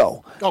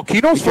Keno. Oh,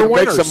 Keno's for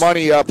winners. Make some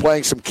money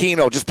playing some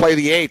Keno. Just play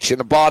the H in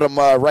the bottom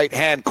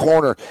right-hand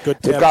corner.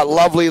 Good tip. They've got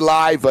lovely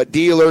live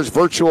dealers,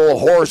 virtual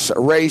horse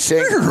racing.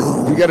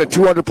 You get a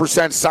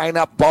 200%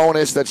 sign-up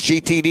bonus. That's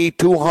GTD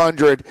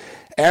 200.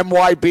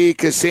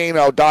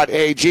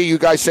 MYBcasino.ag. You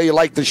guys say you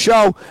like the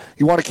show.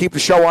 You want to keep the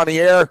show on the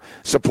air.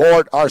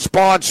 Support our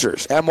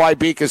sponsors.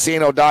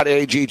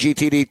 MYBcasino.ag.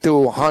 GTD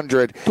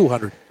 200.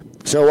 200.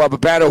 So,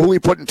 Babano, who are we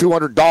putting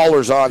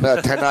 $200 on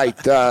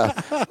tonight?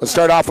 Let's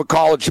start off with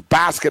college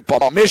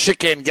basketball.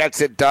 Michigan gets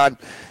it done.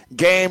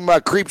 Game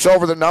creeps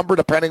over the number,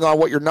 depending on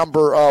what your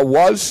number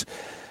was.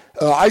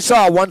 I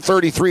saw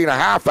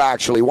 133.5,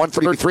 actually.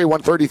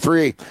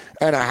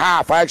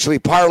 133.5. I actually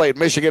parlayed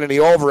Michigan in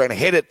the over and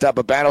hit it,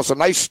 Babano. So,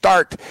 nice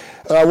start.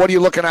 What are you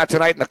looking at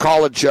tonight in the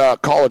college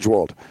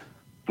world?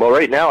 Well,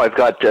 right now I've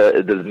got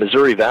the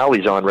Missouri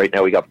Valley's on right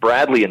now. We got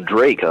Bradley and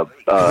Drake, a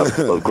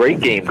great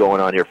game going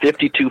on here,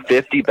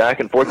 52-50 back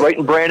and forth, right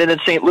in Brandon and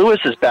St.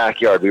 Louis's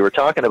backyard. We were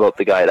talking about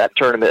the guy, that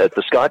tournament at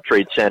the Scott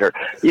Trade Center.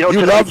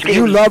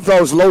 You love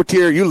those low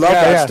tier. You love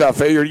that stuff.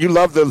 Hey, you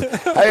love the.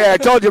 Hey, I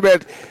told you,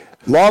 man.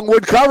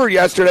 Longwood covered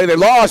yesterday. They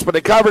lost, but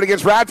they covered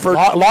against Radford.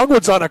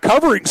 Longwood's on a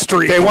covering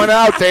streak. They went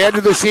out. They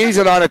ended the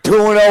season on a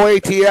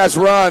 2-0 ATS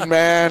run,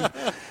 man.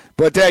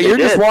 But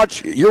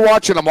you're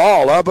watching them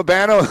all, huh,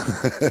 Babano?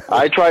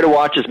 I try to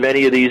watch as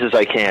many of these as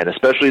I can,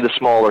 especially the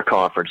smaller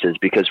conferences,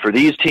 because for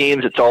these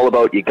teams, it's all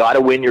about you got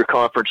to win your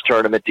conference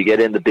tournament to get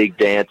in the big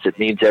dance. It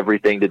means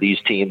everything to these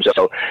teams.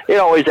 So it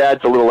always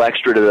adds a little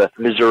extra to the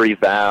Missouri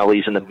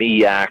Valleys and the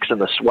MEACs and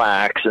the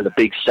SWACs and the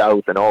Big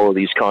South and all of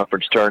these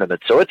conference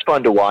tournaments. So it's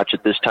fun to watch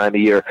at this time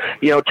of year.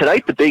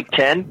 Tonight the Big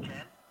Ten.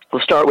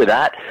 We'll start with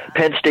that.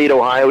 Penn State,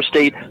 Ohio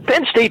State.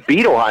 Penn State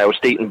beat Ohio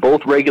State in both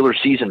regular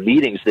season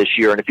meetings this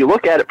year. And if you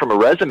look at it from a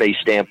resume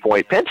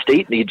standpoint, Penn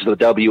State needs the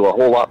W a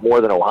whole lot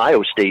more than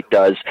Ohio State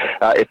does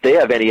if they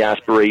have any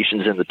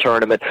aspirations in the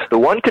tournament. The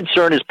one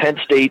concern is Penn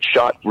State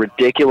shot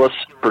ridiculous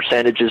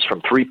percentages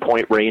from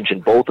three-point range in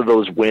both of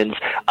those wins.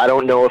 I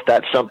don't know if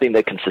that's something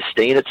that can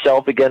sustain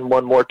itself again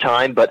one more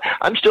time, but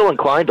I'm still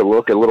inclined to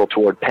look a little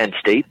toward Penn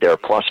State there,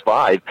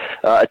 +5,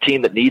 a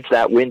team that needs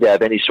that win to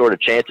have any sort of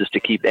chances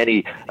to keep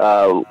any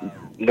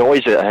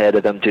noise ahead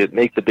of them to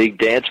make the big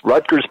dance.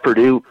 Rutgers,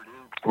 Purdue.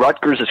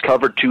 Rutgers has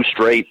covered 2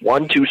 straight,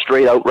 won 2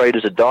 straight outright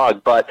as a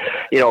dog, but,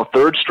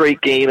 third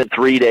straight game in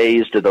 3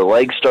 days. Did the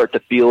legs start to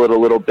feel it a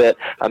little bit?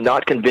 I'm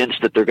not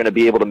convinced that they're going to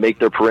be able to make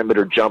their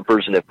perimeter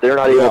jumpers, and if they're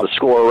not able to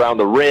score around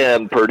the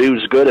rim,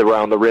 Purdue's good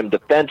around the rim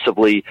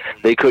defensively,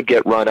 they could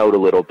get run out a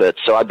little bit.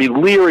 So I'd be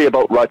leery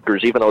about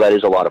Rutgers, even though that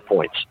is a lot of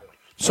points.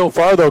 So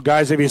far, though,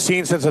 guys, have you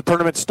seen since the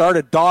tournament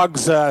started,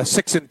 Dogs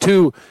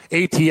 6-2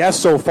 ATS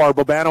so far,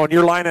 Babano, and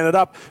you're lining it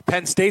up.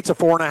 Penn State's a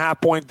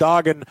 4.5-point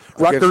dog, and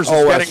Rutgers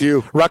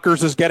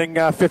is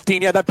getting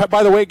 15. Yeah, that.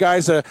 By the way,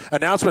 guys,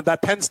 announcement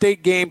that Penn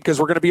State game, because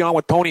we're going to be on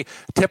with Tony,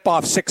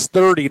 tip-off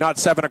 6:30, not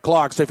 7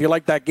 o'clock. So if you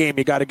like that game,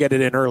 you got to get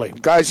it in early.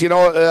 Guys,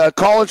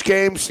 college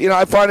games,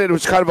 I find it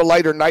was kind of a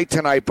lighter night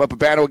tonight, but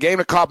Babano, a game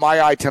that caught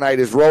my eye tonight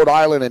is Rhode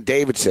Island and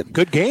Davidson.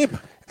 Good game.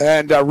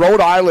 And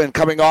Rhode Island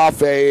coming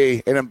off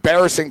an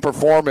embarrassing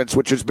performance,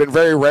 which has been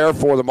very rare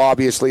for them,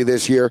 obviously,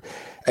 this year.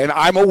 And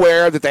I'm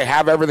aware that they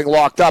have everything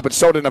locked up, and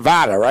so did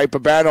Nevada, right?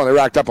 Babano, they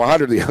racked up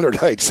 100 the other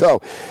night.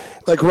 So,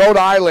 Rhode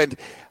Island,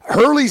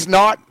 Hurley's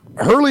going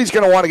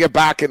to want to get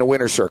back in the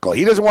winner's circle.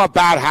 He doesn't want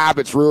bad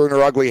habits ruining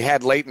her ugly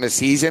head late in the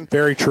season.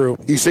 Very true.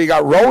 So you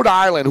got Rhode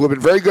Island, who have been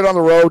very good on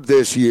the road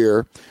this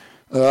year,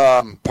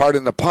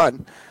 pardon the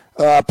pun,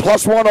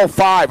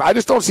 +105. I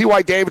just don't see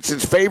why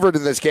Davidson's favored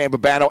in this game,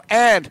 Babano.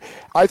 And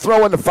I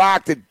throw in the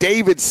fact that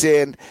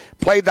Davidson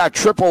played that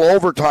triple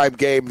overtime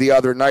game the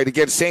other night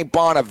against St.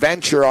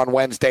 Bonaventure on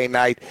Wednesday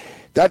night.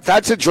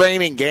 That's a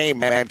draining game,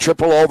 man.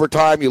 Triple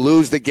overtime, you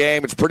lose the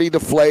game. It's pretty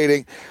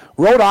deflating.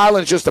 Rhode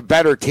Island's just a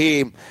better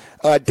team.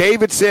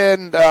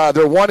 Davidson, they're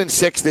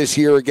 1-6 this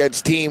year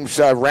against teams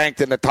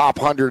ranked in the top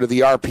 100 of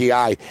the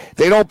RPI.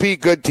 They don't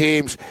beat good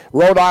teams.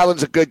 Rhode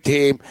Island's a good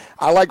team.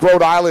 I like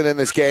Rhode Island in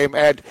this game,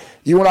 and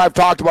you and I have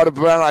talked about it,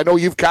 but I know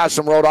you've cast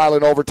some Rhode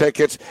Island over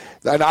tickets,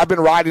 and I've been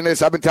riding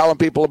this. I've been telling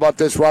people about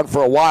this run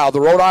for a while.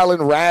 The Rhode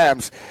Island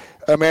Rams,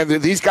 man,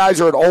 these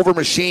guys are an over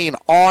machine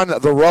on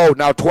the road.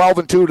 Now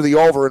 12-2 to the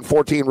over in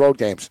 14 road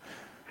games.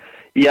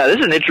 Yeah, this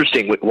is an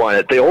interesting one.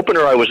 At the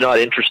opener, I was not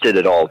interested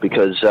at all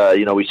because,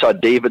 we saw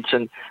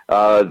Davidson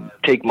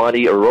take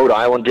money, or Rhode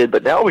Island did,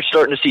 but now we're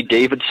starting to see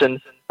Davidson,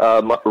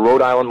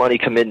 Rhode Island money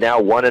come in now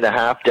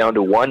 1.5 down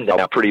to 1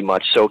 now pretty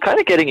much. So kind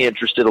of getting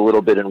interested a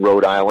little bit in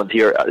Rhode Island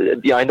here.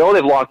 I know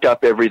they've locked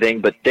up everything,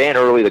 but Dan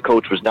Early, the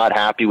coach, was not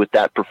happy with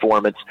that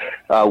performance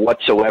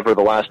whatsoever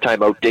the last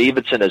time out.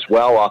 Davidson as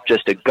well, off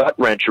just a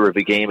gut-wrencher of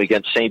a game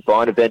against St.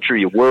 Bonaventure.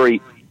 You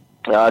worry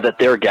that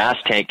their gas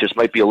tank just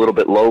might be a little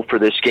bit low for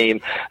this game.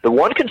 The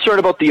one concern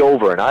about the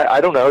over, and I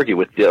don't argue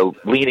with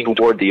leaning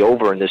toward the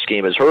over in this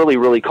game, is Hurley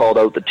really called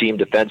out the team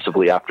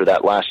defensively after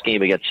that last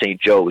game against St.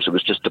 Joe's. It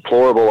was just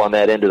deplorable on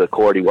that end of the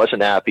court. He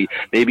wasn't happy.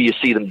 Maybe you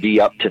see them be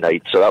up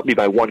tonight. So that would be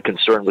my one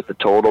concern with the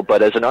total.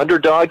 But as an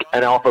underdog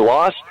and off a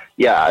loss,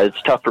 yeah,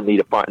 it's tough for me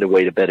to find a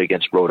way to bet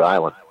against Rhode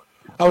Island.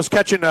 I was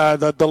catching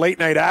the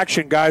late-night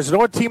action, guys. You know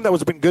what team that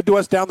has been good to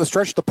us down the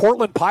stretch? The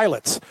Portland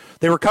Pilots.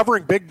 They were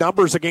covering big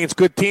numbers against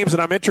good teams,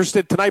 and I'm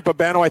interested tonight,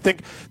 Babano. I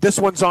think this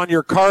one's on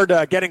your card,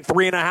 getting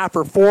 3.5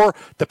 or 4,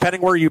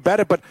 depending where you bet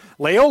it. But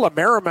Loyola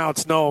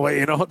Marymount's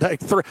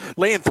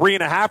laying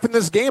 3.5 in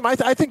this game. I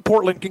think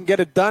Portland can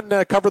get it done,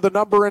 cover the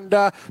number, and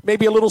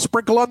maybe a little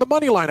sprinkle on the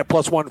money line at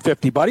plus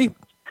 150, buddy.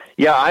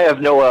 Yeah, I have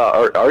no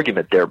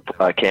argument there,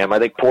 Cam. I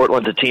think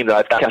Portland's a team that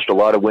I've cashed a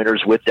lot of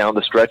winners with down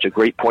the stretch, a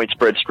great point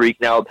spread streak.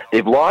 Now,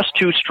 they've lost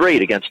 2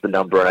 straight against the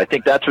number, and I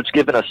think that's what's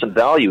given us some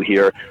value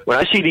here. When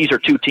I see these are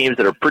 2 teams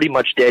that are pretty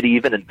much dead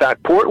even, in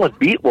fact, Portland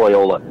beat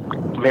Loyola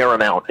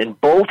Marymount in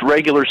both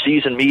regular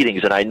season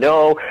meetings, and I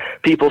know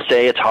people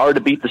say it's hard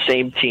to beat the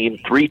same team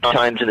 3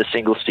 times in a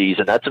single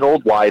season. That's an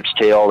old wives'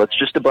 tale. That's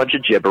just a bunch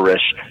of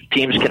gibberish.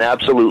 Teams can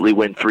absolutely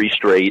win 3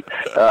 straight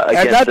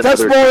against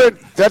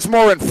that's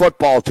more in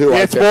football, too.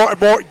 It's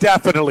more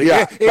definitely.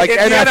 Yeah. In the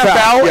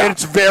NFL,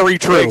 it's very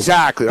true.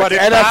 Exactly. But in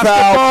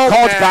NFL,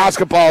 college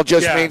basketball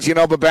just means,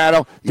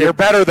 Babano, you're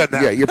better than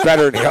that. Yeah, you're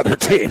better than the other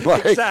team.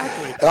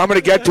 Exactly. I'm going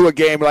to get to a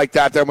game like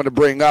that I'm going to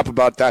bring up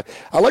about that.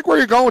 I like where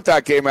you're going with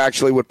that game,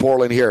 actually, with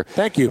Portland here.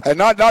 Thank you. And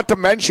not to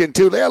mention,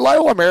 too,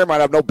 Loyola Marymount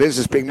have no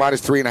business being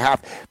minus 3.5.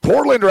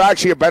 Portland are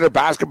actually a better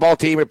basketball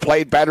team. It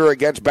played better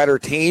against better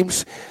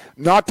teams.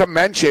 Not to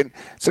mention,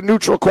 it's a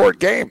neutral court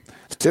game.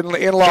 It's in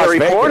Las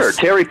Vegas.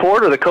 Terry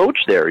Porter, the coach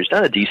there, he's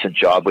done a decent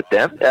job with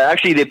them.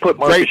 Actually, they put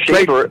Marcus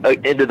Schaefer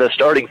into the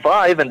starting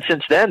 5, and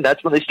since then,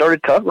 that's when they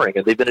started covering,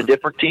 and they've been a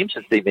different team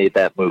since they made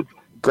that move.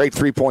 Great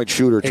 3-point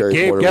shooter, Terry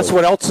Gabe, Porter. guess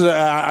what else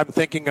I'm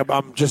thinking of?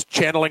 I'm just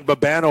channeling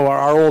Babano,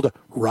 our old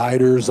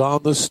Riders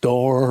on the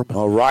Storm.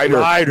 Oh,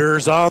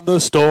 Riders on the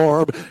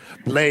Storm,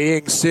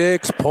 laying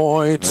 6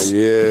 points.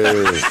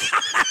 Yeah.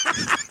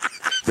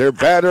 They're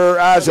better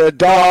as a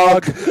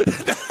dog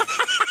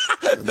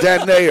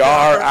than they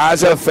are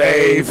as a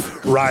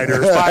fave.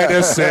 Riders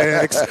minus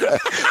 6.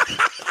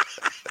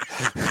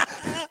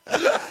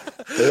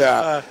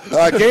 Yeah,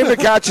 game that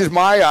catches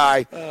my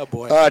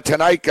eye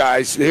tonight,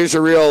 guys. Here's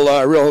a real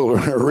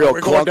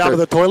We're going down to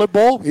the toilet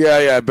bowl.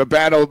 Yeah.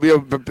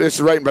 Babano, this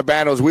is right in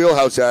Babano's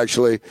wheelhouse,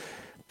 actually.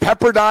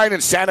 Pepperdine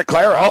and Santa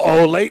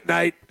Clara. Late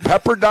night.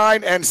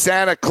 Pepperdine and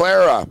Santa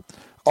Clara.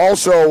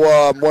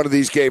 Also, one of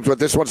these games, but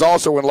this one's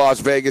also in Las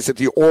Vegas at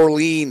the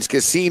Orleans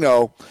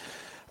Casino.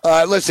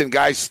 Listen,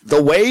 guys,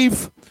 the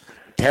wave,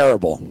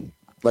 terrible.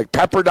 Like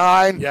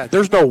Pepperdine. Yeah,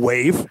 there's no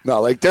wave.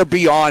 No, they're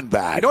beyond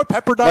bad. You know what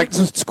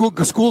Pepperdine's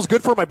school's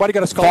good for? My buddy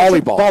got a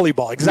scholarship.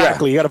 Volleyball,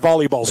 exactly. Yeah. You got a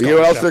volleyball scholarship. You know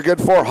what else they're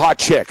good for? Hot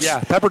chicks. Yeah,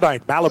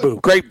 Pepperdine,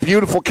 Malibu. Great,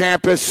 beautiful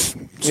campus.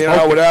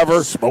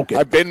 Whatever. Smoking.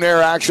 I've been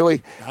there,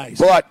 actually. Nice.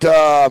 But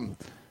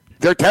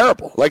they're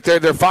terrible.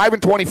 They're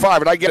 5-25,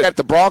 and I get it.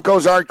 The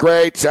Broncos aren't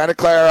great, Santa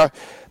Clara.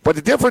 But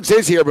the difference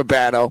is here,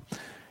 Babano,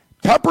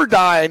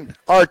 Pepperdine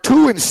are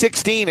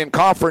 2-16 in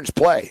conference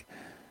play.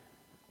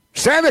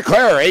 Santa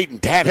Clara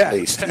 8-10 at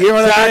least. You know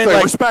what I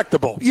mean?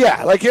 Respectable.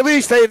 Yeah, at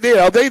least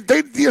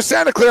they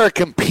Santa Clara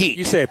compete.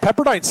 You say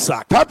Pepperdine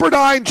suck.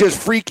 Pepperdine just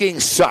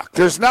freaking suck.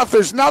 There's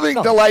nothing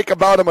to like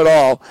about them at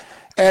all.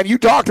 And you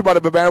talked about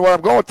it, but man, where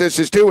I'm going with this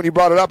is too, when you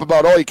brought it up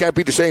about you can't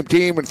beat the same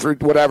team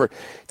and whatever.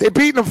 They've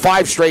beaten them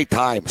 5 straight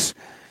times.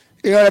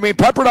 You know what I mean?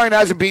 Pepperdine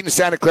hasn't beaten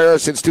Santa Clara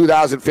since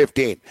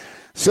 2015.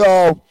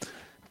 So.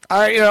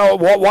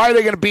 Why are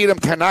they going to beat them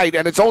tonight?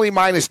 And it's only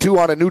 -2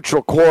 on a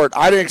neutral court.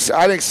 I think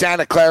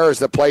Santa Clara is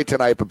the play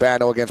tonight,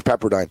 Babano, against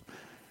Pepperdine.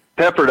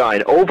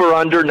 Pepperdine,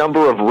 over-under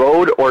number of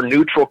road or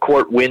neutral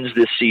court wins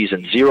this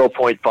season,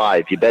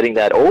 0.5. You betting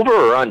that over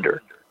or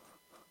under?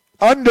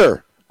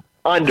 Under.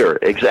 Under.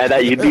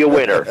 That you'd be a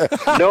winner.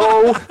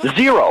 No,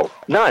 zero.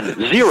 None.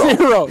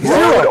 Zero.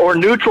 Road or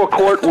neutral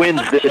court wins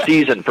this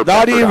season for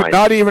Pepperdine.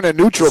 Not even a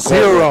neutral court.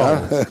 Zero.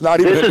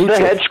 This is the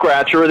head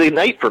scratcher of the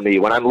night for me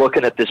when I'm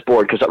looking at this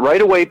board, because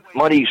right away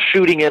money's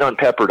shooting in on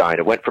Pepperdine.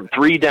 It went from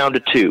 3 down to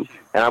 2.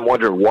 And I'm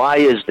wondering, why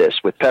is this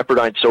with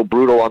Pepperdine so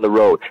brutal on the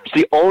road? It's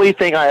the only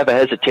thing I have a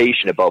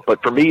hesitation about.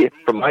 But for me,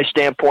 from my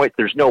standpoint,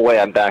 there's no way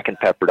I'm backing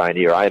Pepperdine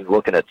here. I'm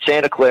looking at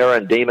Santa Clara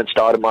and Damon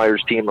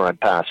Stoudemire's team, or I'm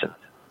passing.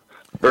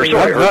 Or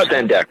sorry, Herb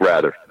Sendek,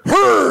 rather.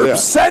 Herb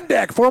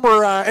Sendek, former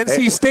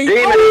NC State.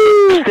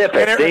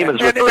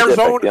 Damon's with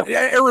Arizona.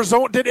 Yeah.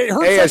 Arizona.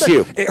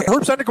 ASU.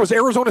 Herb Sendek was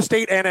Arizona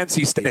State and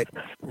NC State.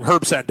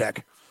 Herb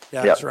Sendek.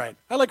 Yeah, that's right.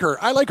 I like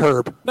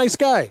Herb. Nice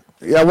guy.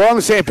 Yeah, we're on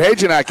the same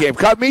page in that game.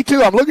 Me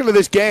too. I'm looking at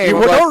this game.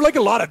 There were like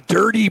a lot of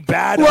dirty,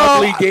 bad,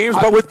 ugly games,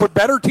 but with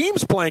better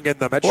teams playing in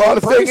them. The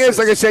thing is,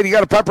 like I said, you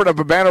got to Pepperdine.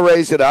 Urbana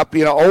raised it up.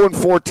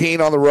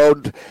 0-14 on the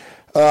road.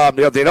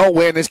 They don't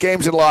win. This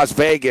game's in Las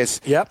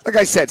Vegas. Yep. Like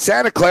I said,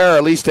 Santa Clara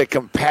at least a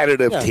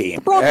competitive team.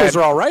 The Broncos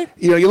are all right.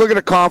 You look at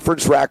a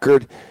conference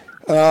record.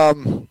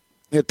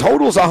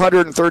 Total's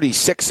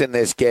 136 in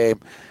this game.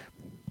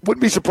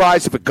 Wouldn't be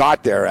surprised if it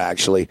got there,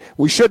 actually.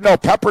 We should know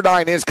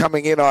Pepperdine is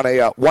coming in on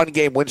a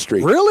one-game win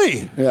streak.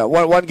 Really? Yeah,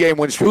 one-game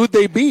win streak. Who'd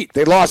they beat?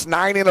 They lost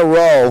 9 in a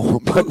row.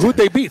 Who'd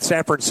they beat?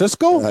 San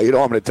Francisco? You don't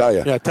want me to tell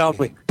you. Yeah, tell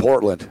me.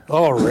 Portland.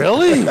 Oh,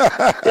 really?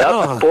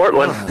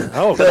 Portland.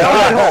 Oh, that was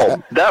at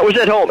home. That was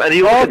at home. And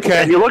you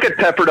look at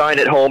Pepperdine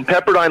at home.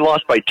 Pepperdine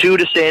lost by 2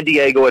 to San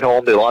Diego at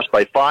home. They lost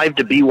by 5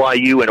 to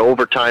BYU in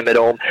overtime at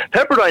home.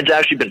 Pepperdine's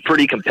actually been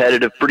pretty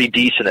competitive, pretty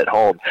decent at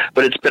home.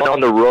 But it's been on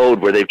the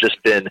road where they've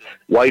just been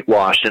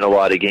whitewashed in a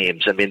lot of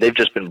games. I mean, they've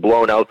just been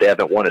blown out. They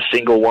haven't won a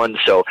single one.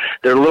 So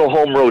they're a little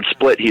home road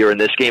split here in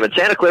this game. And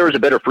Santa Clara is a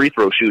better free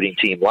throw shooting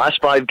team. Last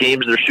 5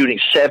 games, they're shooting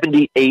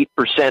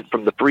 78%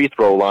 from the free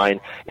throw line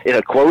in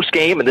a close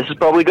game. And this is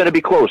probably going to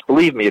be close.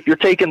 Believe me, if you're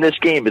taking this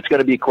game, it's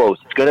going to be close.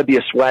 It's going to be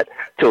a sweat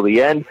till the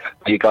end.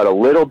 You got a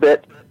little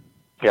bit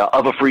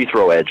of a free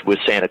throw edge with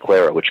Santa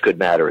Clara, which could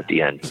matter at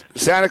the end.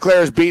 Santa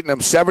Clara's beaten them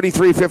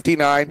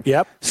 73-59,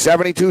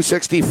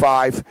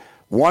 72-65,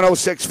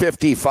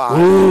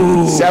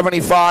 106-55,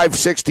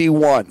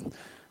 75-61.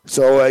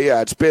 So,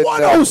 it's been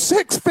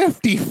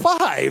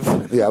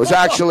 106-55. Yeah, it was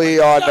actually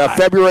on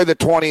February the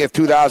 20th,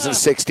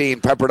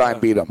 2016. Pepperdine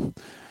beat them.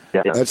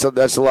 Yeah. That's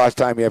the last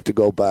time you have to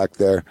go back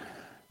there.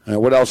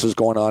 What else is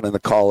going on in the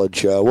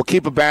college? We'll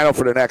keep a banner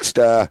for the next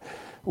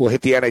we'll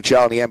hit the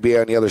NHL and the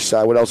NBA on the other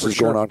side. What else is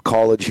going on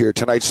college here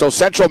tonight? So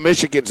Central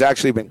Michigan's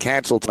actually been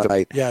canceled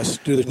tonight. Yes,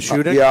 due to the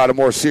shooting. On a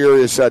more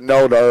serious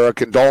note, our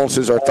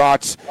condolences, our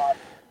thoughts.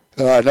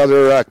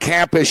 Another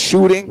campus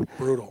shooting.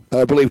 Brutal.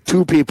 I believe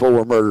 2 people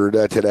were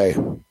murdered today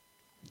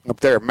up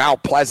there,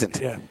 Mount Pleasant.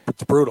 Yeah,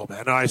 it's brutal,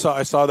 man. No, I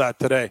saw that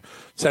today.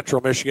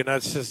 Central Michigan.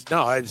 That's just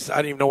I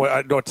don't even know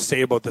what to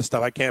say about this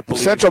stuff. I can't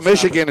believe Central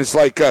Michigan is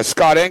like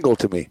Scott Engel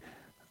to me.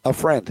 A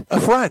friend.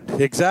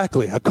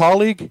 Exactly. A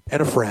colleague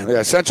and a friend.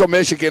 Yeah, Central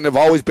Michigan have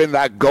always been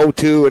that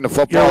go-to in the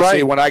football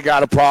scene when I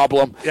got a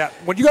problem. Yeah,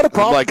 when you got a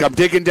problem. I'm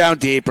digging down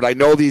deep, but I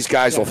know these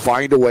guys will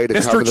find a way to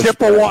cover the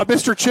spread.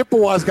 Mr.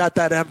 Chippewa's got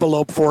that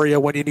envelope for you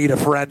when you need a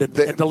friend and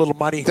the little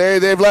money.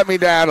 They've let me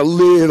down a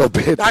little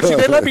bit. Actually,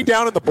 they let me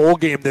down in the bowl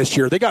game this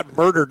year. They got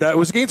murdered. It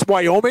was against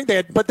Wyoming.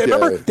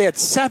 Remember, they had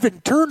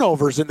 7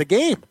 turnovers in the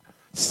game.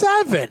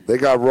 7. They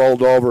got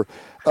rolled over.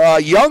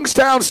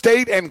 Youngstown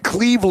State and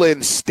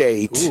Cleveland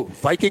State. Ooh,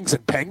 Vikings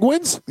and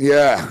Penguins?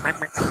 Yeah.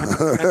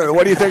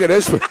 What do you think of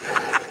this?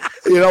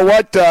 You know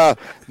what?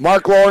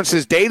 Mark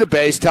Lawrence's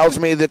database tells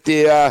me that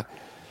the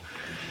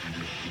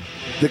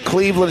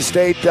Cleveland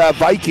State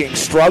Vikings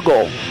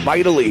struggle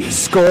mightily.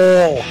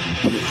 Skull.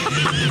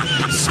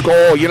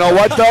 You know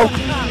what, though?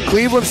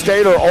 Cleveland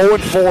State are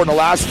 0-4 in the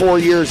last 4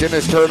 years in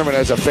this tournament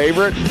as a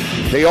favorite.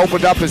 They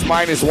opened up as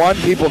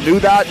 -1. People knew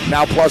that.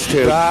 Now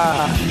 +2.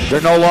 They're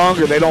no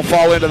longer. They don't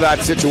fall into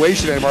that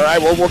situation anymore. All right,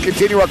 we'll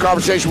continue our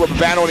conversation with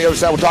Babano on the other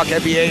side. We'll talk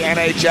NBA,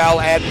 NHL,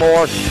 and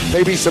more.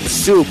 Maybe some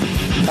soup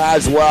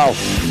as well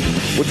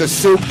with the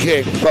Soup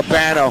King,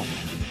 Babano.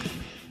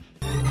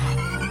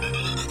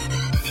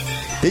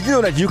 Did you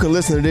know that you can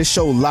listen to this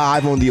show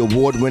live on the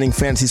award-winning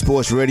Fantasy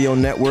Sports Radio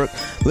Network?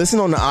 Listen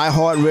on the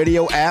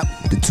iHeartRadio app,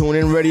 the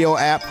TuneIn Radio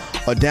app,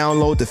 or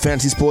download the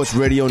Fantasy Sports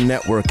Radio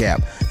Network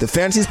app. The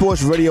Fantasy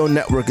Sports Radio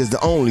Network is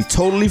the only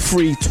totally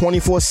free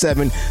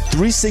 24/7,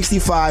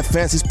 365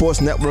 Fantasy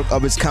Sports Network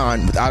of its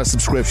kind without a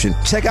subscription.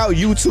 Check out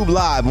YouTube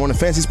Live on the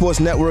Fantasy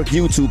Sports Network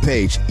YouTube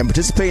page and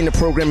participate in the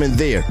programming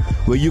there,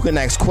 where you can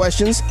ask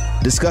questions,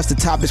 discuss the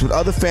topics with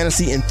other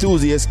fantasy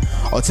enthusiasts,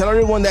 or tell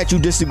everyone that you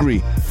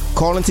disagree.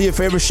 Call into your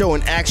favorite show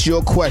and ask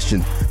your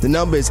question. The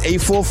number is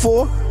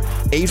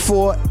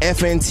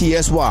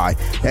 844-84-FNTSY.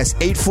 That's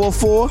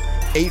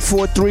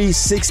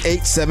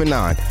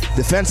 844-843-6879.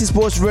 The Fantasy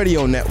Sports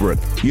Radio Network,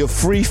 your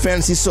free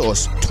fantasy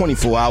source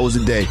 24 hours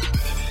a day.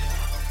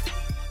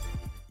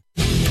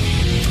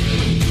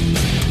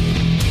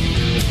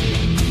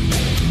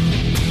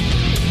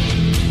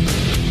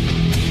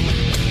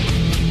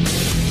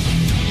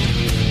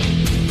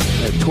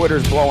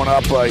 Twitter's blowing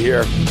up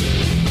here.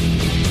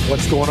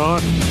 What's going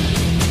on?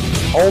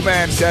 Old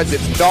man says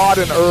it's not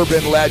an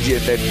urban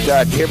legend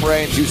that Tim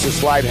Raines used to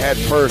slide head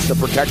first to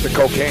protect the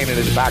cocaine in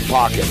his back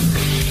pocket.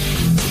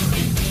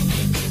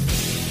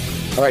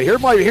 All right,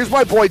 here's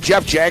my boy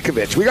Jeff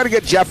Jankovic. We got to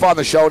get Jeff on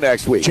the show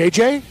next week.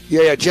 JJ?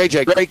 Yeah,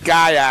 JJ. Great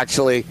guy,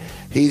 actually.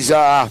 He's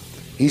a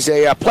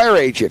player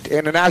agent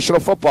in the National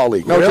Football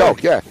League. No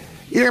joke, yeah.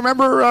 You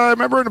remember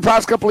in the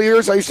past couple of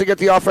years, I used to get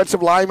the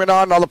offensive linemen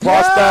on, all the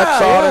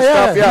prospects on and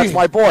stuff. Yeah, it's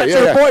my boy. That's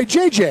your boy,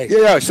 JJ.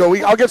 Yeah, so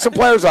I'll get some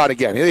players on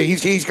again.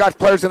 He's got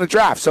players in the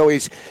draft, so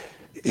he's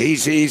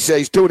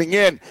tuning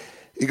in.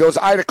 He goes,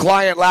 I had a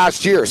client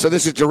last year. So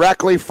this is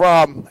directly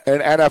from an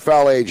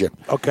NFL agent.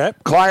 Okay.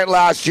 Client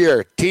last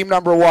year, team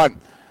number 1.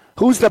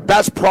 Who's the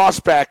best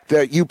prospect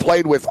that you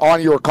played with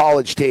on your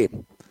college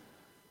team?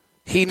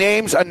 He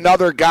names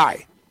another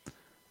guy.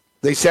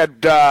 They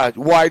said,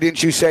 why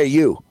didn't you say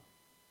you?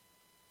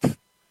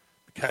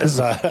 Because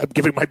I'm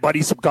giving my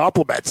buddy some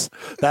compliments.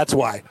 That's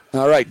why.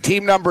 All right,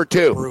 team number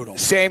 2. Brutal.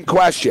 Same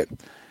question.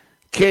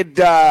 Kid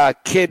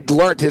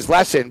learned his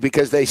lesson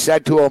because they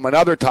said to him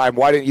another time,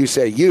 why didn't you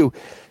say you?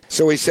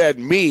 So he said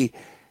me,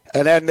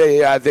 and then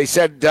they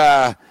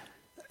said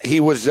he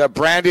was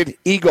branded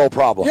ego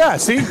problem. Yeah,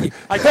 see,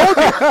 I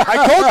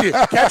told you.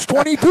 Catch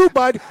 22,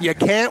 bud. You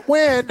can't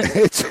win.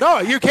 No,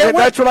 you can't win.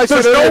 That's what I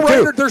said.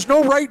 There's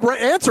no right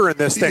answer in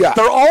this thing. Yeah.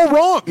 They're all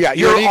wrong. Yeah,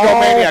 you're an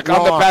egomaniac.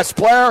 I'm the best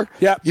player.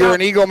 Yeah, you're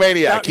an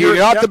egomaniac. You're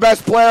not the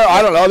best player.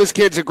 I don't know. This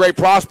kid's a great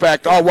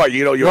prospect. Oh, what?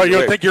 You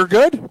don't think you're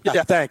good?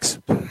 Yeah, thanks.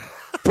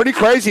 Pretty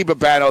crazy,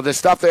 Babano, the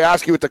stuff they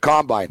ask you at the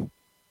Combine.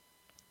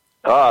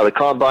 The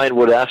Combine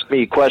would ask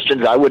me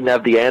questions. I wouldn't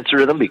have the answer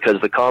to them because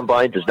the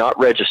Combine does not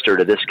register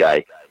to this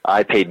guy.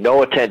 I paid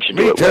no attention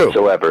to it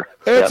whatsoever.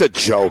 It's a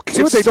joke.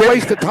 It's a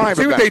waste of time.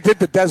 See what they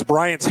did to Des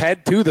Bryant's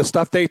head, too, the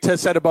stuff they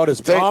said about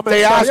his mom.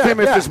 They asked him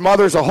if his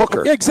mother's a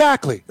hooker.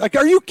 Exactly. Like,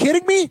 are you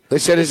kidding me? They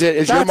said, is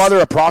your mother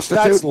a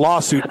prostitute? That's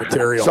lawsuit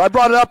material. So I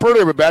brought it up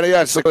earlier, Babano.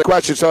 Yeah, it's a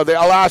question. So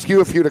I'll ask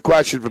you a few of the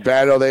questions,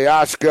 Babano. They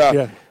ask,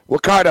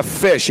 what kind of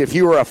fish, if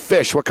you were a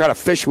fish, what kind of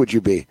fish would you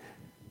be?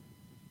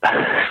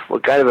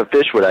 What kind of a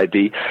fish would I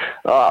be?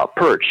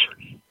 Perch.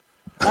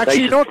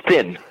 Actually,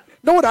 thin.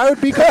 No, what I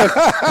would be, come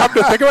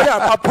to think of it,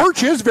 a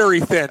perch is very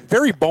thin,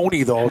 very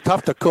bony though,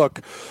 tough to cook.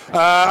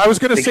 I was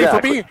going to say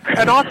for me,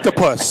 an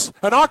octopus,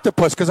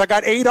 because I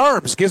got 8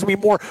 arms, gives me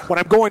more. When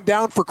I'm going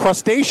down for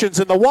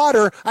crustaceans in the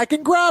water, I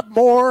can grab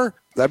more.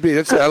 I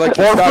like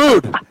more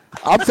food.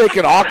 I'm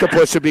thinking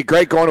octopus would be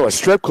great going to a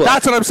strip club.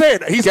 That's what I'm saying.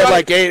 He's got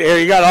like 8. Here,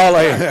 you got all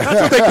 8.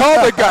 That's what they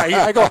call the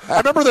guy. I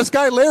remember this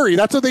guy Larry.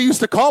 That's what they used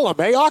to call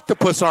him.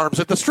 Octopus arms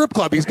at the strip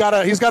club. He's got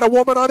a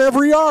woman on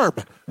every arm.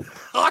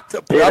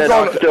 Octopus. In an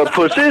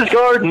octopus's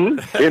garden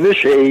in the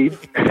shade.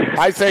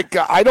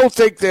 I don't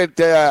think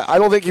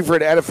you're for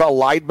an NFL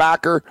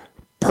linebacker.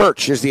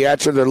 Perch is the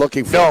answer they're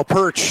looking for. No,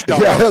 perch. No.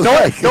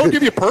 Don't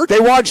give you perch. They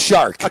want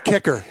shark. A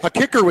kicker. A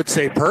kicker would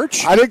say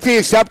perch. I think the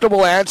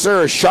acceptable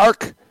answer is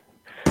shark,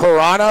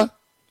 piranha,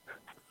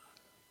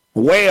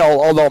 whale,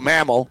 although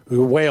mammal.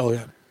 Whale,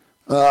 yeah.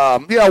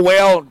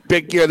 Whale,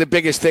 the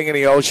biggest thing in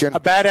the ocean. A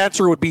bad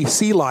answer would be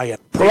sea lion.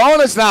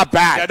 Piranha's not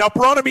bad. Yeah, no,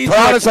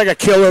 piranha's like a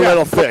killer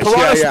little fish.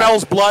 Piranha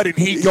smells blood and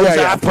heat goes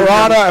after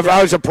piranha. If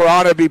I was a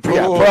piranha, it'd be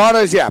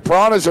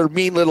piranhas are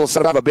mean little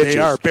son of a bitches. They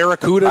are.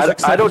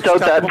 Barracudas. I don't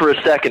doubt that for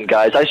a second,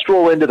 guys. I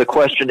stroll into the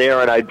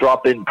questionnaire and I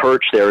drop in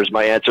perch there as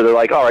my answer. They're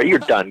like, all right, you're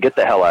done. Get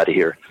the hell out of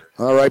here.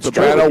 All right,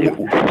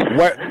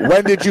 Babano,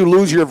 when did you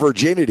lose your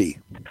virginity?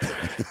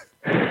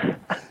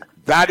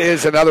 That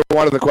is another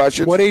one of the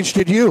questions. What age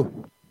did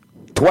you?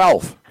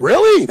 12.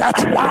 Really?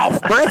 That's wow,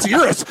 Brant.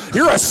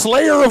 You're a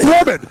slayer of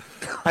women.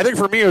 I think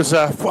for me it was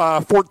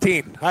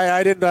 14.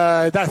 I didn't.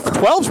 That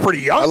 12's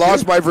pretty young. I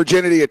lost my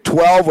virginity at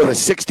 12 with a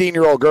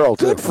 16-year-old girl.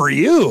 Too. Good for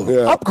you.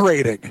 Yeah.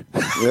 Upgrading.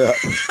 Yeah.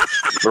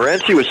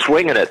 Morency was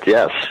swinging it.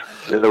 Yes,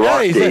 in the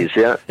rock days.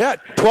 Yeah. Yeah.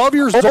 12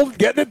 years old,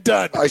 getting it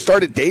done. I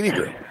started dating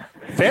her.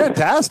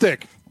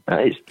 Fantastic.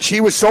 Nice.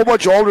 She was so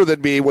much older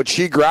than me. When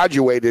she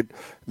graduated,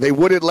 they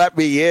wouldn't let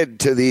me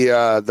into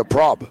the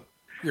prom.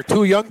 You're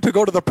too young to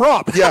go to the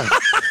prom. Yeah.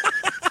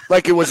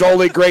 Like it was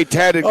only grade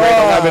 10 and grade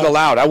 11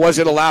 allowed. I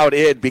wasn't allowed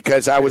in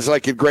because I was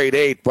like in grade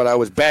 8, but I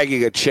was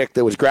bagging a chick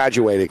that was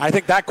graduating. I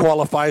think that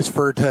qualifies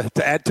to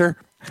enter.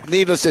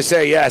 Needless to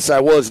say, yes, I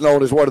was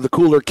known as one of the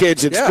cooler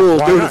kids in school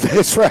doing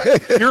this,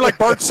 right? You're like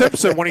Bart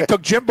Simpson when he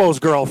took Jimbo's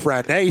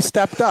girlfriend. Hey, he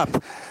stepped up.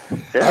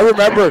 Yeah. I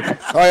remember.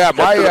 Oh, yeah.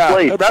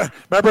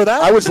 Remember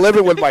that? I was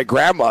living with my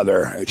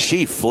grandmother, and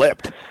she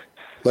flipped.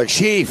 Like,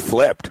 she's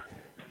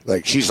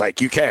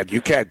like, you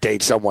can't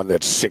date someone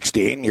that's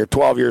 16. You're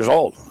 12 years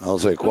old. I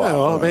was like,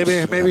 wow. Well,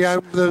 maybe I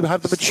have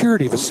the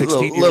maturity of a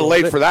 16-year-old. A little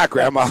late for that,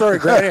 Grandma. Sorry,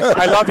 Granny.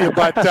 I love you,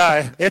 but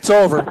it's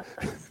over.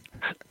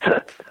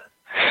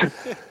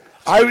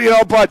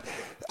 But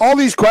all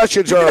these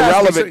questions are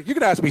irrelevant. You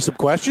can ask me some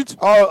questions.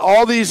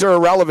 All these are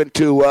irrelevant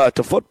to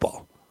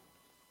football.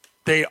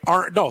 They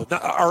aren't. No,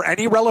 are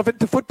any relevant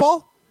to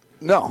football?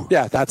 No.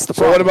 Yeah, that's the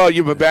problem. So what about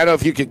you, Babano?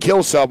 If you could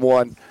kill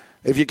someone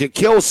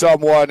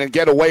and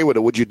get away with it,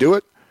 would you do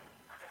it?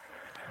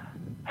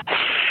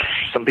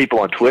 some people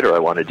on Twitter I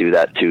want to do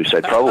that too, so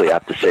I'd probably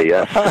have to say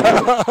yes.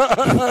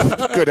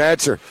 Good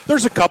answer.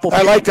 There's a couple.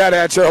 I like that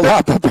answer a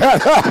lot.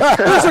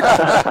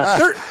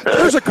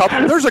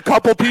 There's a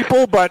couple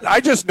people, but I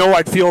just know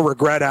I'd feel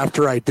regret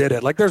after I did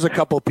it. Like there's a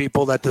couple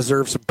people that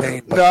deserve some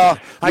pain. But no,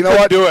 I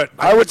couldn't do it.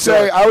 I would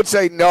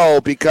say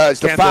no, because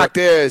the fact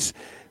is,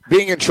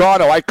 being in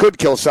Toronto, I could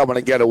kill someone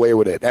and get away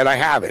with it, and I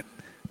haven't.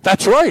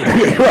 That's right.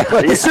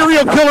 The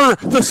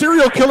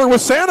serial killer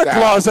was Santa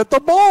Claus at the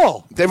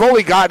mall. They've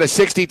only gotten a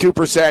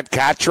 62%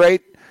 catch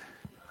rate.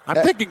 I'm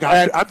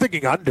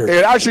thinking under.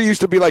 It actually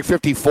used to be like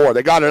 54.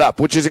 They got it up,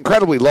 which is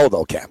incredibly low,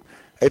 though, Cam.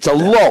 It's a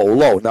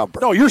low number.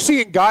 No, you're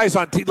seeing guys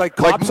on like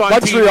cops on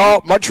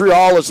Montreal. TV.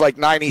 Montreal is like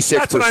 96%.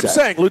 That's what I'm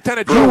saying,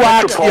 Lieutenant.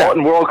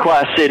 Metropolitan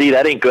world-class city.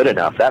 That ain't good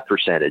enough. That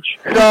percentage.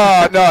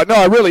 No,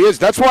 it really is.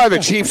 That's why the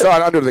Chiefs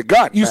are under the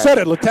gun. You said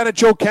it, Lieutenant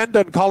Joe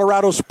Kenda in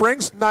Colorado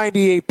Springs,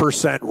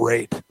 98%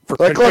 rate for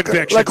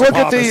conviction. Look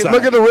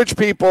at the rich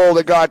people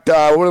that got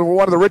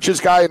one of the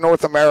richest guy in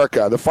North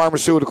America. The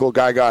pharmaceutical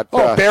guy got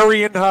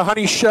Barry and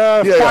Honey.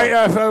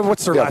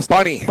 What's their last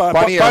Bunny? name?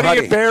 Bunny and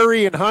Honey.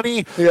 Barry and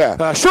Honey.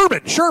 Yeah.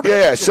 Sherman.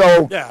 Yeah.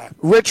 So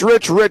rich,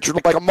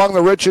 like among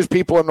the richest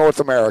people in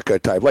North America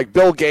type, like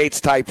Bill Gates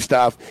type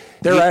stuff.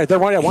 He's a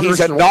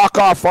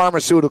knockoff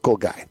pharmaceutical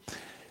guy.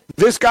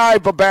 This guy,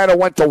 Babano,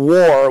 went to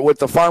war with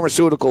the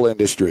pharmaceutical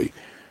industry.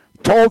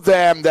 Told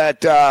them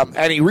that,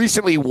 and he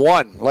recently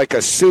won like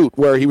a suit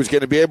where he was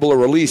going to be able to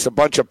release a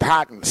bunch of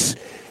patents.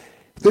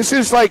 This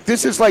is like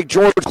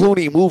George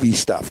Clooney movie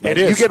stuff. Man. It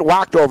is. You get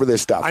whacked over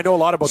this stuff. I know a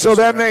lot about. So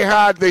then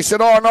they said,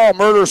 "Oh no,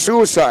 murder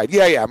suicide."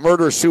 Yeah,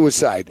 murder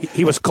suicide.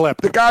 He was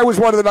clipped. The guy was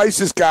one of the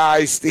nicest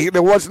guys.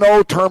 There was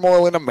no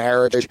turmoil in a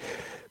marriage.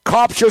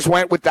 Cops just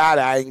went with that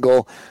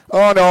angle.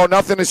 Oh no,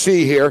 nothing to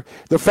see here.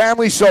 The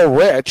family's so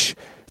rich,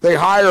 they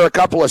hire a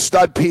couple of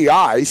stud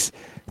PIs.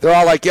 They're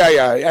all like,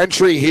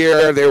 entry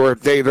here.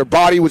 Their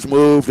body was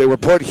moved. They were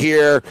put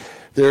here.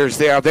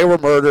 They were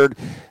murdered.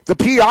 The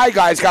PI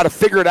guys got to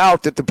figure it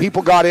out that the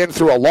people got in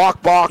through a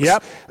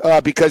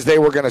lockbox because they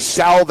were going to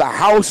sell the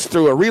house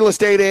through a real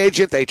estate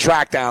agent. They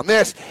tracked down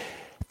this.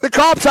 The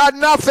cops had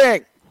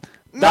nothing.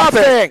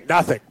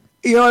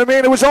 You know what I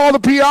mean? It was all the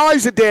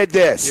PIs that did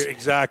this.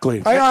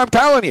 Exactly. I'm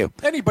telling you.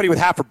 Anybody with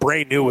half a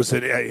brain knew it was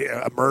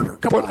a murder.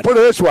 Come on. Put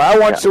it this way: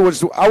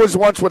 I was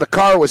once with a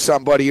car with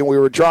somebody, and we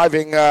were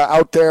driving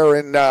out there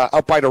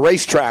out by the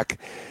racetrack.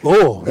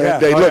 Oh, yeah.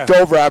 And they looked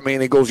over at me,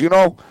 and he goes,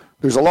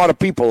 there's a lot of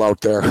people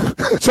out there.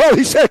 That's all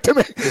he said to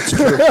me. It's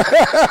true.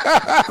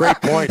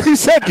 Great point. He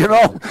said,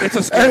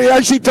 and he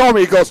actually told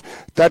me, he goes,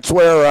 that's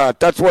where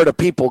the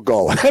people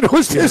go. And it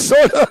was this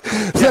sort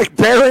of like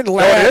barren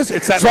land.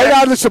 It's right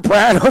out of The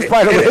Sopranos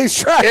by the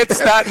racetrack. It's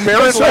that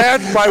barren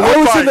land by I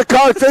was in the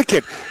car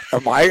thinking,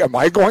 Am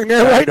I going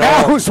there right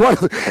now? It was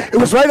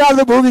right out of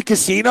the movie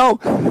Casino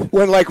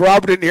when like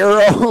Robert De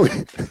Niro,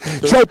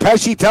 Joe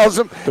Pesci tells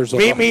him,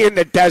 meet me in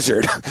the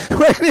desert.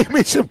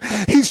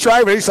 He's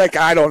driving. He's like,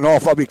 I don't know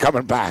if I'll be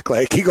coming back.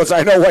 Like he goes,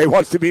 I know why he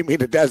wants to meet me in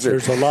the desert.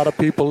 There's a lot of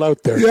people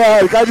out there.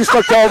 Yeah, the guy just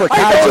looked over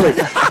casually.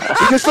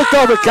 He just looked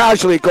over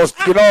casually. He goes,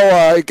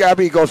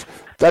 Gabby, he goes,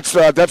 that's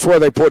where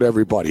they put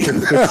everybody.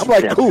 I'm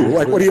like, who?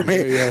 Like, what do you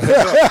mean?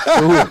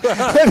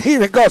 And he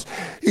goes,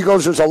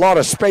 there's a lot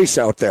of space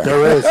out there.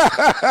 There is.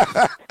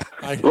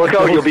 Look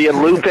out, you'll be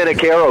in Lou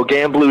Pinicaro,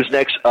 Gamblu's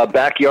next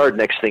backyard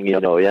next thing you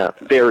know,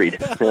 buried.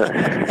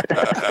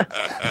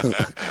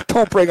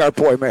 Don't bring our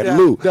boy, man,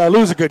 Lou.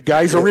 Lou's a good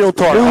guy. He's a real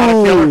talk.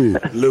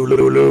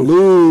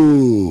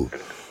 Lou.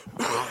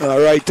 All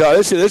right,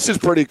 this is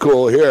pretty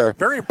cool here.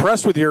 Very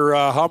impressed with your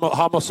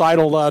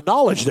homicidal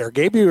knowledge there,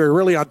 Gabe. You're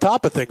really on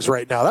top of things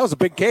right now. That was a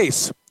big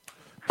case.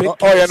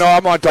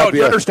 I'm on top of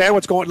you. Understand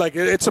what's going? Like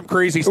it's some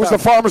crazy stuff. It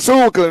was the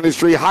pharmaceutical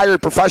industry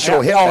hired professional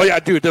hitmen. Oh yeah,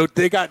 dude.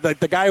 They got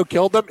the guy who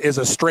killed them is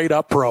a straight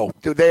up pro.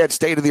 Dude, they had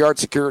state of the art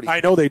security. I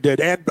know they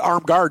did, and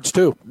armed guards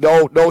too.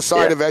 No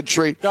sign of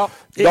entry. No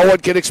one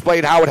can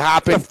explain how it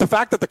happened. The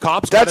fact that the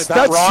cops got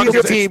that's wrong.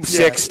 SEAL Team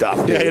 6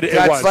 stuff. Yeah,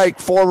 that's like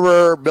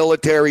former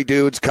military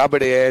dudes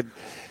coming in.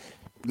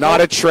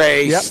 Not a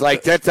trace. Yep.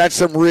 Like that's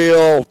some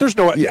real. There's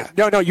no. Yeah.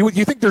 No. You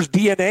think there's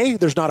DNA?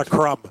 There's not a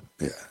crumb.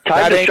 Yeah.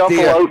 Time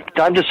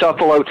to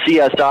shuffle out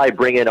CSI.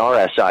 Bring in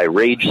RSI.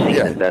 Rage scene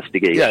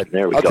investigation. Yeah.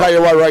 There we go. I'll tell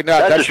you what. Right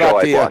now, that's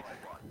not the.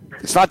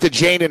 It's not the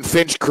Jane and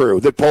Finch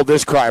crew that pulled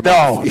this crime.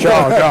 No.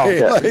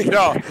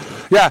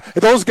 Yeah,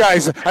 those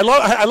guys. I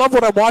love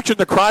when I'm watching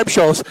the crime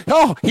shows.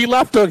 Oh, he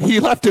left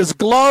his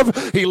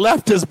glove. He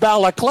left his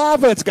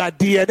balaclava. It's got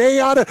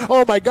DNA on it.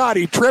 Oh my God,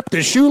 he tripped.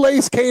 His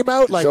shoelace came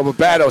out. Like so,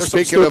 Babano,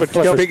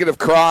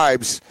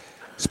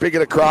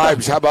 Speaking of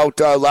crimes, how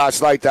about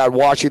last night that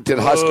Washington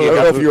Husky? I don't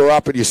know if you were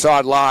up and you saw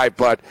it live,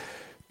 but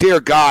dear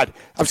God,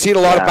 I've seen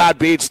a lot of bad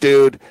beats,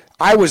 dude.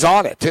 I was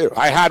on it too.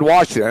 I had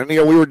watched it, and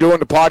we were doing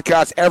the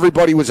podcast.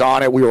 Everybody was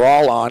on it. We were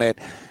all on it.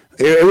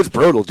 It was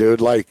brutal, dude.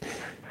 Like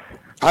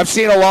I've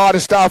seen a lot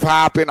of stuff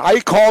happen.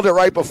 I called it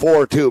right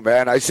before too,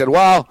 man. I said,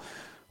 well,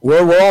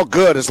 we're all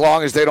good as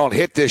long as they don't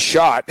hit this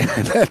shot.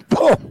 And then,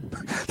 boom,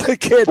 the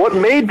kid. What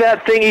made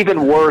that thing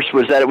even worse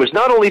was that it was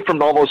not only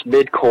from almost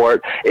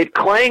midcourt, it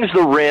clangs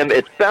the rim,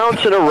 it's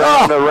bouncing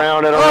around,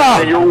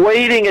 and you're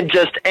waiting and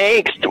just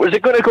angst. Is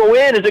it going to go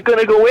in? Is it going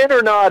to go in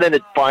or not? And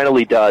it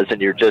finally does,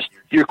 and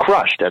you're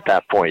crushed at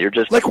that point. You're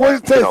just like, what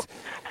is this?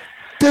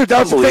 Dude, that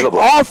was the thing.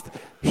 Off,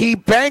 he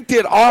banked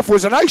it off. It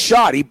was a nice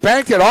shot. He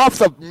banked it off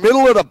the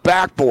middle of the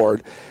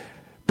backboard,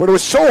 but it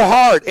was so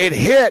hard, it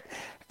hit.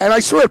 And I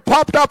swear it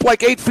popped up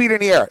like 8 feet in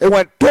the air. It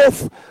went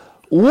poof,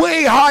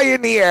 way high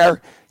in the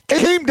air. It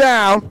came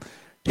down,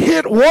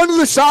 hit one of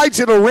the sides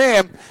of the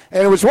rim,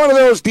 and it was one of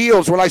those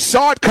deals. When I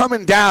saw it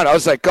coming down, I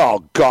was like,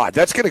 oh, God,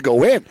 that's going to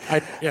go in.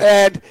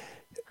 And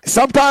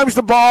sometimes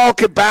the ball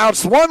could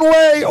bounce one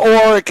way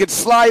or it could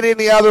slide in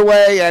the other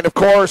way. And, of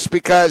course,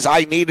 because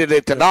I needed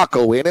it to not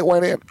go in, it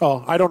went in.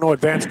 Oh, I don't know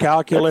advanced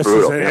calculus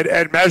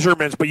and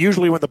measurements, but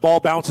usually when the ball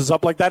bounces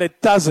up like that,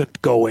 it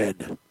doesn't go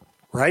in.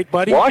 Right,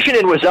 buddy?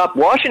 Washington was up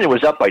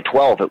by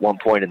 12 at one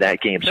point in that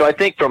game. So I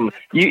think from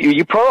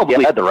you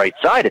probably had the right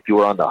side if you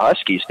were on the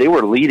Huskies. They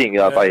were leading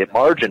by a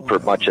margin for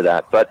much of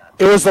that. But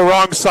it was the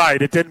wrong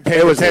side. It didn't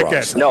pay the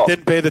ticket. No. It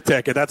didn't pay the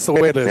ticket. That's the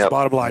way it is,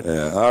 bottom line.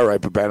 Yeah, all right,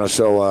 Babano.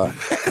 So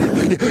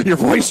your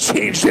voice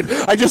changed.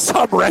 I just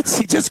saw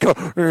Moretzi just go,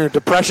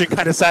 depression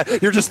kind of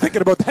sad. You're just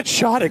thinking about that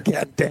shot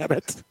again, damn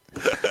it.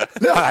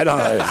 No, I don't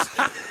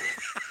know.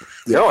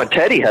 No, and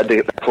Teddy had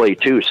to play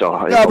too, so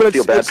I don't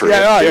feel bad for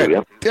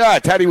him too. Yeah,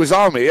 Teddy was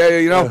on me.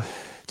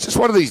 It's just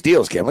one of these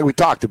deals, Cam, like we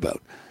talked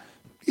about.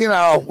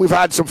 We've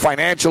had some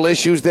financial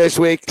issues this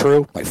week.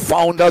 True. My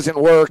phone doesn't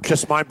work.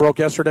 Just mine broke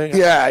yesterday.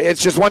 Yeah,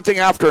 it's just one thing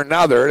after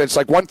another. And it's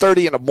like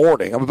 1:30 in the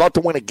morning. I'm about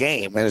to win a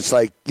game, and it's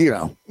like,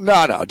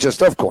 no,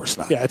 just of course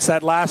not. Yeah, it's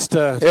that last.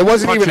 It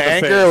wasn't even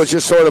anger. It was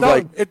just sort of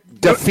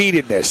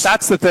defeatedness.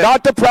 That's the thing.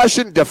 Not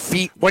depression,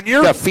 defeat. When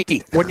you're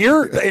defeat. When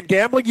you're in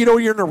gambling, you're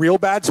in a real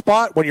bad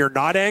spot. When you're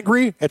not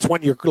angry, it's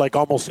when you're like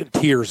almost in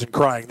tears and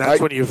crying.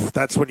 That's when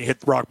you hit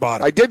rock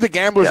bottom. I did the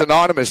Gamblers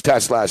Anonymous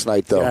test last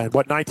night, though. Yeah,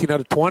 what, 19 out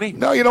of 20?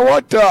 No, you know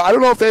what? I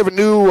don't know if they have a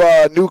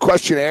new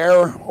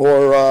questionnaire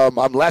or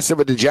I'm less of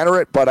a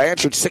degenerate, but I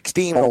answered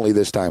 16 only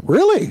this time.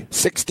 Really?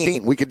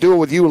 16. We could do it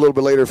with you a little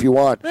bit later if you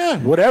want. Yeah,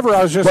 whatever.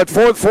 But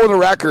for the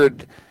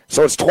record,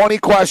 so it's 20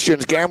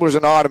 questions, Gamblers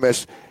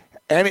Anonymous.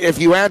 And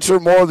if you answer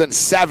more than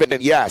 7,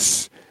 and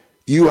yes,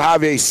 you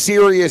have a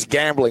serious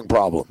gambling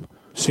problem.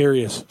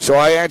 Serious. So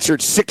I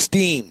answered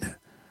 16.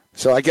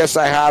 So I guess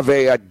I have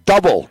a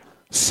double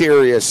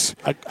serious.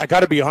 I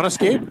got to be honest,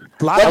 Gabe.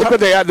 One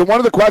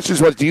of the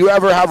questions was, do you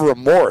ever have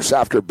remorse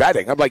after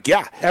betting? I'm like,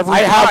 yeah.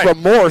 I have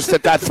remorse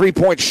that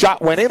 3-point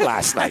shot went in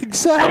last night.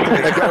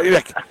 Exactly.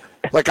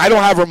 Like, I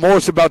don't have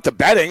remorse about the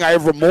betting. I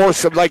have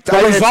remorse of, like, the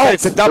result.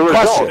 It's a dumb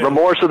question.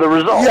 Remorse of the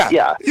result.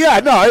 Yeah,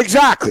 no,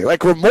 exactly.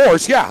 Like,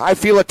 remorse, I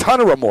feel a ton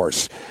of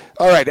remorse.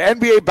 All right,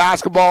 NBA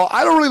basketball.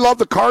 I don't really love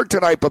the card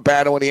tonight,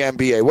 Babano, in the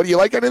NBA. What, do you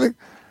like anything?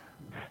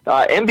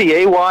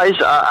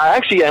 NBA-wise, I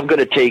actually am going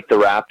to take the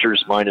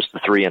Raptors minus the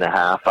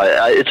 3.5.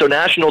 It's a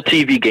national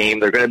TV game.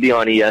 They're going to be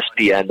on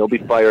ESPN. They'll be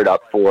fired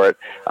up for it.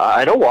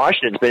 I know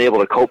Washington's been able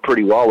to cope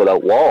pretty well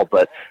without Wall,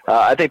 but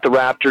I think the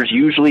Raptors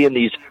usually in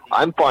these,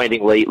 I'm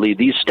finding lately,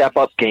 these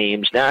step-up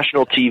games,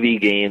 national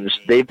TV games,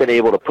 they've been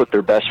able to put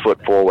their best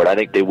foot forward. I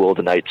think they will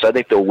tonight. So I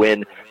think they'll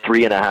win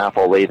 3.5.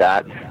 I'll lay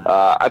that.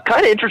 I'm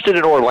kind of interested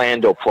in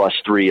Orlando plus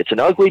 3. It's an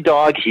ugly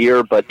dog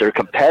here, but they're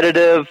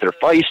competitive. They're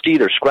feisty.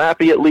 They're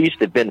scrappy at least.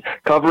 They've been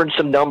covering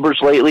some numbers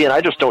lately, and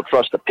I just don't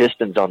trust the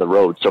Pistons on the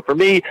road. So for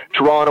me,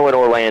 Toronto and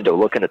Orlando,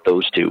 looking at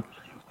those two.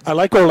 I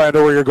like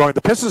Orlando where you're going.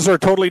 The Pistons are a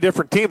totally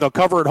different team. They'll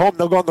cover at home.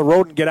 They'll go on the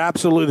road and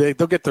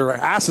they'll get their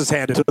asses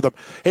handed to them.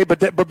 Hey, but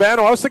Babano,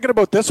 I was thinking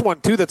about this one,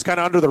 too, that's kind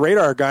of under the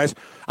radar, guys.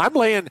 I'm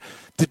laying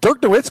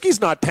Dirk Nowitzki's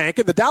not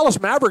tanking. The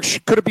Dallas Mavericks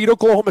could have beat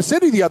Oklahoma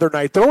City the other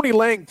night. They're only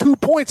laying 2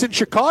 points in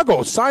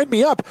Chicago. Sign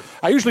me up.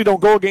 I usually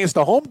don't go against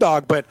a home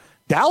dog, but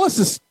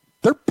Dallas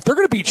they're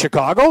going to beat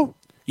Chicago.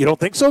 You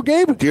don't think so,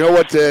 Gabe? Do you know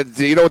what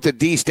the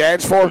D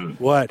stands for?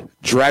 What?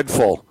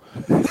 Dreadful.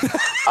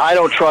 I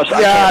don't trust.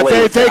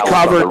 They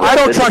covered. I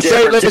don't trust.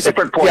 It's a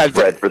different point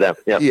spread for them.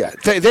 Yeah,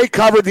 they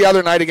covered the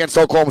other night against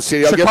Oklahoma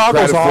City.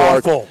 Chicago's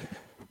awful.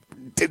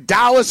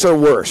 Dallas are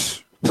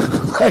worse.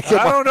 I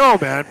don't know,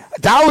 man.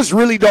 Dallas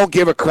really don't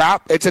give a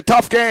crap. It's a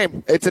tough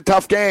game.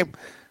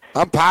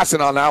 I'm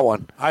passing on that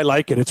one. I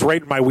like it. It's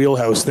right in my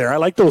wheelhouse there. I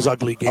like those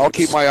ugly games. I'll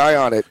keep my eye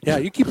on it. Yeah,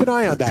 you keep an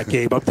eye on that,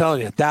 Gabe. I'm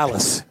telling you,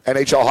 Dallas.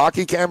 NHL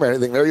hockey, Cam, or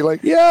anything there you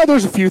like? Yeah,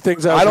 there's a few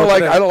things I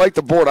don't like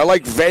the board. I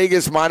like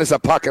Vegas minus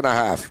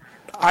 1.5.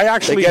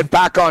 They get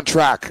back on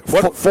track.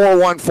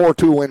 4-1,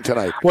 4-2 win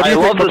tonight. I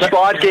love the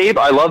spot, Gabe.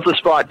 I love the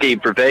spot, Gabe,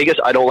 for Vegas.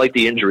 I don't like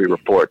the injury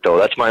report, though.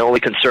 That's my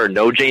only concern.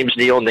 No James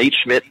Neal. Nate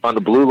Schmidt on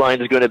the blue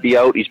line is going to be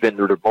out. He's been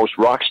the most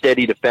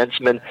rock-steady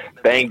defenseman.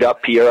 Banged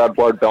up.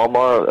 Pierre-Edouard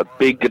Bellemare, a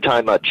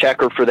big-time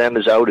checker for them,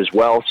 is out as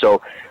well.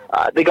 So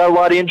they got a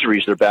lot of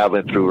injuries they're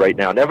battling through right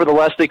now.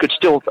 Nevertheless, they could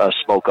still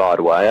smoke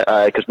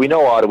Ottawa because we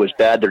know Ottawa's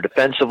bad. They're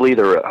defensively.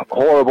 They're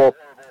horrible.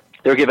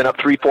 They're giving up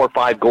 3, 4,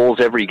 5 goals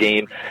every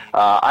game.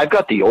 I've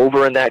got the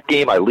over in that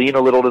game. I lean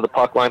a little to the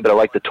puck line, but I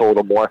like the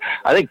total more.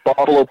 I think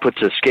Buffalo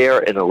puts a scare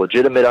in a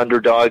legitimate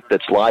underdog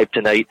that's live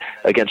tonight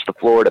against the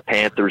Florida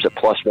Panthers at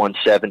plus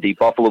 170.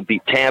 Buffalo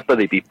beat Tampa.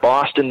 They beat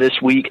Boston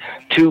this week.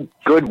 2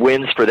 good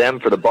wins for them,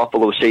 for the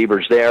Buffalo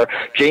Sabres there.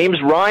 James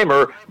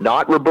Reimer,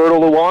 not Roberto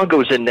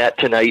Luongo's in net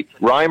tonight.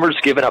 Reimer's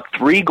given up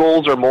 3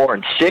 goals or more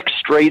in 6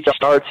 straight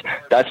starts.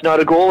 That's not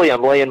a goalie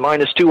I'm laying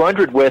minus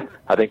 200 with.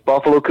 I think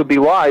Buffalo could be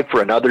live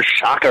for another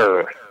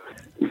shocker.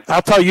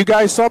 I'll tell you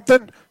guys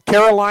something.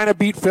 Carolina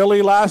beat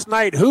Philly last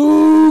night.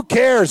 Who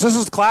cares? This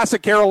is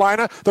classic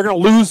Carolina. They're going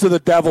to lose to the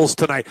Devils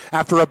tonight.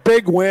 After a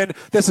big win,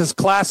 this is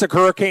classic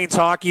Hurricanes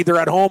hockey. They're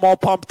at home all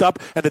pumped up,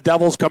 and the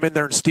Devils come in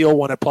there and steal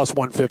one at plus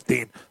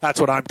 115.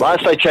 That's what I'm doing.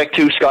 Last I checked,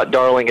 too, Scott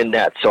Darling in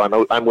net,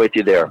 so I'm with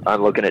you there.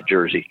 I'm looking at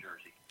Jersey.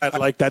 I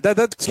like that.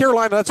 That's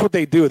Carolina. That's what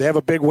they do. They have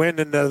a big win,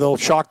 and they'll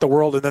shock the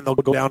world, and then they'll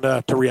go down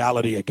to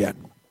reality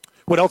again.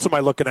 What else am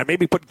I looking at?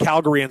 Maybe put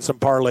Calgary in some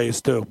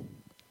parlays, too.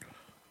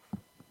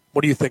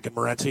 What are you thinking,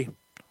 Morency?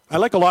 I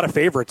like a lot of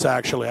favorites,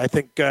 actually. I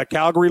think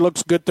Calgary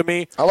looks good to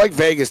me. I like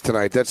Vegas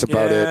tonight. That's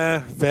about it.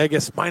 Yeah,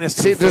 Vegas minus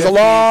 250. See, there's a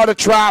lot of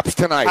traps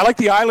tonight. I like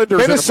the Islanders.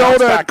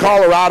 Minnesota and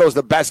Colorado is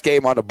the best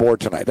game on the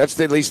board tonight. That's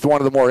at least one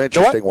of the more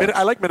interesting ones.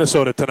 I like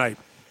Minnesota tonight.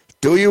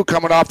 Do you,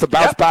 coming off the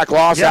bounce-back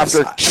loss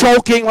after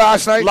choking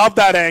last night? Love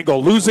that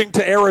angle. Losing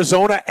to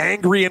Arizona,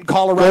 angry in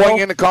Colorado. Going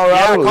into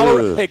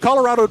Colorado? Yeah,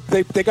 Colorado,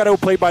 they got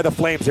outplayed by the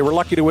Flames. They were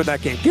lucky to win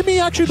that game. Give me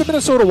actually the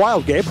Minnesota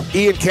Wild, Gabe.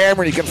 Ian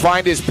Cameron, you can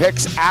find his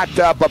picks at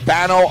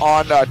Babano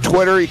on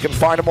Twitter. You can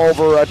find him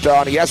over on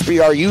the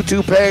SBR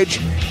YouTube page,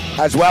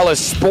 as well as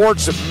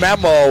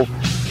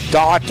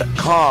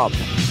sportsmemo.com.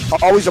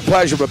 Always a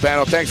pleasure,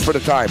 Babano. Thanks for the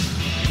time.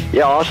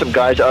 Yeah, awesome,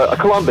 guys.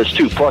 Columbus,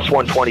 too, plus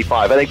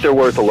 125. I think they're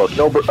worth a look.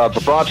 No,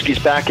 Bobrovsky's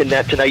back in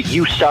net tonight.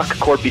 You suck,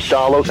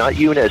 Korpisalo. Not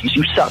Younes.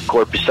 You suck,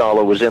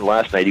 Korpisalo was in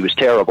last night. He was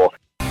terrible.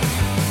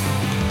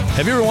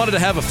 Have you ever wanted to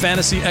have a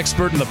fantasy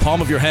expert in the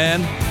palm of your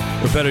hand?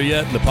 Or better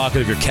yet, in the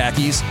pocket of your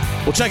khakis?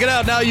 Well, check it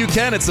out. Now you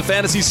can. It's the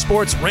Fantasy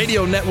Sports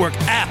Radio Network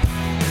app.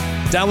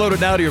 Download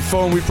it now to your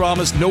phone, we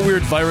promise. No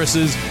weird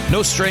viruses,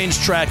 no strange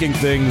tracking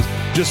things.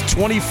 Just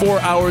 24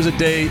 hours a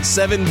day,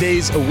 7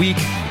 days a week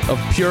of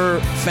pure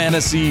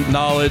fantasy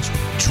knowledge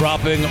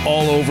dropping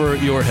all over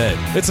your head.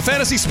 It's the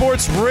Fantasy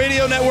Sports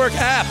Radio Network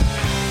app.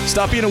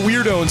 Stop being a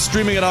weirdo and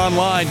streaming it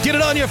online. Get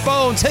it on your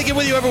phone. Take it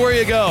with you everywhere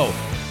you go.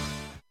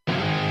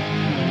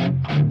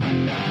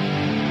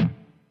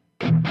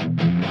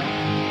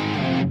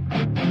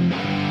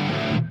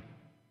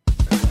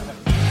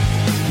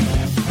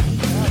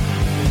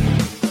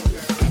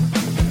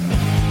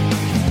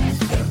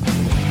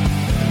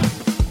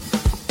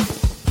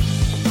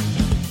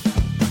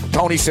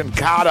 Tony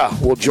Sincata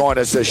will join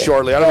us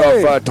shortly. I don't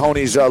know if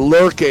Tony's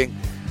lurking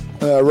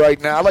right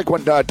now. I like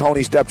when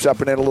Tony steps up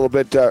and in a little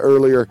bit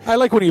earlier. I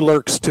like when he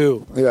lurks,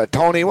 too. Yeah,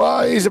 Tony,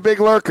 well, he's a big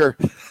lurker.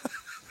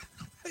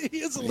 He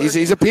is a lurker.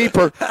 He's a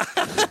peeper.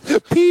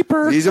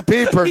 Peeper. He's a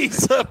peeper.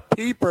 He's a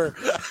peeper.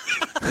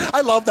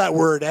 I love that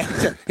word.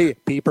 Hey,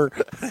 peeper.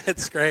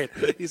 It's great.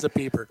 He's a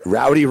peeper.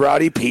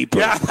 Rowdy peeper.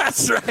 Yeah,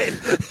 that's right.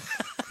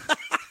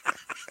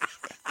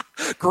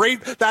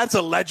 Great. That's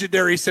a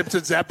legendary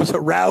Simpsons episode.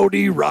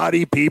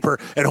 Rowdy Peeper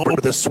and home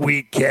to the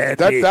sweet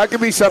candy. That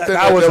could be something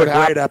that was a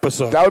great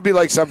episode. That would be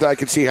like something I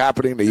could see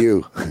happening to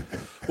you.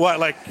 What,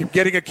 like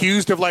getting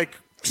accused of like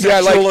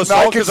sexual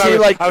assault?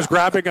 I was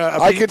grabbing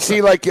a I could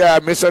see like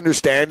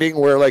misunderstanding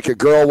where like a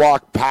girl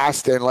walked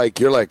past and like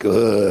you're like,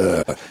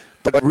 ugh.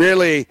 But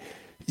really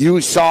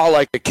you saw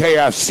like a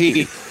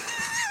KFC.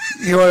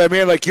 You know what I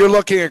mean? Like you're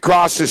looking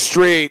across the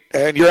street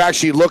and you're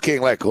actually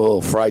looking like,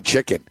 oh, fried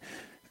chicken.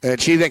 And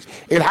she thinks,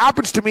 it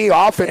happens to me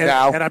often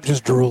now. And I'm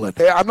just drooling.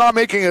 I'm not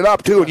making it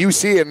up, too. And you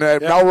see in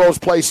Melrose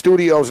Place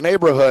Studios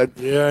neighborhood,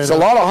 there's a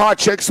lot of hot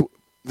chicks.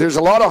 There's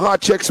a lot of hot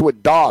chicks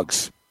with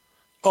dogs.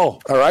 Oh.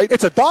 All right?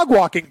 It's a dog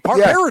walking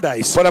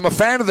paradise. But I'm a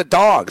fan of the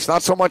dogs,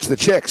 not so much the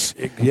chicks.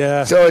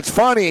 Yeah. So it's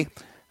funny.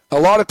 A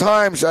lot of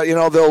times,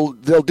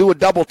 they'll do a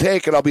double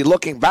take, and I'll be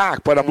looking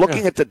back, but I'm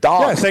looking at the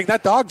dog. Yeah, saying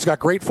that dog's got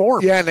great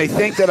form. Yeah, and they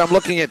think that I'm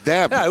looking at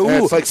them. Yeah,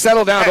 and it's like,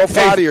 settle down, don't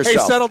flatter yourself.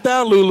 Hey, settle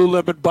down,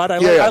 Lululemon butt.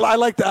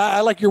 I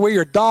like your way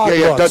your dog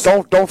walks.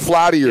 Don't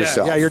flatter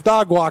yourself. Yeah, your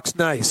dog walks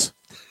nice.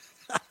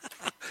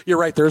 You're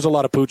right. There's a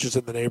lot of pooches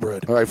in the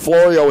neighborhood. All right,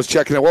 Florio was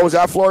checking in. What was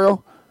that,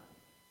 Florio?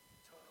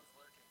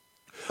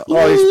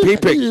 Oh, he's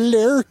peeping.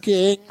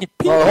 Lurking.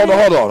 Oh,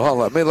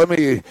 hold on. Let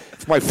me.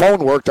 If my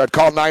phone worked, I'd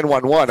call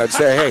 911. I'd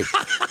say, hey,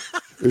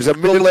 there's a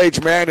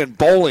middle-aged man in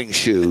bowling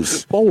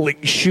shoes.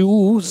 Bowling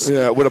shoes?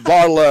 Yeah, with a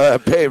bottle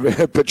of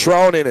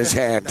Patron in his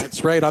hand.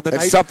 That's right.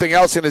 And something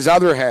else in his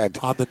other hand.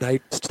 On the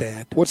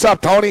nightstand. What's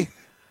up, Tony?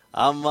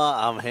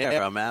 I'm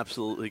here. I'm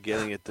absolutely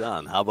getting it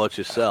done. How about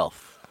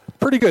yourself?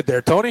 Pretty good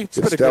there, Tony. It's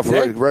been a good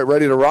day.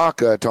 Ready to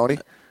rock, Tony.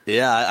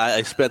 Yeah,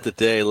 I spent the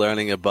day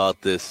learning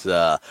about this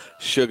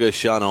Sugar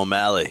Sean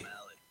O'Malley.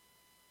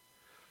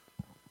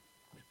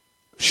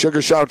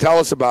 Sugar Sean, tell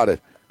us about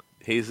it.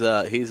 He's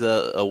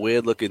a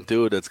weird looking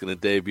dude that's going to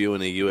debut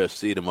in the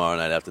UFC tomorrow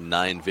night after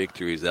 9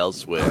 victories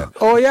elsewhere.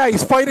 Oh yeah,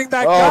 he's fighting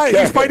that guy.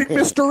 Okay. He's fighting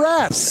Mr.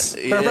 S.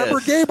 Yes. Remember,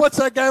 Gabe? What's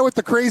that guy with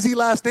the crazy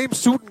last name?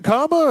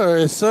 Sutenkama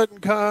or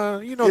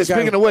Sutenkama? You know. Yeah,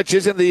 speaking of which,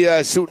 isn't the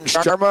Suten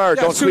Sharma or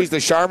Don't Squeeze the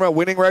Sharma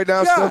winning right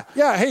now? Yeah, still?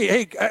 yeah.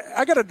 Hey,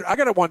 I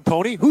got a one,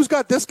 Tony. Who's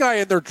got this guy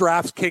in their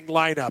DraftKings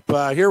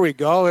lineup? Here we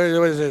go.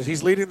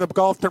 He's leading the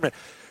golf tournament.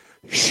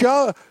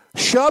 Shub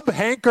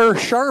Hanker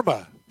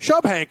Sharma.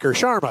 Shubhanker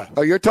Sharma.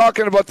 Oh, you're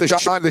talking about the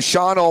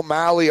Sean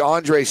O'Malley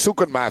Andre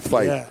Sukunmath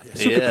fight. Yeah.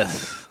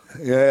 Yes.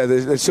 Yeah,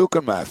 the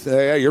Sukunmath.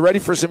 Yeah, you're ready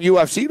for some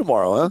UFC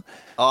tomorrow, huh?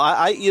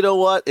 Oh, you know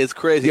what? It's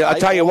crazy. Yeah, I'll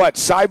tell you what.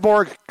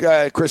 Cyborg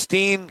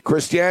Christian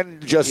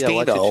Justino. Yeah,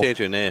 why don't you change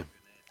your name?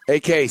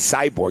 A.K.A.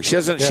 Cyborg. She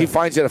doesn't. Yeah. She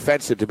finds it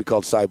offensive to be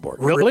called Cyborg.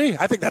 Really?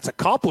 I think that's a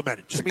compliment.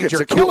 It just means It's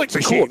you're a a killing cool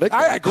machine. nickname.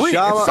 I agree.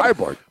 Shama- It's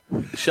Cyborg.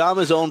 Sham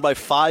is owned by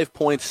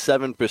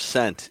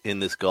 5.7% in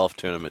this golf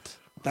tournament.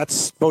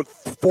 That's about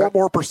 4%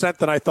 more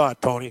than I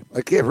thought, Tony.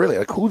 Like, yeah, really.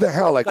 Like, who the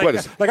hell? Like what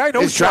is? I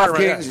know is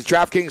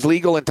DraftKings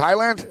legal in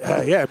Thailand?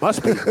 Yeah, it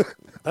must be.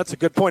 That's a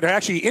good point.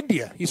 Actually,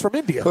 India. He's from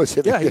India. Oh, is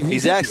it? Yeah,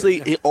 He's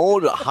actually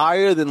owned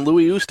higher than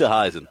Louis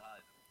Oosthuizen.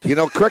 You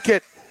know,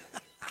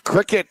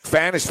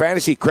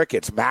 fantasy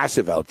cricket's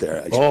massive out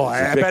there. Oh,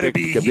 I bet it'd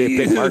be could be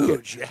a big market.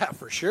 huge. Yeah,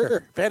 for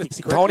sure.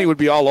 Fantasy cricket. Tony would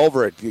be all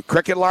over it. The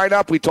cricket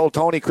lineup. We told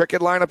Tony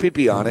cricket lineup. He'd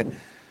be on it.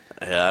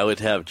 Yeah, I would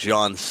have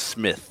John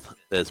Smith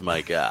as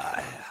my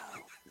guy.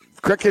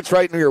 Cricket's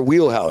right in your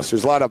wheelhouse.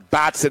 There's a lot of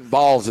bats and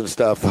balls and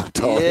stuff.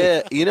 Tony.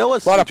 Yeah, you know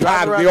what's a lot of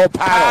paddle, the old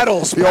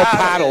paddles, the old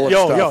paddle. And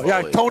stuff.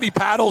 Yeah, Tony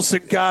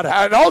Paddleson got it.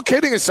 And all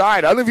kidding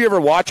aside, I don't know if you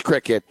ever watch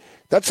cricket.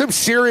 That's some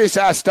serious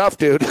ass stuff,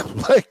 dude.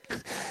 Like,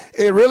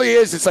 it really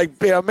is. It's like,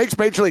 it makes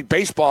Major League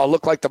Baseball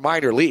look like the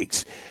minor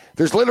leagues.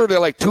 There's literally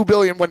like 2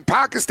 billion. When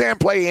Pakistan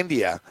play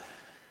India,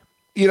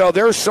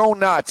 they're so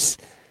nuts.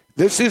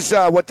 This is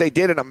what they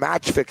did in a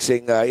match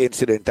fixing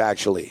incident,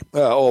 actually,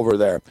 over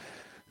there.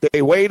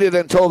 They waited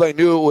until they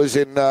knew it was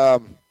in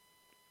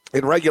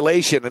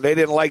regulation, and they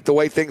didn't like the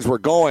way things were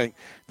going.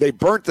 They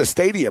burnt the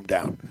stadium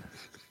down.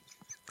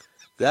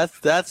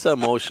 That's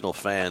emotional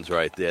fans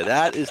right there.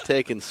 That is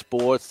taking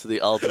sports to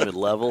the ultimate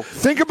level.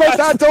 Think about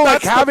that, though,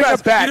 like having a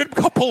bet. You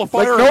didn't pull a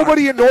fire like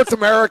nobody in North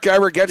America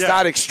ever gets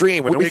that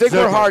extreme. And we think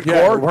we're hardcore.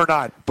 Yeah, we're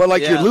not. But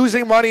like you're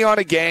losing money on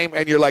a game,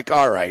 and you're like,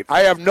 all right,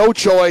 I have no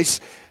choice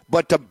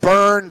but to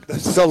burn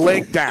the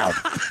link down.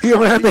 You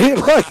know what I mean?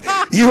 Like,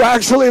 you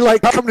actually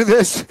come to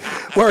this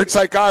where it's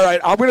like, all right,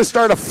 I'm going to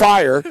start a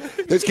fire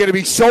that's going to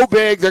be so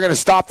big they're going to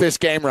stop this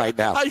game right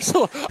now. I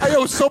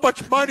owe so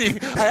much money.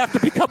 I have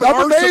to become an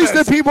I'm amazed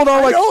that people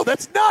don't like. Oh,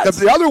 that's nuts.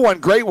 The other one,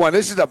 great one.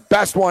 This is the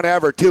best one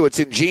ever too. It's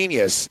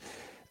ingenious.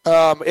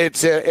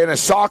 It's in a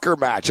soccer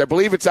match. I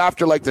believe it's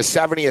after the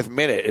 70th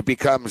minute. It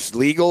becomes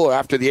legal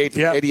after the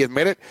 80th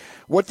minute.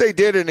 What they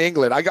did in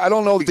England, I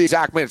don't know the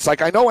exact minutes.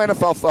 Like, I know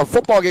NFL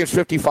football game's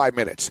 55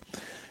 minutes.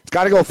 It's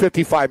got to go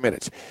 55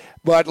 minutes.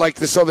 But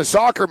the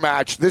soccer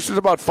match, this was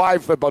about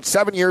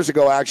 7 years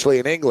ago actually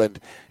in England.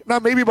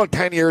 No, maybe about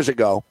 10 years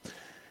ago.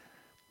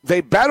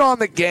 They bet on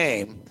the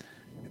game,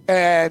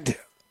 and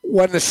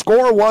when the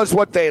score was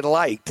what they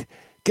liked,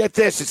 get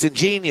this, it's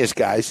ingenious,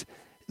 guys.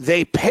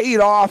 They paid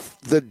off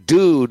the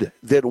dude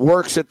that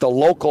works at the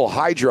local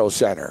hydro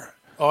center.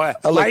 Oh, yeah.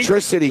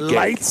 Electricity gig.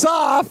 Lights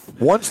off.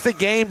 Once the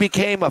game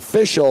became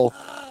official,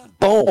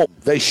 boom,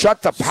 they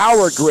shut the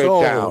power grid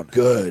down.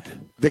 Good.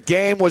 The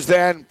game was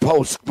then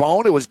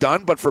postponed. It was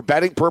done, but for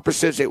betting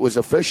purposes, it was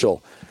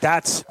official.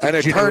 And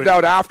it turned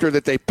out after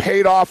that they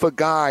paid off a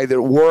guy that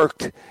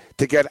worked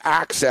to get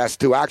access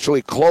to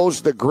actually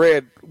close the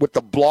grid with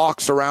the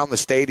blocks around the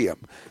stadium.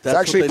 It's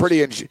actually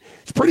pretty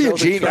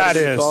ingenious. That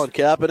is. Colin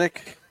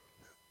Kaepernick.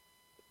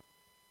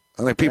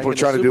 I think people are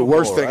trying to do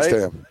worse things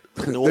to him.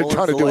 They're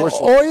trying to do worse.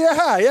 Oh,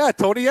 yeah,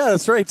 Tony. Yeah,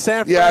 that's right.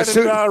 San Fran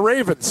and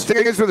Ravens. The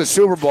thing is, with the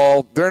Super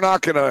Bowl, they're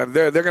not gonna.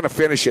 They're gonna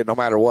finish it no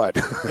matter what.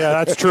 Yeah,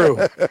 that's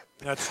true.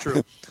 That's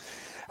true.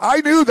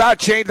 I knew that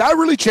changed. That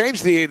really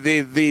changed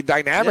the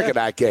dynamic of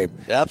that game.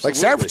 Absolutely. Like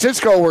San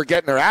Francisco were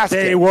getting their ass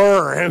kicked. They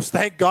were. It was,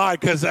 thank God,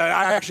 because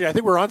I think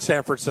we were on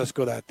San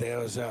Francisco that day. It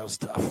was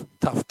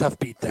tough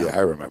beat down. Yeah,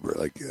 I remember.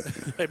 I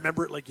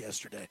remember it like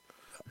yesterday.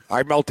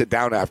 I melted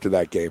down after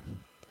that game.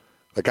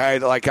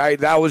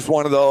 That was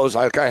one of those.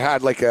 I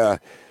had a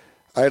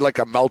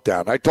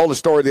meltdown. I told a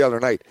story the other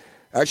night.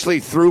 I actually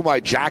threw my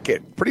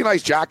jacket. Pretty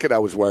nice jacket I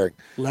was wearing.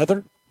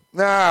 Leather?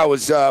 No, it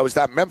was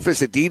that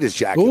Memphis Adidas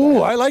jacket. Ooh,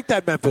 I like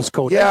that Memphis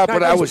coat. Yeah, but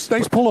nice, I was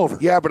nice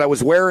pullover. Yeah, but I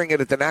was wearing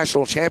it at the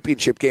national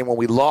championship game when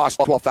we lost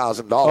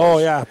 $12,000. Oh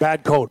yeah,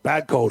 bad coat.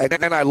 And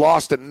then I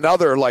lost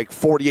another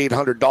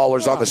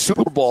 $4,800 on the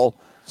Super Bowl.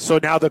 So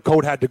now the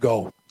coat had to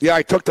go. Yeah,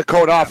 I took the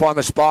coat off on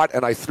the spot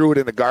and I threw it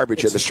in the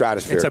garbage in the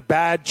stratosphere. It's a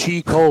bad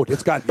cheat coat.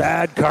 It's got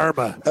bad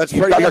karma. That's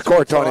pretty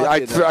hardcore, Tony.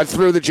 I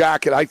threw the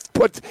jacket.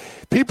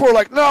 People were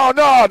like, no,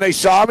 and they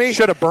saw me.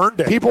 Should have burned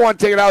it. People want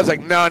to take it out. I was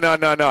like, no.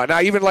 And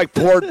I even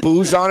poured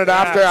booze on it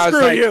after.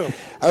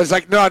 I was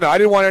like, no, I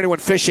didn't want anyone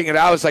fishing it.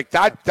 I was like,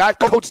 that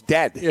coat's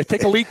dead. Yeah,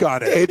 take a leak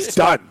on it. It's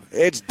done.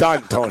 It's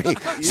done, Tony.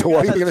 So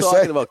what are you going to say?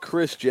 Talking about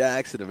Chris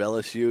Jackson of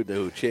LSU,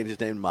 who changed his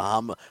name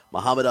to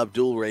Muhammad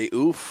Abdul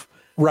Rauf.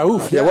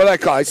 Rauf. Yeah, what did I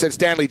call it? I said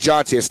Stanley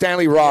Johnson.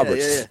 Stanley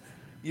Roberts. Yeah.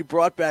 You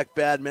brought back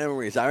bad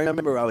memories. I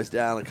remember I was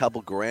down a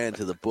couple grand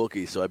to the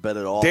bookie, so I bet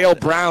it all. Dale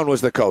Brown was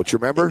the coach,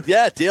 remember?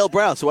 Yeah, Dale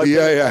Brown. So I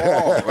bet it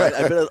all. Right?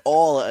 I bet it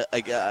all.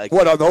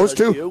 What, on those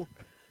two?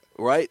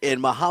 Right? And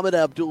Muhammad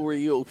Abdul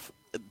Rauf,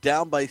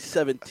 down by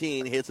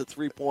 17, hits a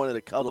three-pointer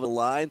to cover the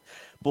line.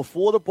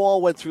 Before the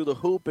ball went through the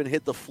hoop and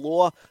hit the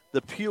floor,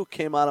 the puke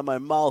came out of my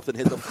mouth and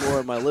hit the floor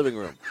in my living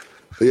room.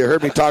 You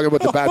heard me talking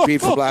about the bad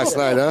beat from last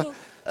night, huh?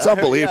 It's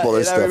unbelievable,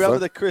 this stuff. I remember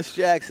the Chris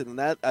Jackson,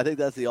 and I think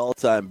that's the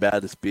all-time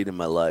baddest beat in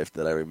my life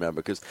that I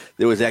remember, because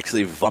there was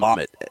actually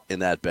vomit in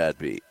that bad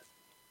beat.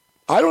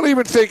 I don't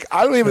even think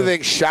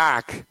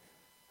Shaq.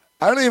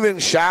 I don't even think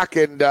Shaq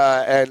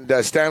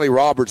and Stanley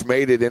Roberts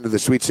made it into the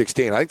Sweet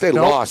 16. I think they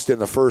lost in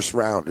the first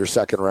round or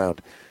second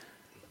round.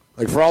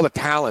 Like, for all the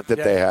talent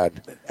that they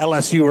had.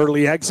 LSU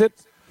early exit.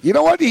 You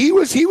know what? He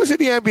was in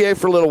the NBA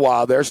for a little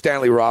while there,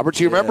 Stanley Roberts.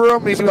 You remember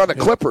him? He's on the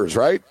Clippers,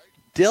 right?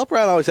 Dale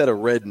Brown always had a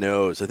red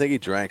nose. I think he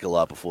drank a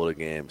lot before the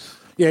games.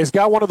 Yeah, he's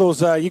got one of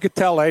those, you could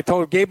tell,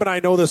 Gabe and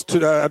I know this,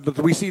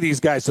 we see these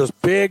guys, those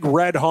big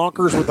red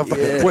honkers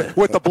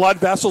with the blood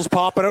vessels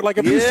popping out. Like,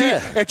 if you see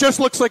it just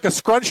looks like a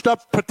scrunched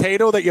up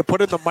potato that you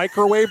put in the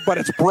microwave, but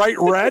it's bright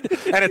red,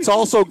 and it's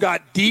also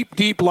got deep,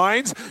 deep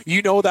lines.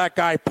 You know that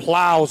guy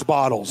plows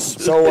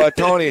bottles. So,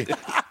 Tony,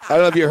 I don't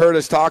know if you heard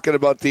us talking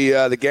about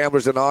the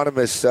Gamblers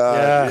Anonymous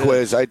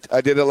quiz. I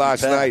did it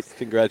last night.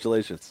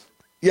 Congratulations.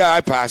 Yeah,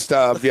 I passed.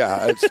 If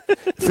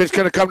it's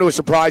going to come to a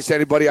surprise to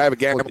anybody, I have a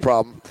gambling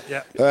problem.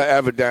 Yeah.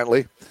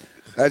 Evidently,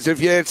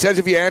 it says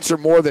if you answer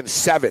more than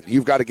 7,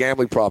 you've got a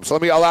gambling problem. So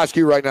I'll ask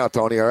you right now,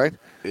 Tony. All right.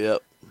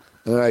 Yep.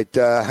 All right.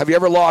 Have you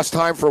ever lost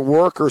time for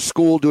work or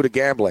school due to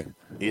gambling?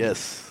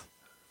 Yes.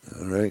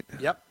 All right.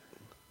 Yep.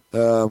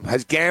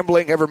 Has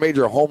gambling ever made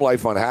your home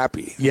life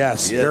unhappy?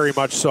 Yes. Very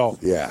much so.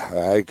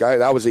 Yeah,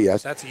 that was a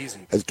yes. That's easy.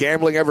 Has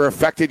gambling ever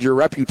affected your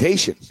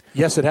reputation?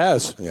 Yes, it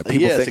has. Yeah,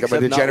 people think I'm a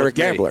degenerate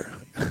gambler.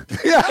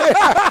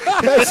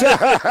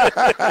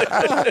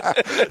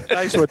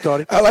 Nice one,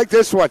 Tony. I like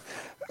this one.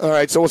 All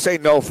right, so we'll say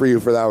no for you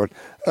for that one.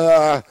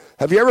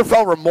 Have you ever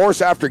felt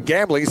remorse after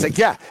gambling? He's like,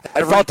 yeah,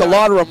 I felt a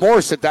lot of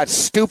remorse that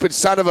stupid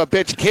son of a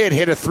bitch kid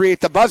hit a 3 at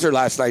the buzzer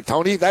last night,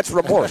 Tony. That's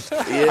remorse.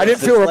 I didn't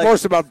feel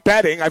remorse about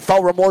betting. I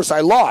felt remorse I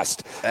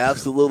lost.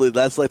 Absolutely.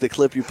 That's like the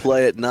clip you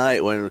play at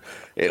night when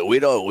we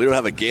don't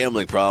have a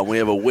gambling problem. We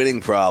have a winning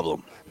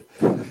problem.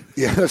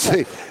 Yeah,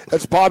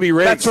 that's Bobby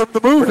Riggs. That's from the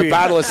movie. For the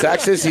Battle of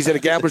Sexes. He's at a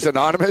Gamblers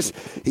Anonymous.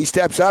 He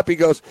steps up. He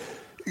goes,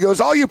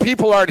 all you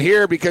people aren't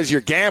here because you're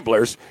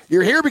gamblers.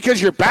 You're here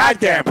because you're bad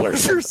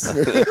gamblers. That's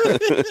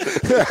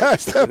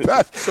the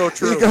best. So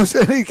true. He goes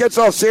and he gets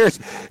all serious.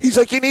 He's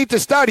like, you need to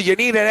study. You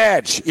need an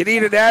edge. You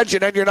need an edge,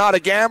 and then you're not a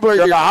gambler.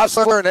 You're a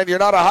hustler, and then you're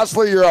not a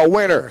hustler. You're a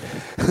winner.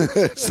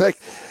 It's like,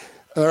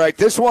 all right,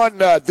 this one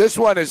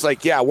is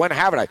like, yeah, when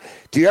haven't I?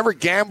 Do you ever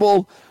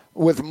gamble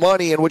with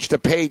money in which to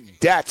pay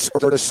debts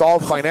or to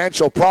solve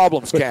financial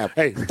problems, Cam?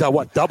 Hey,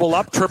 what, double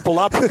up, triple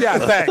up? Yeah,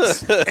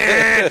 thanks.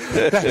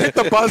 Hit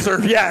the buzzer,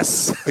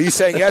 yes. Are you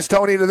saying yes,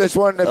 Tony, to this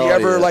one? Have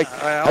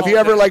you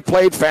ever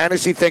played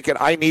fantasy thinking,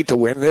 I need to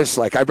win this?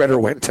 Like, I better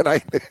win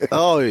tonight?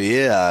 Oh,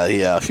 yeah,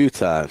 a few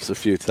times.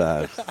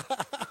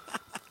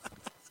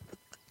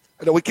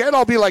 No, we can't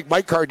all be like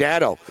Mike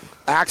Cardano,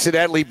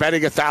 accidentally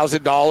betting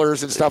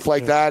 $1,000 and stuff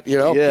like that. You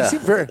know, yeah.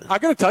 I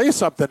got to tell you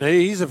something.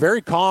 He's a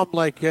very calm,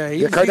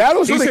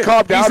 Cardano's really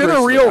calmed down. He's in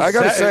a real. I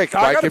got to say,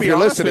 Mike, if you're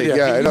listening,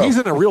 he's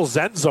in a real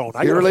Zen zone.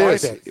 He really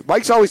is.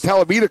 Mike's always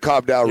telling me to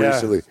calm down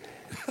recently.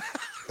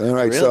 All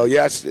right, really? So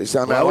yes,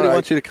 I would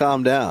want you to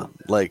calm down.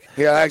 Like,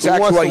 yeah,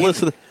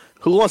 exactly.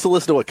 Who wants to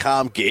listen to a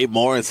calm Gabe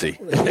Morency?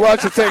 Well,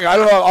 that's the thing. I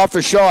don't know. Off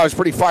the show, I was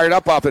pretty fired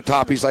up off the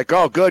top. He's like,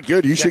 oh, good.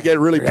 You should get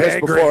really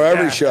pissed before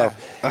every show.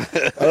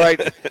 All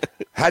right.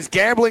 Has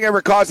gambling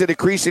ever caused a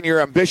decrease in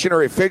your ambition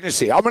or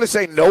efficiency? I'm going to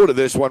say no to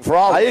this one for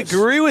all of us. I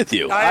agree with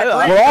you.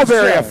 We're all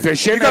very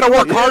efficient. You got to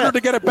work harder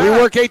to get it back. We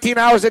work 18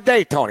 hours a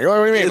day, Tony.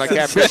 What do you mean? Like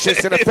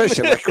ambitious and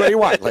efficient. Like, what do you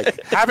want?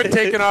 Like, haven't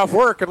taken off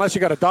work unless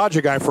you got to dodge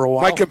a guy for a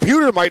while. My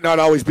computer might not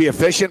always be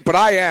efficient, but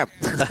I am.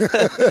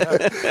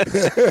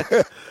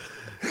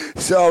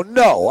 So,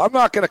 no, I'm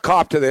not going to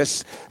cop to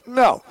this.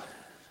 No.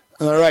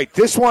 All right,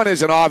 this one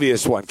is an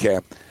obvious one,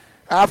 Cam.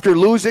 After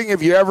losing,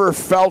 have you ever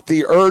felt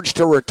the urge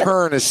to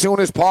return as soon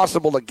as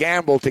possible to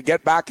gamble to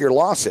get back your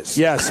losses?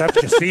 Yes. Have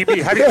you seen me?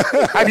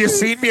 Have you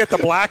seen me at the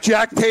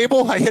blackjack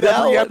table? I hit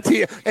every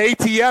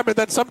ATM, and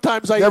then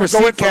sometimes I never go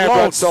in for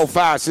gambling so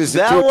fast.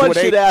 That one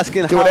should ask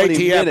in how many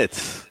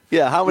minutes.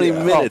 Yeah, how many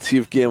minutes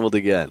you've gambled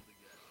again?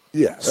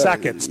 Yeah,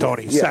 seconds,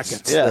 Tony. Yes.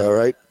 Seconds. Yeah. All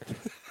right.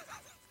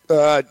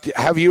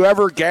 Have you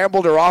ever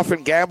gambled or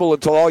often gambled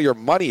until all your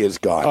money is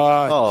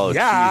gone?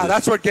 Yeah, Jesus.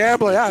 That's what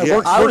gambling. Yeah,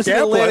 yeah. I was in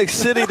Atlantic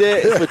City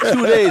for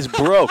 2 days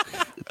broke.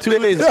 2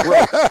 days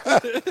broke.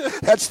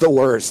 That's the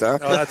worst, huh?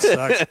 Oh, that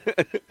sucks.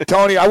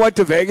 Tony, I went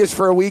to Vegas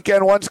for a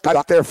weekend once.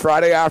 Got there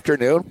Friday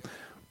afternoon.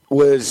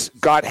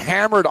 Got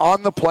hammered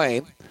on the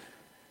plane.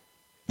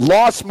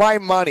 lost my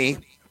money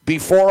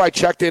before I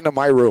checked into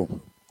my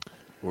room.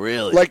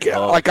 Really? Like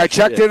I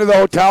checked into the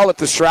hotel at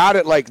the Strat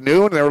at like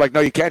noon, and they were like, no,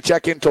 you can't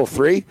check in until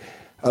 3.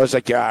 I was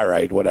like, yeah, all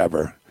right,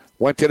 whatever.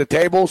 Went to the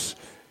tables.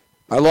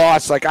 I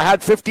lost, I had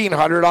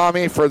 $1,500 on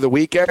me for the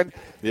weekend.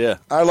 Yeah.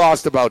 I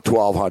lost about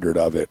 $1,200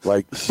 of it,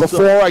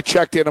 before I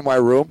checked into my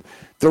room.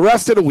 The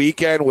rest of the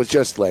weekend was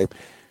just lame.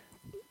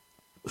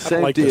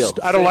 Same deal.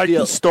 I don't like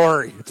the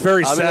story. It's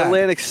very sad. I'm in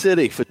Atlantic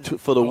City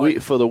for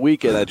the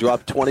weekend. I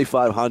dropped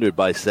 $2,500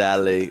 by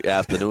Saturday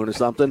afternoon or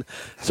something.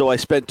 So I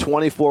spent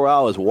 24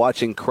 hours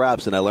watching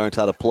craps, and I learned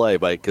how to play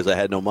because I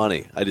had no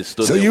money. I just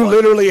stood. So there you watching.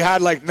 literally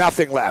had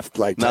nothing left,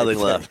 nothing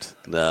left.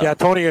 No. Yeah,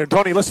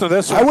 Tony, listen to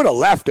this. I would have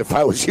left if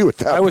I was you at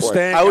that point.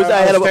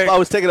 I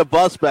was taking a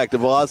bus back to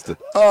Boston.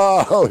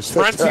 Oh,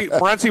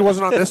 Morency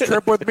wasn't on this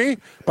trip with me,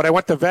 but I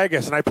went to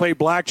Vegas and I played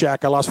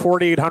blackjack. I lost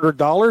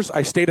 $4,800.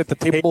 I stayed at the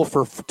table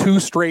for 2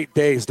 straight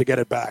days to get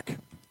it back.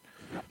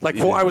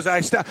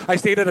 I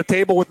stayed at a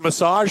table with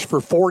massage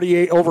for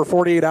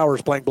 48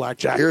 hours playing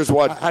blackjack. Here's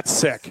what. That's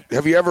sick.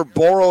 Have you ever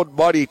borrowed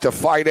money to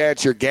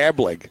finance your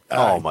gambling?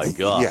 Oh my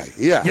God.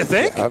 Yeah. You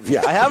think?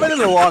 Yeah. I haven't in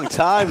a long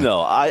time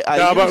though.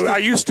 I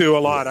used to a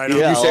lot. I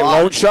know. You say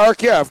loan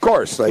shark? Yeah, of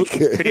course.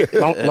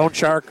 Loan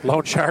shark.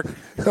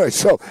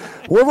 So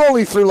we're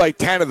only through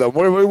 10 of them.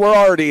 We're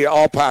already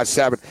all past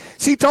 7.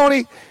 See,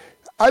 Tony,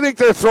 I think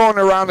they're throwing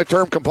around the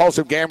term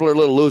compulsive gambler a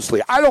little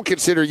loosely. I don't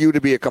consider you to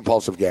be a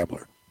compulsive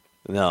gambler.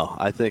 No,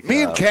 I think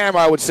me and Cam,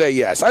 I would say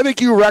yes. I think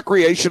you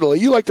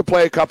recreationally, you like to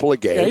play a couple of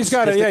games. Yeah, he's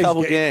got a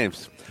couple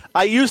games.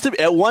 I used to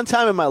at one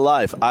time in my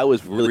life. I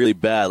was really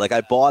bad.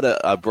 I bought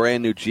a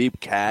brand new Jeep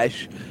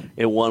cash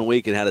in 1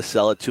 week and had to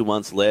sell it 2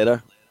 months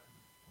later.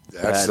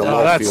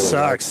 That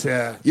sucks.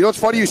 Yeah. You know, it's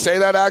funny you say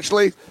that.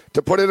 Actually,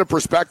 to put it in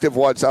perspective,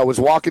 once I was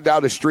walking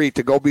down the street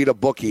to go meet a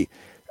bookie,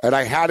 and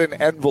I had an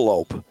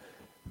envelope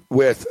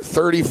with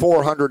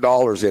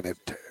 $3,400 in it.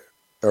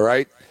 All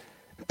right.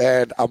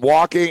 And I'm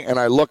walking, and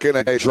I look in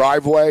a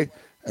driveway,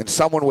 and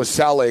someone was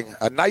selling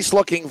a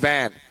nice-looking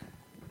van,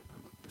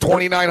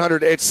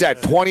 $2,900. It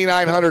said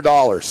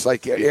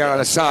 $2,900, on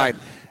a sign.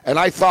 And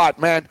I thought,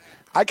 man,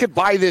 I could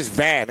buy this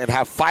van and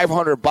have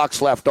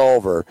 $500 left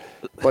over.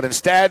 But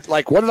instead,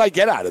 what did I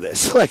get out of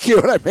this? You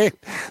know what I mean?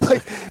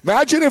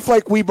 Imagine if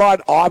we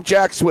bought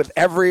objects with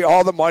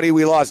all the money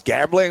we lost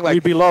gambling.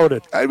 You'd be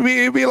loaded.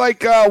 It'd be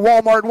like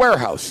Walmart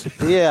warehouse.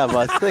 Yeah,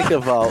 but think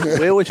about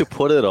where would you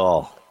put it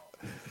all?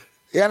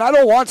 Yeah, and I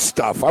don't want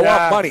stuff. I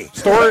want money.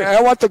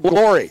 I want the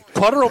glory.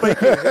 Clutter will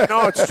make you.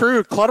 No, it's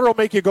true. Clutter will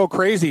make you go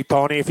crazy,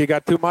 Tony. If you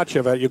got too much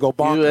of it, you go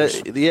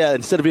bonkers.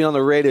 Instead of being on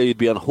the radio, you'd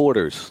be on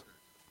Hoarders.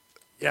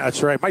 Yeah,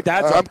 that's right. My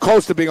dad's. I'm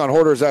close to being on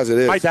Hoarders as it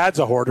is. My dad's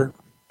a hoarder.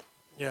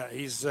 Yeah,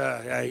 he's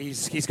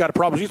got a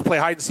problem. He used to play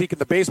hide and seek in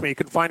the basement. You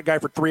couldn't find a guy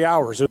for 3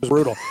 hours. It was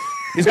brutal.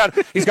 He's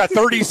got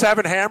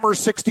 37 hammers,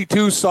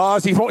 62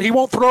 saws. He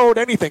won't throw out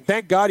anything.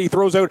 Thank God he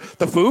throws out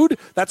the food.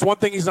 That's one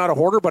thing. He's not a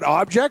hoarder, but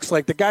objects,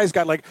 the guy's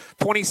got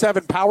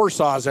 27 power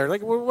saws there.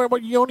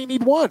 You only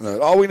need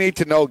one. All we need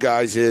to know,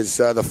 guys, is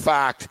the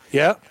fact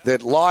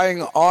that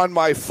lying on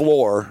my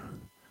floor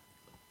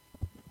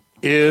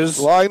in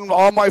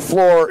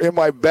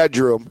my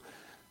bedroom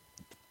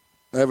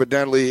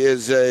evidently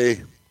is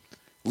a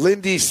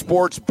Lindy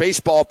Sports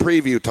baseball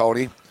preview,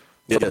 Tony,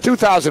 from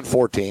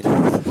 2014.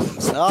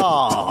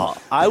 Oh,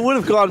 I would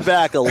have gone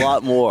back a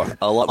lot more.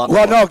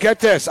 Well, no, get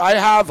this. I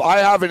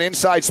have an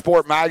Inside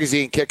Sport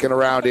magazine kicking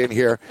around in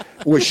here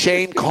with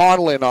Shane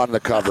Conlon on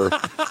the cover.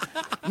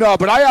 No,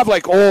 but I have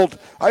old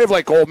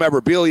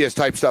memorabilia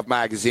type stuff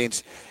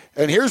magazines.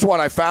 And here's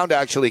one I found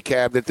actually,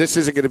 Cam, that this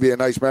isn't going to be a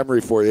nice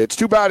memory for you. It's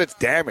too bad it's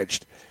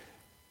damaged.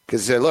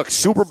 Because look,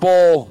 Super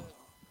Bowl,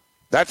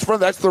 that's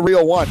the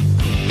real one.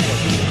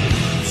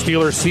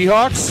 Steelers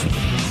Seahawks.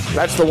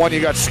 That's the one you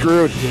got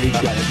screwed.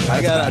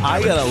 I got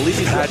a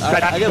lease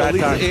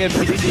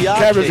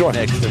NPCI tape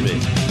next to me.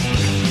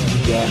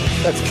 Yeah,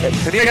 that's good.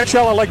 In the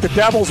NHL, I like the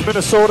Devils,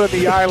 Minnesota,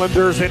 the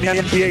Islanders, and the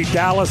NBA,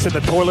 Dallas, and the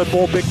Toilet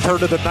Bowl big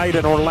turn of the night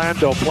in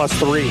Orlando,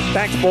 +3.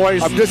 Thanks,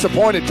 boys. I'm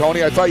disappointed,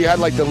 Tony. I thought you had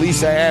the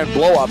Lisa Ann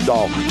blow-up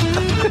doll.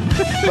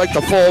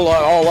 The full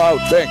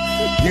all-out thing.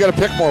 You got to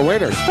pick more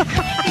winners.